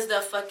 How does the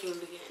fucking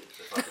begin?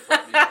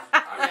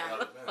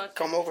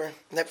 Come over.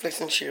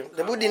 Netflix and chill.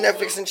 The booty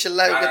Netflix and chill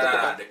live. Get the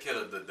fuck Nah, on. the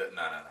killer,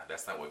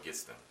 that's not what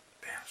gets them.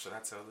 Damn, should I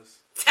tell this?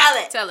 Tell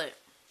it. Tell it.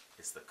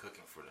 It's the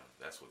cooking for them.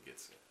 That's what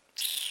gets it.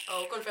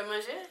 Oh, con faire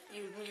manger?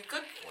 You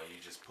cook? When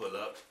you just pull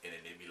up and then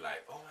they be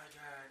like, oh my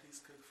God, he's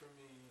cooked for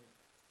me.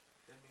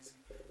 That means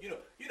you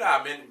know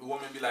how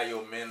women be like,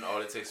 yo, men,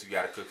 all it takes, you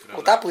gotta cook for them.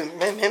 O tapo,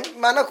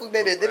 man, não cook,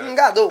 baby. Deve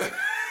engado.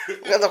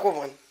 Engado com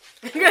one.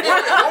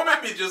 Women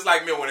be just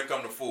like me when it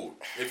comes to food.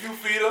 If you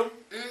feed them,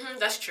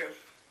 That's true.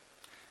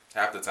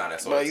 half the time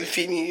that's all No, it you takes.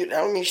 feed me. I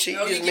don't mean shit.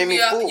 No, You just made me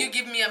full. you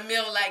give me a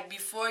meal like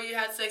before you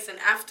had sex and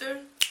after.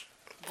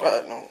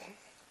 Fuck no.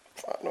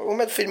 O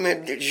meu filho me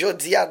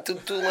jodiado,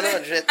 tudo, mano.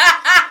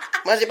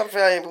 Mas é pra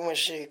fazer pra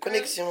mexer.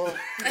 Conexão.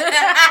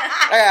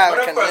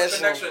 But of course,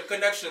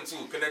 connection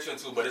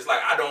too. But it's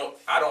like I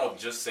don't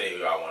just say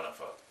I want to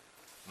fuck.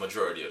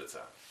 Majority of the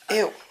time.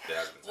 Ew.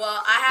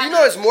 Well, I had. You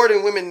know it's more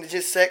than women than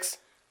just sex.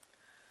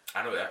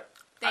 I know that.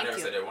 Thank I never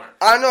you. said they weren't.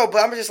 I know, but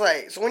I'm just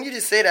like, so when you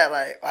just say that,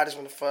 like, I just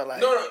want to fuck, like.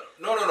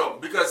 No.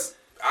 Because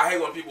I hate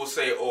when people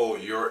say, "Oh,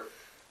 you're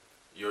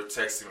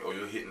texting or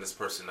you're hitting this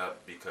person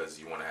up because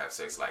you want to have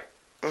sex." Like,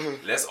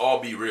 let's all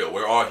be real.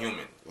 We're all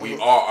human. We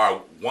all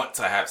are want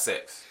to have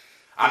sex.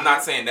 I'm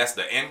not saying that's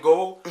the end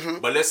goal,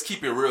 but let's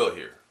keep it real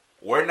here.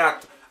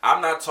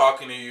 I'm not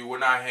talking to you. We're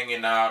not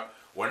hanging out.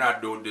 We're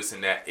not doing this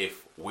and that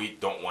if we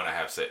don't want to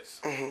have sex.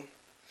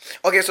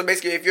 Okay, so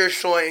basically, if you're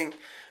showing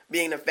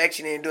being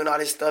affectionate and doing all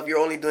this stuff. You're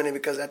only doing it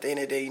because at the end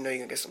of the day, you know you're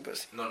gonna get some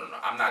pussy. No.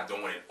 I'm not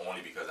doing it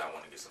only because I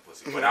want to get some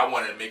pussy. But I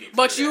want to make it.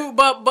 But clear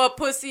but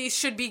pussy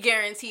should be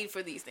guaranteed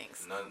for these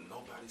things.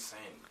 nobody's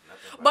saying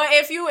nothing. About But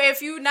if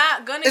you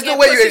not gonna It's get the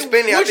way you pussy,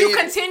 explain it. I would you think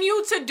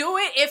continue to do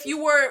it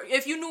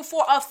if you knew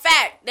for a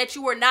fact that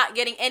you were not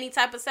getting any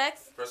type of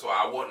sex? First of all,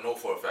 I wouldn't know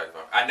for a fact.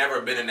 I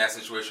never been in that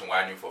situation where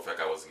I knew for a fact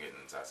I wasn't getting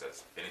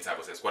any type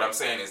of sex. What I'm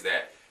saying is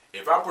that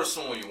if I'm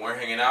pursuing you, we're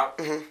hanging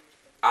out,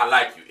 I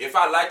like you. If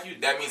I like you,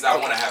 that means I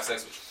want to have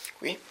sex with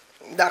you. Oui.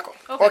 D'accord.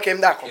 Okay. Okay,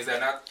 d'accord. Is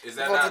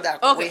that Vote not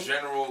d'accord.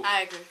 general?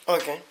 I agree.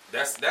 Okay.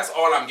 That's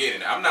all I'm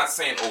getting. I'm not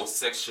saying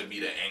sex should be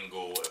the end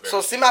goal. Of So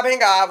everything. si ma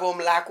benga avou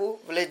mlaku,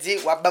 vle di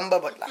wap bamba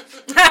bot la.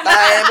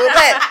 Ba bo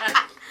pe.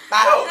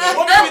 Yo, the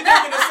women be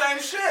thinking the same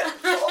shit.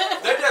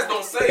 They just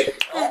don't say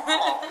it.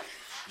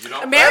 You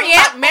know?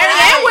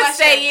 Marianne would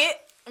say it.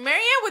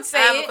 Marianne would say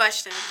I have it. a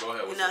question. Go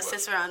ahead, what's You know, your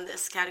since we're on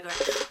this category.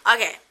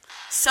 Okay.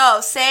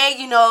 So, say,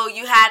 you know,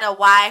 you had a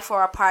wife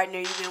or a partner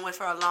you've been with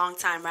for a long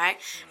time, right?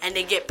 And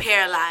they get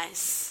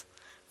paralyzed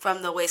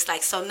from the waist.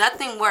 Like, so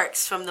nothing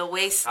works from the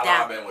waist How long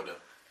down. I been with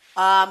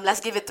them? Let's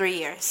give it 3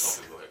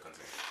 years. Okay, go ahead,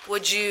 continue.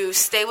 Would you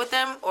stay with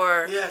them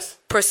or Yes.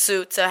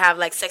 pursue to have,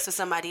 like, sex with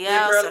somebody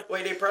else? or-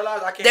 Wait, they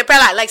paralyzed? I can't. They're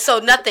paralyzed. Like, so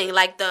nothing.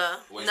 Like,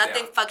 Waist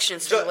nothing down.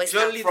 functions from the waist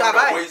down. From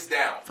the waist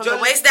down. From the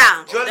waist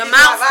down. Jolly The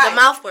travail.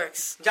 mouth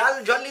works.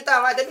 John li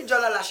travay, depi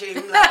John la lâché.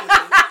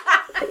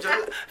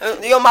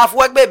 Your mouth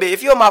work, baby.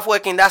 If your mouth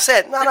working, that's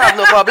it. No, have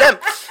no problem.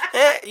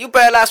 You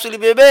paralyzed with the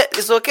baby,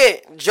 it's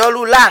okay.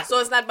 Jolou la. So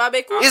it's not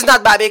barbecue. It's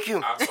not barbecue.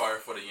 I'm sorry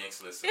for the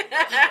Yanks listening.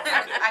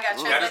 I got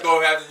you. just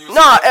don't have to use.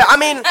 No, I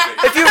mean,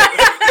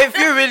 if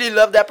you really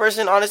love that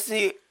person,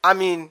 honestly, I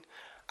mean,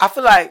 I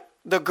feel like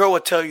the girl will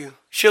tell you.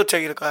 She'll tell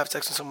you to go have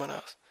sex with someone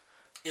else.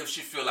 If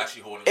she feel like she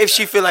holding. If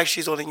she feel like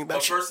she's holding you back,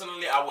 But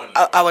personally, I wouldn't.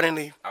 Leave. I wouldn't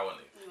leave. I wouldn't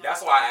leave.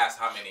 That's why I asked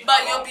how many.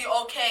 But how you'll long. be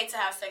okay to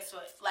have sex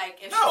with. Like,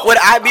 if No. Would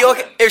I be I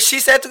okay? wouldn't. If she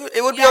said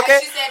it would be Yeah, okay?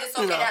 she said it's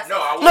okay to have sex. No,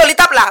 I Non, wouldn't. li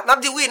tap la.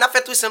 Nap di oui, nap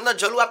fè twisem nan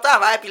jolou ap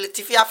travay, pi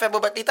ti fi a fè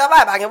bobot li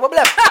travay, pa gen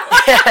problem.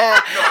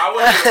 No, I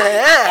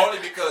wouldn't. Only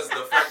because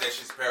the fact that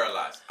she's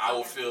paralyzed, I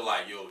will feel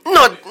like yo.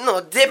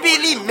 No, depi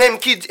li même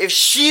ki, if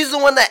she's the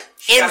one that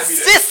She gotta be there.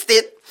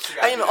 insisted, She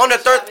gotta you be know, there. on the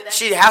She third, gotta be there.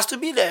 she has to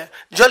be there.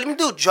 Jolly mi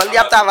do, jolly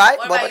I'm ap not- travay,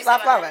 What about bobot you, la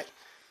Stefan? travay.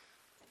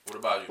 What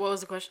about you? What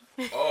was the question?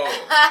 Oh,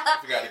 I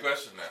forgot the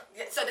question now.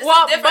 So this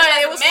Well, is different. but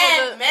Like it was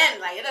for the-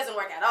 men, like, it doesn't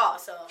work at all.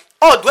 So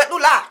Oh, dwet nou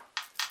la.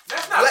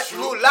 That's not Dwet true.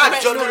 nou la,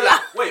 jolou la.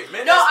 Wait,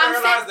 men no, that's I'm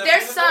paralyzed. saying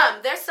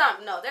that there's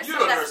some. No, there's You some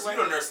don't that's nurse. You working.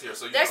 don't nurse here,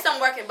 so you There's know. some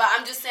working, but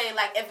I'm just saying,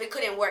 like, if it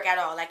couldn't work at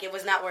all, like it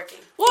was not working.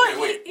 What?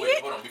 Wait,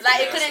 hold on. Before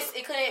Like you it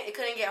answer.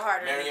 couldn't get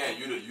harder. Marianne,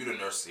 you the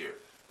nurse here.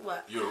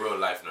 What? You're a real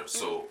life nurse.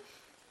 So,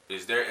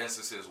 is there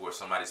instances where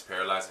somebody's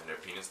paralyzed and their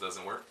penis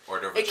doesn't work,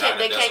 or their They vagina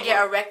can't doesn't get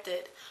work,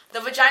 erected.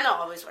 The vagina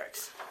always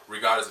works.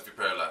 regardless if you're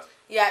paralyzed?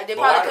 Yeah, they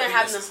But why probably the couldn't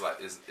have penis them.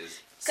 is like is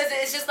Because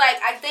it's just like,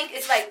 I think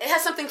it's like, it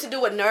has something to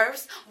do with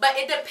nerves, but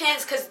it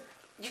depends because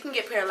you can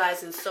get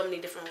paralyzed in so many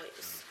different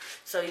ways.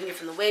 So you can get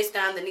from the waist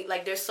down, the knee,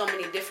 like there's so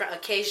many different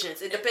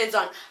occasions. It depends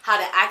on how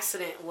the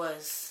accident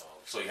was.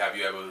 So have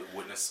you ever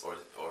witnessed or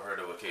heard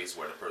of a case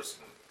where the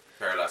person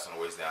paralyzed on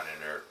the waist down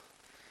and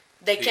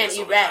They Penis can't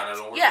or vagina erect.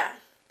 don't work? Yeah.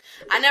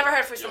 I never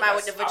heard for Yo, somebody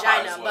with the that's- I might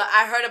vagina, as well. but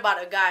I heard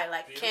about a guy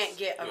like their can't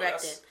get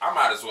erected. I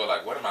might as well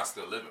like, what am I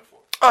still living for?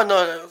 Oh,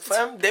 no,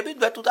 fam, depi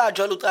dwet tout a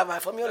jolou travay,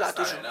 fam yo la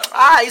That's toujou. not enough.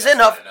 Ah, it's That's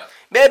enough. not enough.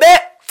 Bebe,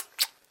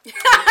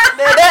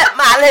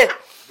 male.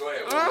 Go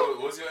ahead.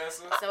 What was your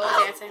answer? So what was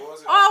the answer? What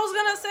was your Oh, I answer? was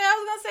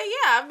gonna say,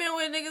 yeah. I've been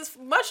with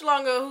niggas much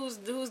longer whose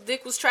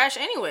dick was trash,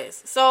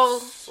 anyways. So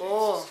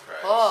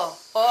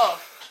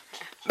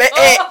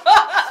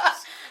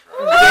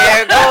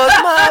There goes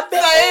my So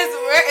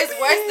it's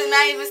worse than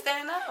not even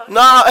standing up.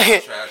 No,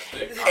 Trash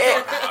dick. I'm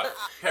talking about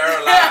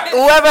paralyzed.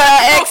 whoever her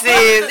ex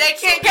is, They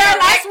can't get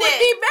paralyzed would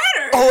be erected.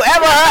 better.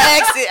 whoever her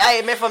ex is,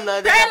 hey, me from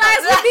the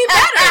Paralyzed would be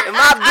better.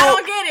 My I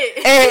don't get it.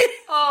 Hey,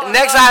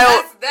 next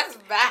I That's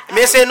bad.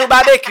 me say no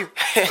barbecue.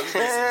 So you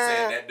basically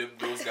saying that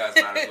those guys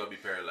might as well be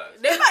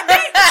paralyzed.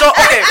 So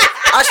okay,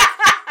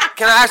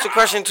 can I ask a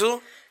question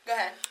too? Go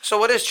ahead. So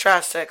what is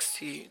trash sex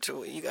to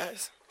you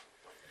guys?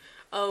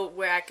 Oh,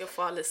 where I could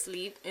fall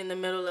asleep in the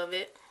middle of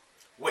it.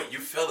 Wait, you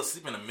fell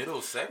asleep in the middle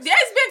of sex?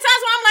 There's been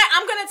times where I'm like,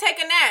 I'm gonna take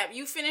a nap.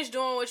 You finish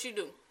doing what you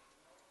do.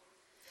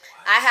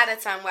 I had a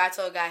time where I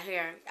told a guy,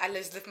 here, I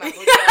just lift my booty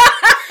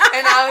up.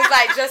 And I was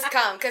like, just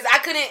come. Because I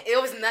couldn't,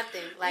 it was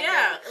nothing. Like,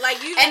 Yeah,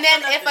 like you. And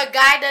then don't do if nothing. a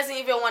guy doesn't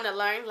even want to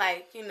learn,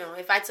 like, you know,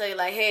 if I tell you,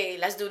 like, hey,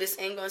 let's do this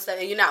angle and stuff,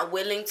 and you're not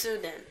willing to,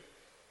 then.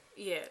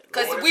 Yeah.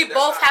 Because But what if we that's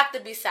both not- have to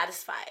be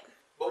satisfied.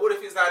 But what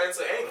if he's not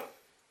into anal?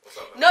 Or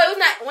something? No, it was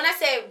not, when I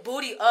say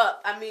booty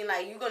up, I mean,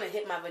 like, you're going to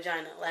hit my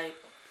vagina.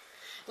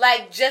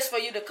 Like, just for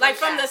you to come Like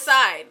from the fast.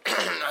 side.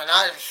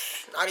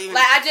 not even.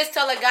 Like, I just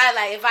tell a guy,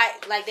 like, if I,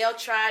 like, they'll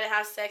try to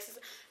have sex.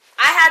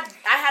 I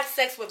had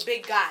sex with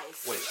big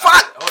guys. Wait,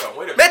 Fuck! hold on,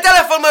 wait a Me minute.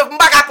 téléphone me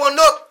mbak apon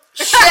nou.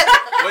 Shit.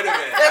 Wait a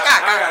minute.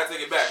 I gotta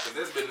take it back because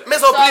there's been. Me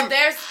so So plim.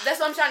 that's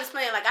what I'm trying to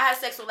explain. Like I had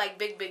sex with like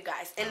big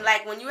guys, and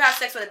like when you have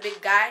sex with a big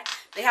guy,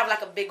 they have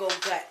like a big old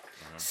gut.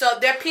 So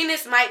their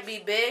penis might be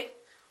big,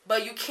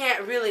 but you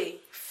can't really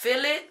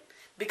feel it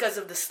because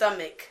of the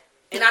stomach.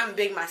 And I'm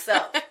big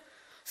myself.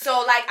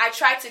 So, like, I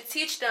try to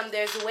teach them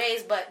there's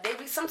ways, but they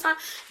be sometimes,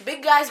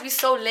 big guys be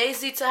so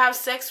lazy to have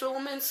sex with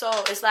women. So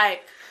it's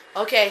like,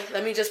 okay,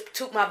 let me just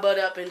toot my butt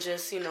up and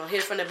just, hit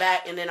it from the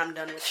back, and then I'm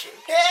done with you.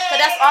 But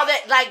that's all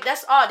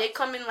that's all. They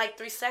come in like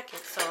 3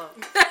 seconds. So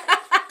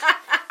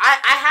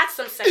I had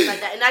some sex like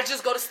that, and I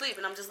just go to sleep,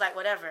 and I'm just like,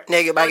 whatever.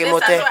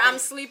 I'm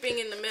sleeping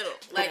in the middle.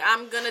 Like,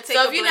 I'm going to take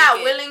So if you're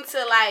not willing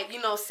to, like,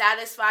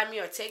 satisfy me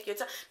or take your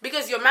time,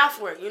 because your mouth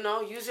work,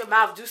 use your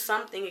mouth, do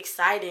something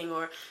exciting,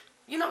 or,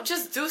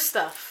 just do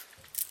stuff.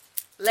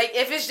 Like,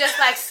 if it's just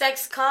like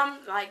sex come,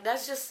 like,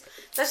 that's just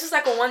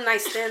like a one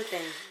night stand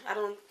thing. I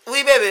don't.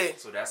 Oui, baby.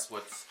 So that's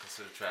what's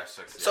considered trash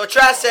sex. So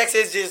trash sex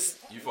is just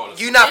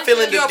you not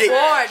feeling the dick. You're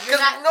bored. You're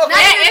not.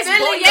 It's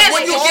boring.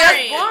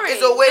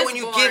 It's a way when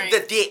you give the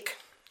dick.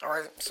 All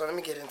right. So let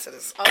me get into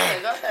this.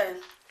 Okay, go ahead.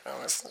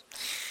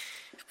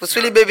 But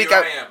really, baby,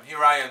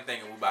 here I am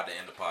thinking we're about to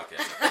end the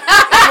podcast.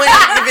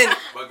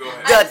 But go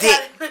ahead. The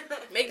dick.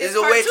 It's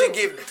a way to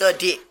give the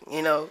dick.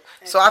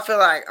 So I feel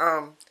like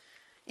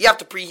you have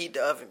to preheat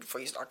the oven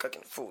before you start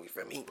cooking the food. You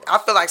feel me? I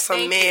feel like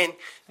some men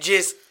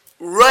just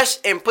rush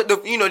and put the,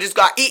 just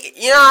got eat.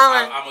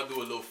 I'm gonna do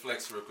a little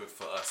flex real quick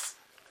for us,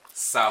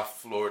 South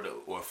Florida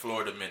or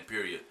Florida men.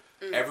 Period.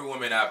 Every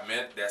woman I've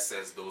met that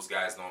says those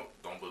guys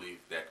don't believe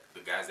that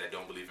the guys that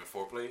don't believe in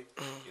foreplay,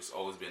 it's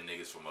always been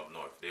niggas from up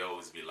north. They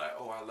always be like,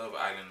 oh, I love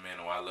island men,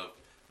 or I love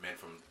men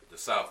from the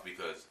South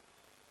because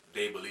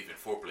they believe in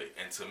foreplay.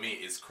 And to me,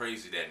 it's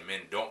crazy that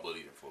men don't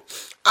believe in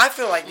foreplay. I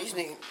feel like these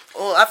niggas.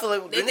 I feel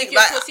like they think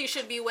your pussy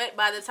should be wet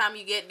by the time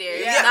you get there.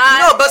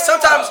 Yeah, but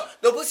sometimes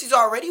the pussy's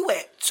already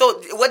wet.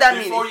 So what that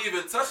means? Before you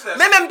even touch that.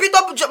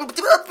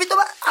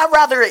 I'd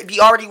rather it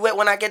be already wet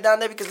when I get down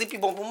there because these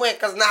people wet.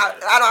 Because now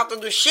I don't have to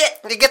do shit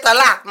to get a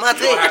lot. You don't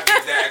have to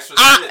use that extra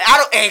shit. I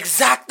don't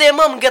exactly,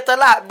 mom, get a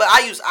lot. But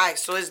I use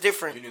ice, so it's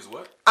different. You use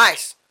what?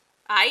 Ice.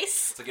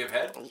 Ice to give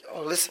head.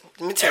 Oh, listen,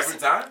 let me tell you. Every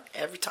time.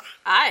 Every time.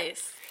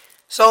 Ice.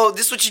 So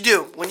this is what you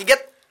do when you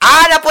get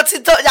la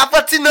petite nut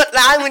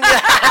là when you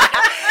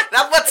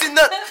la petite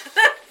nut.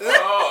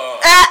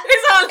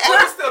 It's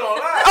on. Still on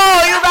live.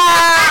 Oh, you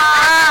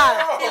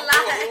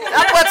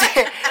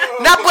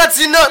la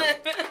petite nut.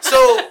 So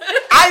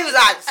I use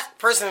ice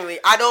personally.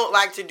 I don't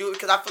like to do it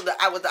because I feel that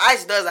what the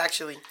ice does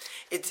actually,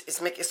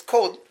 it's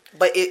cold,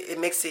 but it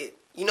makes it.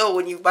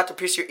 When you about to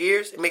pierce your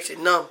ears, it makes it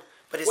numb.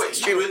 But it's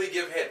extremely. You really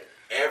give head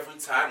every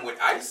time with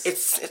ice?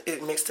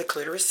 It makes the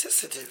clitoris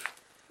sensitive.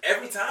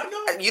 Every time,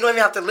 though? You don't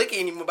even have to lick it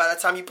anymore. By the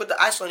time you put the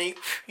ice on it,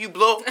 you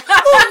blow.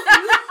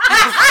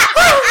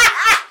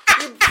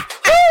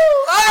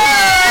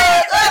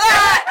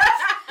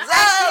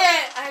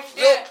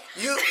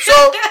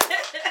 So,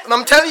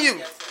 I'm telling you.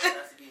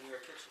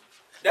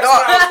 That's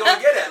what I was going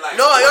to get at. Like,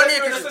 no, you don't need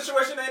to. In a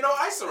situation, ain't no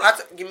ice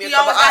around. Give me a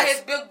cup of ice. He always got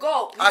his big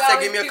gulp. I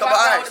said, give me a cup of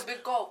ice.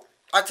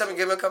 I tell him,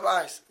 give me a cup of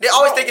ice. They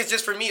always think it's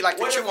just for me, like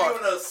the chew on.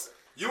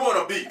 You on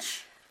a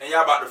beach and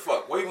y'all about to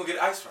fuck. Where you gonna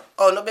get ice from?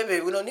 Oh no, baby,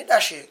 we don't need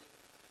that shit.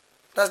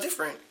 That's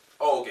different.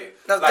 Oh, okay.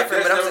 That's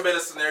different. There's never been a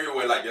scenario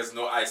where like there's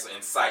no ice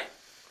in sight.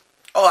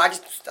 Oh,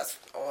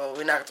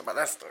 we're not talking about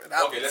that story.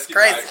 Let's keep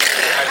crazy. The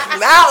ice.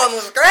 That one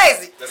was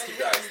crazy. Let's keep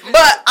the ice.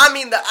 But I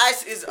mean, the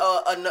ice is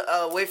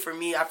a way for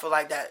me. I feel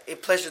like that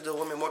it pleasures the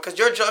woman more because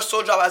your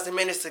sole job as a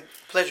man is to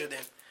pleasure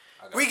them.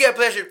 We get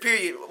pleasure,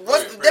 period.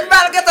 Once they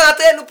about to get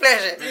to new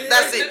pleasure,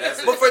 that's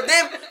it. But for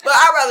them,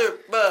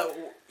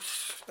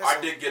 our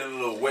dick get a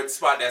little wet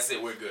spot. That's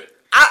it. We're good.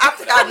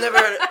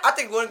 I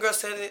think one girl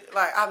said it.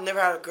 Like I've never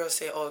had a girl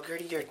say, "Oh,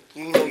 Gertie,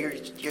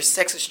 your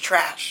sex is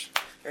trash.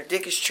 Your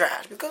dick is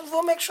trash." Because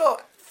we'll make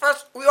sure.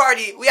 First, we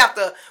have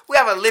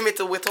a limit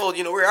to withhold.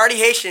 We're already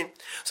Haitian,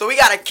 so we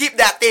gotta keep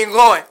that thing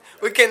going.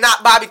 We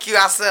cannot barbecue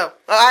ourselves.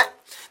 All right,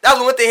 that's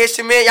one thing,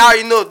 Haitian man. Y'all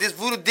already know this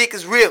voodoo dick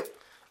is real.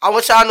 I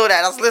want y'all to know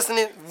that. I was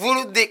listening.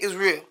 Voodoo dick is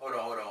real. Hold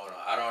on.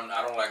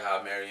 I don't like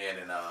how Marianne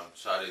and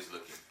Sade's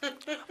looking.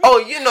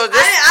 Oh, this.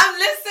 I'm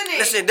listening.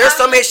 Listen, there's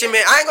some Haitian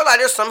men. I ain't gonna lie.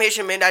 There's some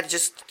Haitian men that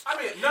just. I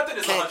mean, nothing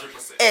is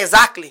 100%.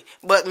 Exactly,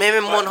 but maybe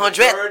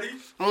 100.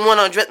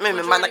 100 maybe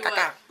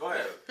manakaka. Go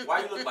ahead.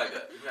 Why you look like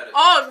that?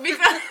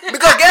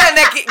 Because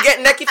get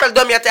neki fait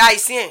dormir t'es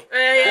haïtien.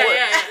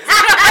 Yeah.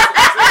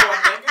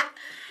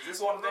 Is this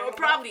what I'm thinking?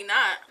 Probably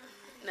not.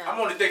 No. I'm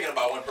only thinking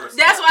about one person.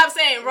 That's what I'm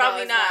saying.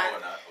 Probably not. Oh,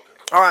 not.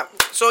 Okay. All right.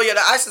 So the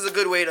ice is a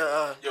good way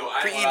to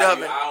preheat the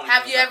oven.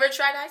 Have you ever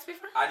tried ice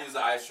before? I use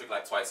the ice trick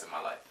like twice in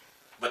my life.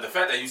 But the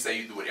fact that you say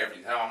you do it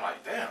every time, I'm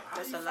like, damn,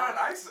 how do you find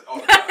ice? Oh,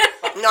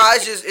 no,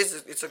 it's just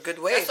it's a good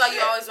way. That's why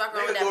you always walk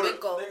around with that big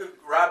goal. Nigga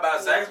ride by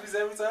Zaxby's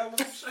every time.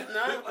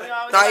 No,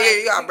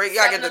 you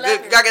gotta get the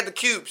good. You gotta get the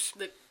cubes.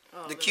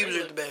 The cubes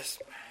are the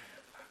best.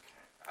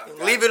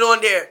 Leave it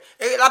on there.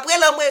 Après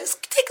là, moi,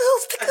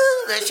 stickers.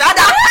 Shout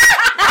out.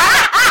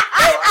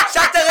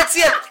 Shout out to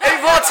you.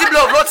 Hey, venti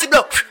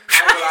blanc.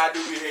 I do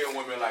be hearing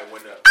women like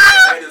when the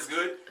head is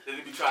good, then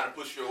they be trying to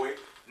push you away.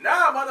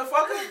 Nah,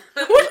 motherfucker.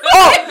 Oh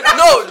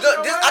no!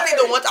 I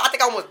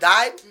think I almost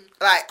died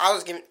like, I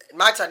was giving,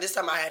 my time, this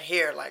time I had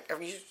hair, like,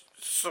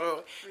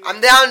 so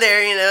I'm down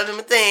there, you know, doing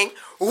my thing.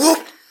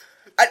 Whoop.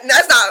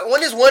 That's not,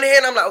 when it's one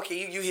hand, I'm like, okay,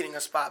 you hitting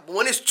a spot. But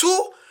when it's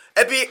two,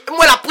 it be,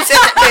 when I push it,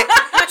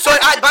 so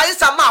by this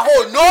time, my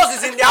whole nose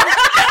is in there.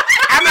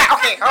 I'm like,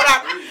 okay, hold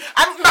on.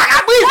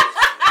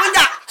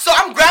 So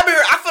I'm grabbing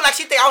her. I feel like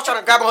she think I was trying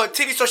to grab her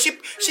titty, so she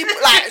put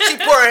her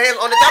hands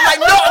on it. I'm like,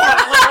 no.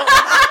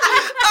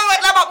 I'm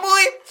like,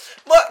 boy.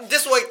 But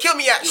this way, kill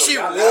me at. She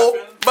rolled,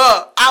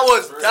 but I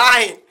was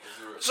dying.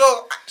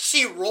 So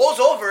she rolls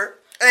over.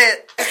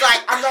 And it's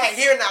like, I'm right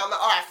here now. I'm like,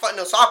 all right, fuck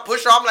no. So I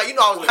push her. I'm like, you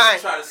know, I was dying.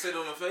 You try to sit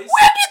on your face?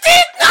 Where you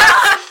think?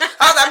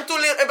 I was like, I'm too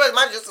little. But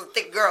mine's just a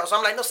thick girl. So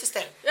I'm like, no,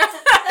 sister.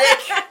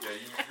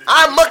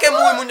 I'm mucking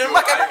moving. I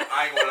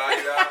ain't gonna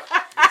lie to y'all.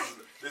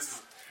 This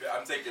is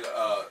I'm taking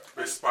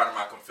this is part of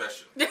my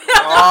confession.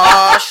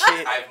 Oh,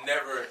 shit. I've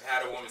never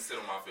had a woman sit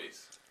on my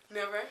face.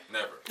 Never?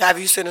 Never. Have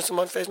you seen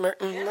someone's face, man?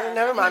 Yeah.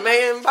 Never mind.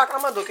 Man, back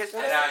on my door. It's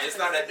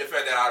not that the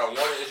fact that I don't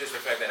want it. It's just the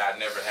fact that I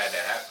never had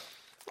that happen.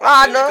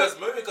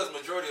 Maybe because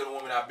majority of the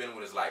women I've been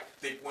with is like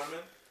thick women,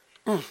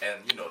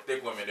 and you know,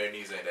 thick women, their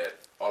knees ain't that.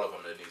 All of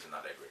them, their knees are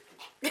not that great.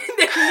 You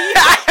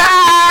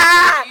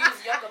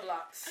use yoga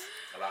blocks.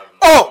 A lot of them.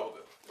 Yoga.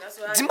 That's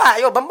what I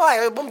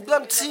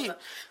do.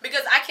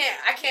 Because I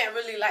can't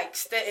really like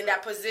stay in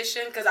that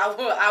position because I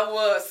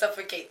will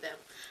suffocate them.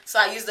 So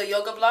I use the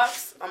yoga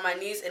blocks on my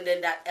knees, and then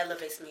that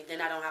elevates me.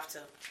 Then I don't have to.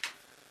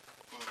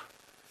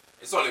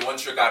 It's only one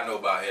trick I know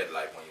about head.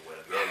 Like when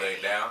a girl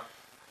laying down,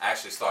 I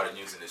actually started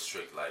using this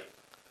trick. Like,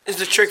 is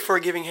the trick for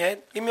giving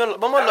head? Give me not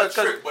a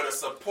trick, but a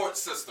support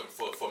system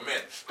for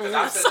men. Because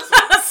I've said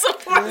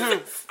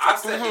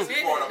this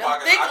before on the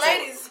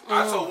podcast.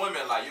 I told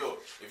women like, yo,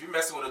 if you're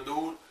messing with a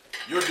dude,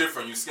 you're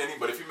different. You skinny,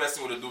 but if you're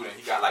messing with a dude and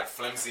he got like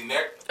flimsy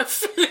neck, the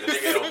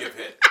nigga don't give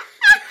head.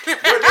 You're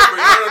different.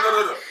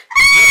 No.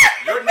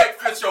 Your neck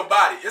fits your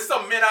body. It's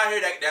some men out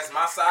here that's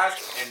my size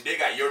and they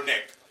got your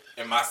neck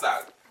and my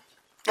size.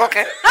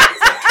 Okay.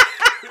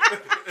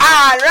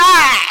 All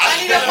right. I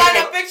need to find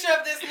a picture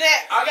of this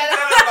neck. I'm telling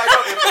you, like, yo,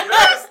 if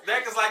the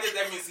neck is like this,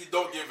 that means he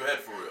don't give head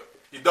for real.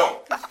 He don't.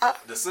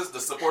 The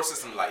support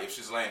system, like, if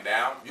she's laying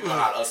down, you know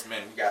how us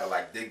men, we gotta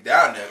like dig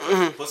down there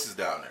because the pussy's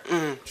down there.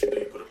 But you do,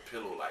 you put a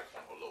pillow like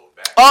on her lower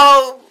back.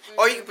 Oh,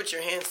 or you can put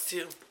your hands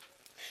too.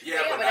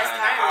 Yeah, but that's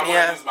I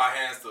want to use my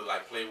hands to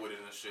like play with it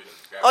and shit. And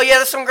grab yeah,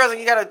 there's some girls that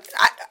you gotta.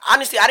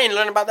 Honestly, I didn't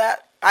learn about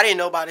that. I didn't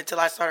know about it till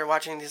I started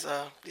watching these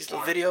little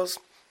videos.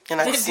 And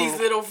I these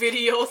little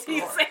videos, he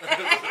said. I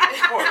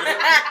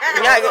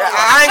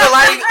ain't gonna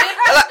lie to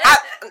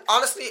you.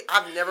 Honestly,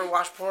 I've never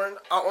watched porn.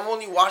 I've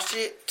only watched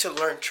it to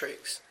learn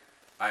tricks.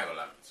 I ain't gonna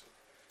lie to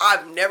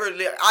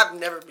you. I've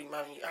never beat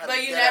my meat.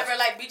 But you never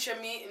like beat your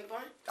meat in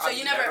porn? So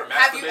you never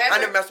have you ever? I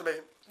never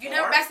masturbated. You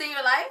never masturbated in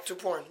your life? To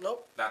porn,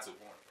 nope. Not to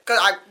porn.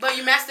 But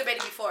you masturbated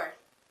before.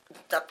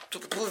 That's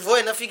it.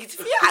 But that's it.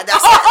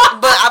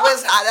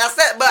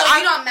 But so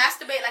you don't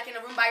masturbate like in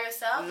a room by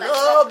yourself? Like,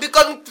 no,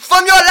 because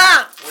from your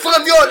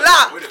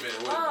life. Wait a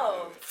minute.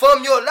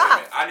 From your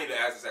life. I need to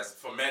ask this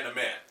from man to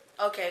man.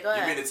 Okay, go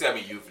ahead. You mean to tell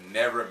me you've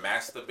never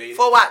masturbated?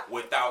 For what?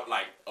 Without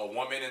like a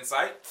woman in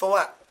sight? For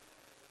what?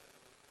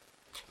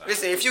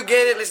 Listen, if you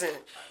get it, listen.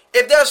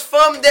 If there's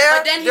fun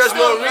there, there's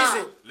no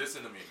reason.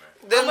 Listen to me,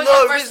 man. There's when no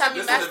was the first reason. time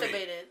you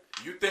masturbated?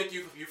 You think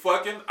you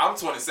fucking? I'm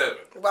 27.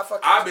 About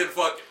fucking. I've been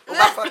fucking.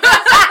 About fucking.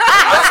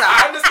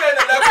 I understand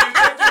the level you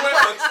think you went,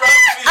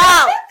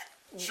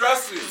 but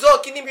trust me. Zo,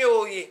 kini me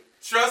oye.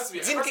 Trust me.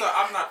 First of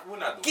all, we're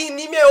not doing it.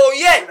 Kini me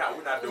oye.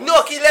 We're not doing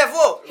No, ki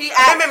levo.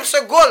 Même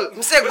mse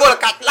gol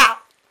kat la.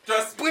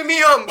 Trust me.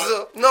 Premium,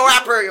 zo. No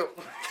rapper yo.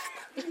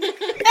 I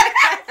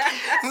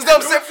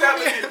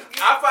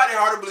find it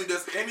hard to believe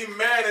there's any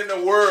man in the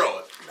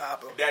world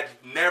that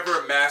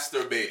never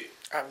masturbated.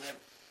 I've never.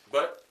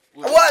 But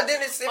what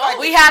then it's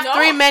we have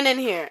 3 men in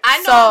here.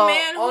 I know a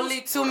man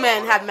only 2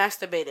 men have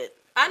masturbated.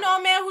 I know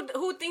a man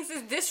who thinks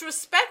it's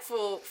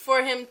disrespectful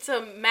for him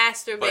to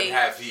masturbate. But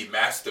have he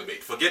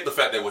masturbated? Forget the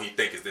fact that what he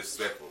think is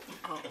disrespectful.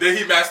 Did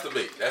he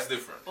masturbate? That's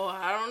different. Oh,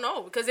 I don't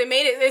know because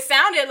it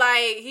sounded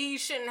like he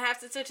shouldn't have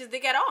to touch his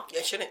dick at all.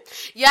 Yeah, shouldn't.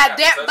 Yeah,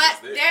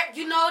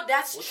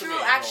 that's true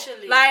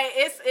actually. Like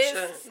it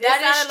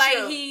sounded like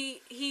true.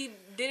 he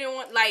didn't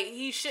want, like,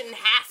 he shouldn't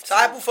have to.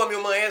 Sa pou fòm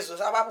yo manye zo.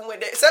 Sa pa pou mwen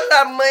de. Se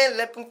la manye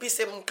le pou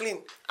pisse moun clean.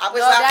 No,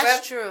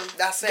 that's true.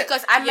 That's it.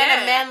 Because I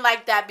met a man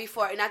like that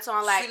before, and I told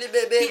him, like,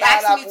 he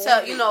asked me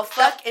to,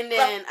 fuck, and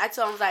then I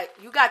told him, like,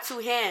 you got 2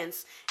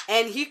 hands.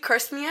 And he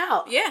cursed me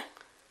out. Yeah.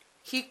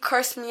 He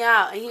cursed me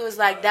out, and he was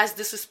like, that's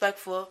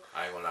disrespectful.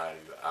 I ain't gonna lie to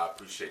you. I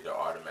appreciate the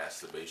art of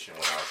masturbation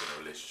when I was in a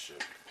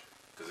relationship.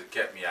 Because it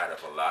kept me out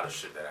of a lot of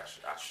shit that I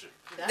should.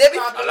 That's a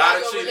lot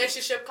of cheating.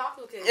 Relationship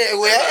complicated.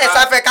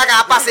 Ça fait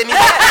caca passer mi. Anyway.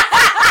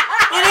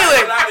 I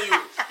ain't gonna lie to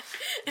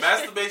you.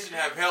 Masturbation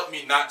have helped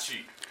me not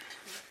cheat.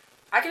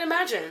 I can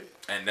imagine.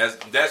 And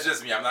that's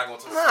just me. I'm not gonna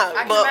talk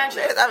I can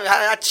imagine.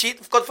 I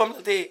cheat because from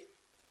the day.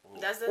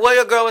 That's where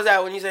your girl was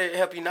at when you said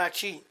help you not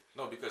cheat?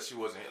 No, because she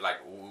wasn't,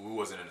 like, we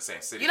wasn't in the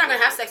same city. You're not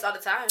gonna have sex all the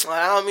time. Well,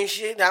 I don't mean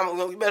shit.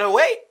 You better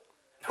wait.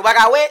 Go back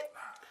out wait.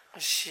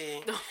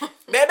 Shit.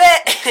 Baby,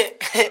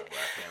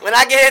 when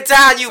I get in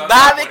town, you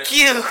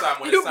barbecue.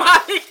 You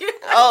barbecue.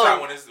 Oh.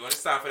 When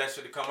it's time for that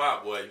shit to come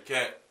out, boy, you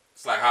can't.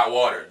 It's like hot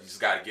water. You just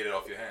gotta get it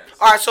off your hands.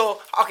 All right, so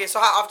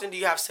how often do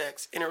you have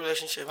sex in a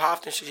relationship? How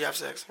often should you have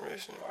sex in a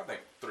relationship? I think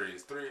three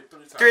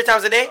times. 3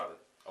 times a day?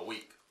 A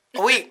week.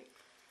 A week.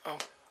 Oh,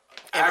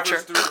 amateur.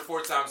 Average 3 to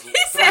 4 times. He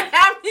said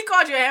he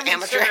called you an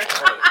amateur.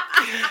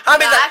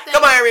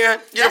 Come on, Ariane.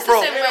 You're the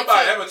pro. the same It ain't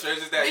about amateur. It's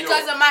just that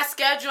Because of my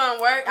schedule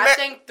and work, I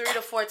think 3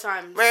 to 4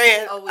 times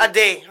Marianne, a week. a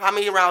day. How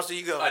many rounds do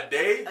you go? a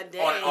day. A day.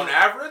 On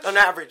average. On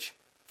average.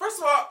 First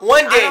of all,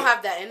 One I day. don't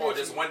have that energy. oh,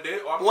 just one day.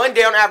 Oh, One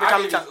day on average. How I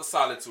many give times? you a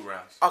solid 2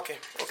 rounds. Okay.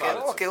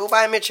 Solid Okay. We'll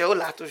buy a Mitchell. We'll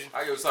lie to you. I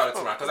give you a solid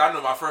 2 rounds because I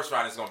know my first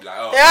round is gonna be like,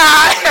 oh, Yeah.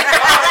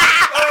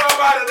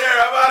 I'm out of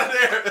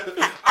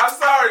there. I'm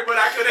sorry, but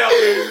I could help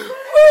it.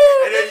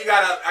 And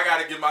then I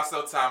gotta give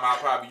myself time. I'll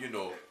probably,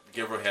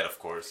 give her head, of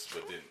course,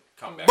 but then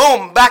come back.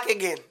 Boom. Back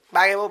again.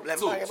 Back again.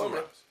 Two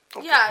rounds.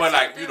 Yeah, But,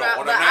 like, three on a rounds,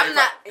 but night, I'm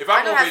not. if I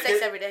I'm don't on have sex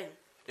vacation, every day.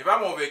 if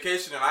I'm on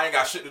vacation and I ain't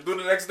got shit to do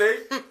the next day,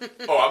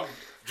 I'm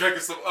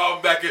drinking some. Oh,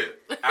 I'm back in.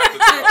 After two,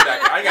 I'm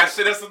back in. I ain't got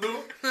shit else to do,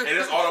 and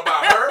it's all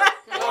about her.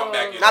 Oh, I'm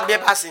back in. Not bien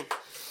passing.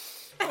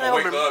 I'm gonna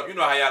wake up. You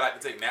know how y'all like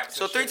to take naps.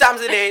 So and 3 shit.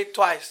 times a day,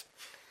 twice.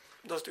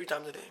 Those 3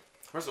 times a day.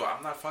 First of all,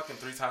 I'm not fucking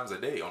 3 times a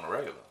day on a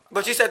regular.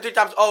 But you said 3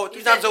 times. Oh,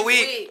 3 times said a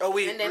week. A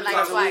week. and then, 3 like,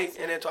 times a twice. week,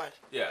 and then twice.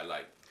 Yeah,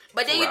 like.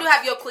 But then 2 you do rounds.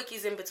 have your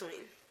quickies in between.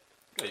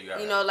 Yeah, you got.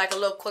 You know, like a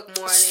little quick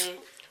morning,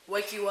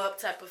 wake you up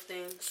type of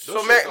thing.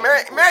 So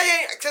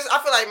Marianne, because I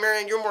feel like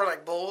Marianne, you're more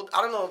like bold.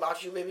 I don't know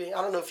about you, baby.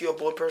 I don't know if you're a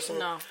bold person.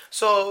 No.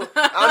 So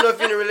I don't know if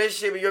you're in a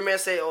relationship and your man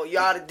say, "Oh,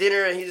 you're out at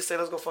dinner," and he just say,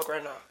 "Let's go fuck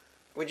right now."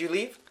 Would you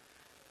leave?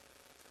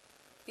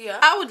 Yeah.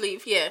 I would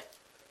leave, yeah.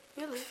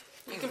 You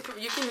can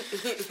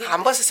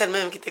Ambos se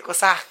mesmo que te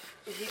cosa.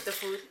 heat the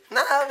food.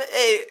 Nah,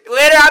 hey,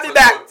 later I'll be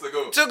back. To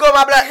go. To go,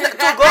 my black. To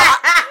go.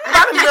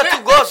 I'm not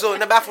to go, so in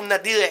the bathroom,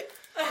 not direct.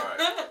 Alright.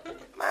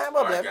 Man, All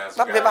my right, black. guys.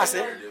 My we black, got I it.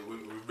 said.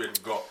 We've been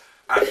gone.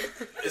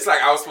 It's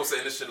like I was supposed to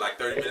end this shit like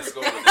 30 minutes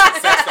ago, but then the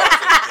sex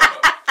conversation came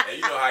up. And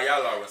you know how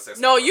y'all are with sex.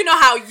 No, you know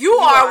how you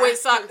are with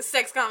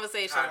sex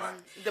conversations.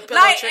 The pillow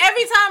Like trick.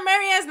 every time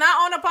Marianne's not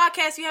on a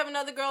podcast, you have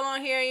another girl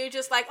on here, and you're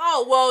just like,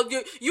 oh well,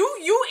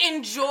 you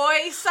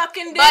enjoy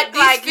sucking dick, But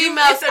these like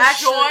females it's a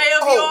actually- joy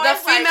of Oh, yours. The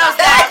like, females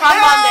that come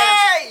on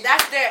Hey!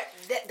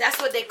 there, that's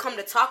what they come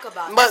to talk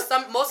about. But-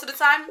 Most of the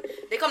time,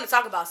 they come to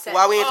talk about sex.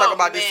 Why we ain't talking oh,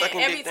 about this man,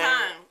 sucking every dick thing?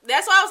 time.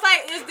 That's why I was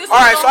like, is this? All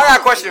right, so I got a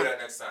Do question. that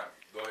next time.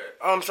 Go ahead.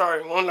 I'm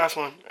sorry, one last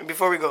one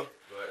before we go.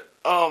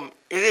 Go ahead.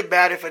 Is it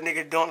bad if a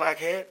nigga don't like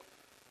head?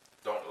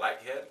 Don't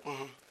like head?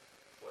 Mhm.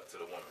 What, to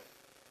the woman?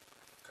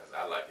 Because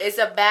I like it. It's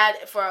a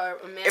bad for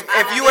a man.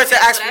 If you were to so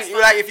ask that's me,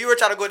 fine. like, if you were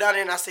trying to go down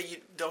there and I said you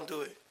don't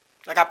do it,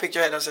 like I picked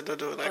your head, I said don't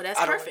do it. Like, Oh, that's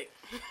I don't- perfect.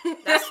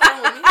 That's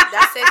fine with me.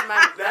 That saves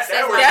my. That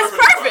saves works my. That's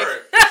perfect for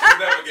perfect. her. She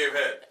never gave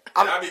head.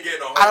 I be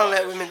getting on her. I don't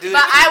let women do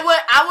But it.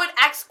 I would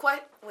ask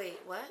wait,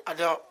 what? I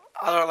don't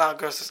allow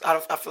girls. I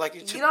feel like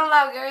you're You don't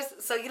allow girls,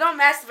 so you don't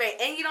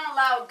masturbate, and you don't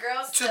allow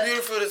girls too to.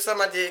 beautiful to suck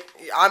my dick.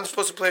 I'm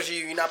supposed to pleasure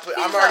you. You're not.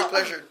 I'm already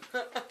pleasured.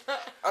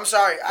 I'm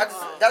sorry.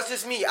 That's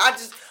just me.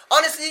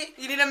 Honestly,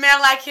 You need a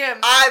man like him.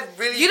 I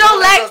really. You don't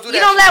let girls let do you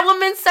that don't shit. let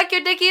women suck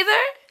your dick either.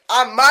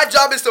 My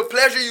job is to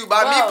pleasure you.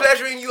 By me Bro.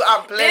 pleasuring you,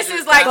 I'm pleasured.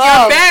 This is like Bro.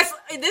 your best.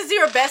 This is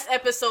your best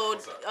episode.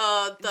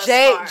 Thus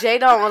far. Jay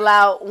don't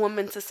allow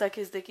women to suck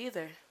his dick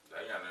either. That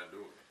ain't got nothing to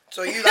do with it.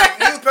 So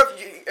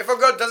if a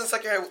girl doesn't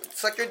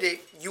suck your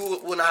dick, you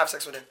will not have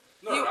sex with him.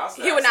 No, You- I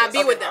said- he would I not said-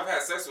 be with them. I've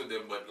had sex with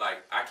them, but like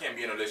I can't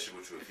be in a relationship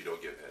with you if you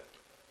don't give head.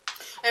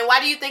 And why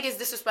do you think it's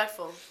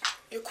disrespectful?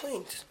 You're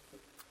queens.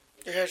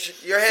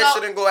 Your head So,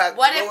 shouldn't go at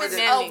what lower if it's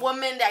than. Manly. a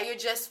woman that you're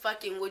just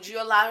fucking? Would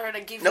you allow her to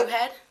give Nope. you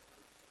head?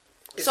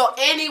 It's- So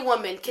any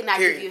woman cannot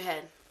Period. give you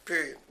head.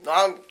 Period. No,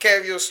 I don't care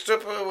if you're a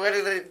stripper,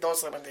 whatever. Don't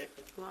suck my dick.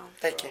 Wow,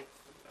 Thank you.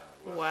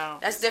 Wow,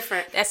 that's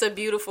different. that's a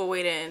beautiful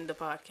way to end the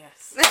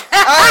podcast. All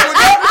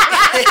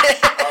right,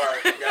 All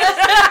right,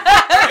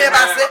 guys. Hey,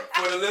 that's man, it.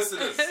 for the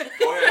listeners,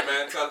 go ahead,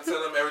 man. Tell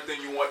them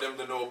everything you want them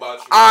to know about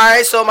you. All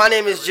right, so my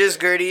name is Just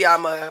Gertie.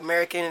 I'm an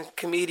American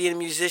comedian,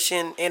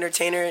 musician,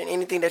 entertainer, and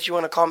anything that you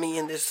want to call me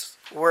in this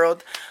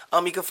world.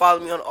 You can follow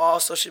me on all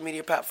social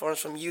media platforms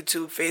from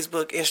YouTube,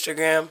 Facebook,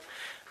 Instagram.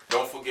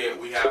 Don't forget,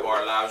 we have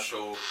our live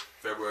show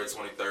February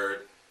 23rd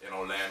in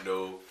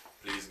Orlando.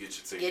 Please get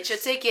your tickets. Get your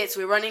tickets.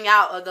 We're running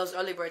out of those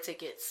early bird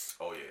tickets.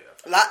 Oh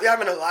yeah. You're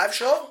having a live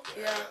show?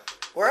 Yeah.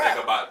 Where Think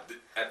at? about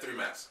at 3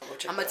 Mass.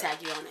 I'm gonna tag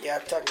you on it. Yeah,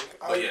 tag me.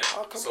 But yeah,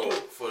 I'll come so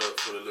through.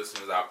 for the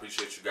listeners, I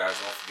appreciate you guys.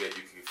 Don't forget,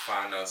 you can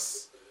find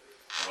us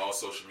on all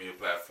social media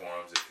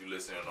platforms. If you're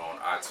listening on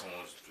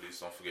iTunes, please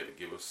don't forget to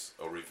give us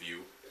a review.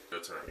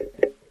 Your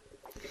turn.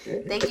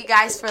 Thank you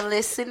guys for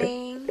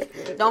listening.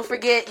 Don't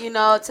forget,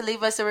 to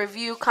leave us a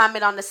review,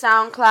 comment on the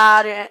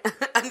SoundCloud or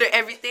under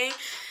everything.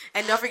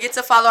 And don't forget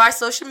to follow our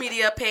social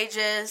media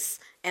pages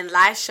and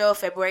live show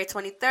February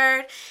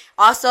 23rd.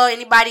 Also,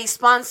 anybody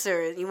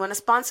sponsored, you want to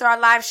sponsor our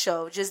live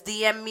show, just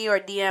DM me or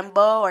DM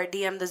Bo or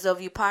DM the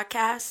Zoview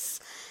podcast.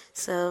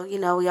 So,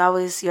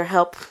 your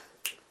help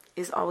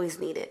is always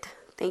needed.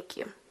 Thank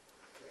you.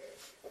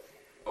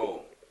 Oh,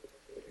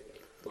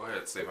 Go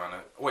ahead,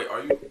 Savannah. Wait,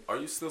 are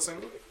you still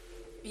single?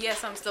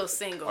 Yes, I'm still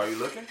single. Are you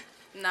looking?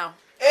 No.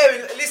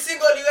 Hey, let's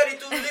single. You ready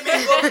to leave me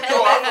go?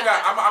 Oh, I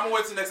forgot. I'm gonna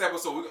wait till next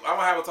episode. I'm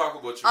gonna have a talk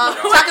about you.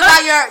 Talk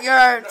about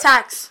your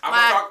tax. I'm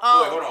gonna talk.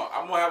 Wait, hold on.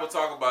 I'm gonna have a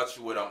talk about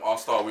you with All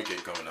Star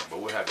Weekend coming up, but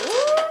we'll have that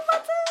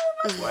talk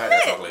later. We'll have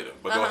that talk later.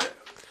 But go ahead.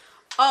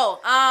 Oh,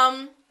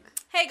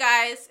 hey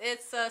guys,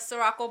 it's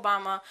Barack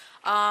Obama.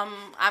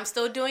 I'm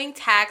still doing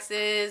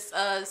taxes.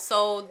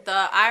 So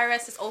the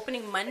IRS is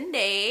opening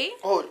Monday.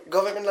 Oh,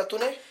 government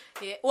latune?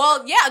 Yeah.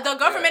 Well, yeah, the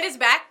government is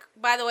back,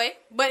 by the way,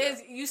 but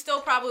you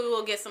still probably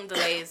will get some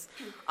delays.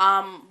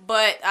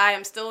 But I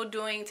am still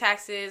doing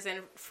taxes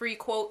and free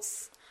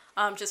quotes.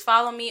 Just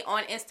follow me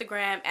on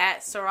Instagram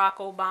at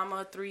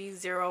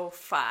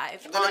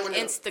SarakhObama305 on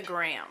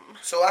Instagram.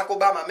 Barack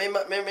Obama, me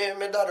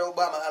daughter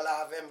Obama, I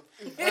love him.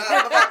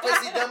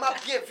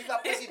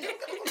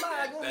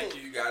 Thank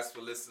you guys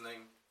for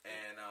listening,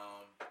 and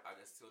I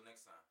guess till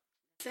next time.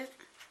 That's it.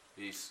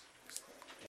 Peace.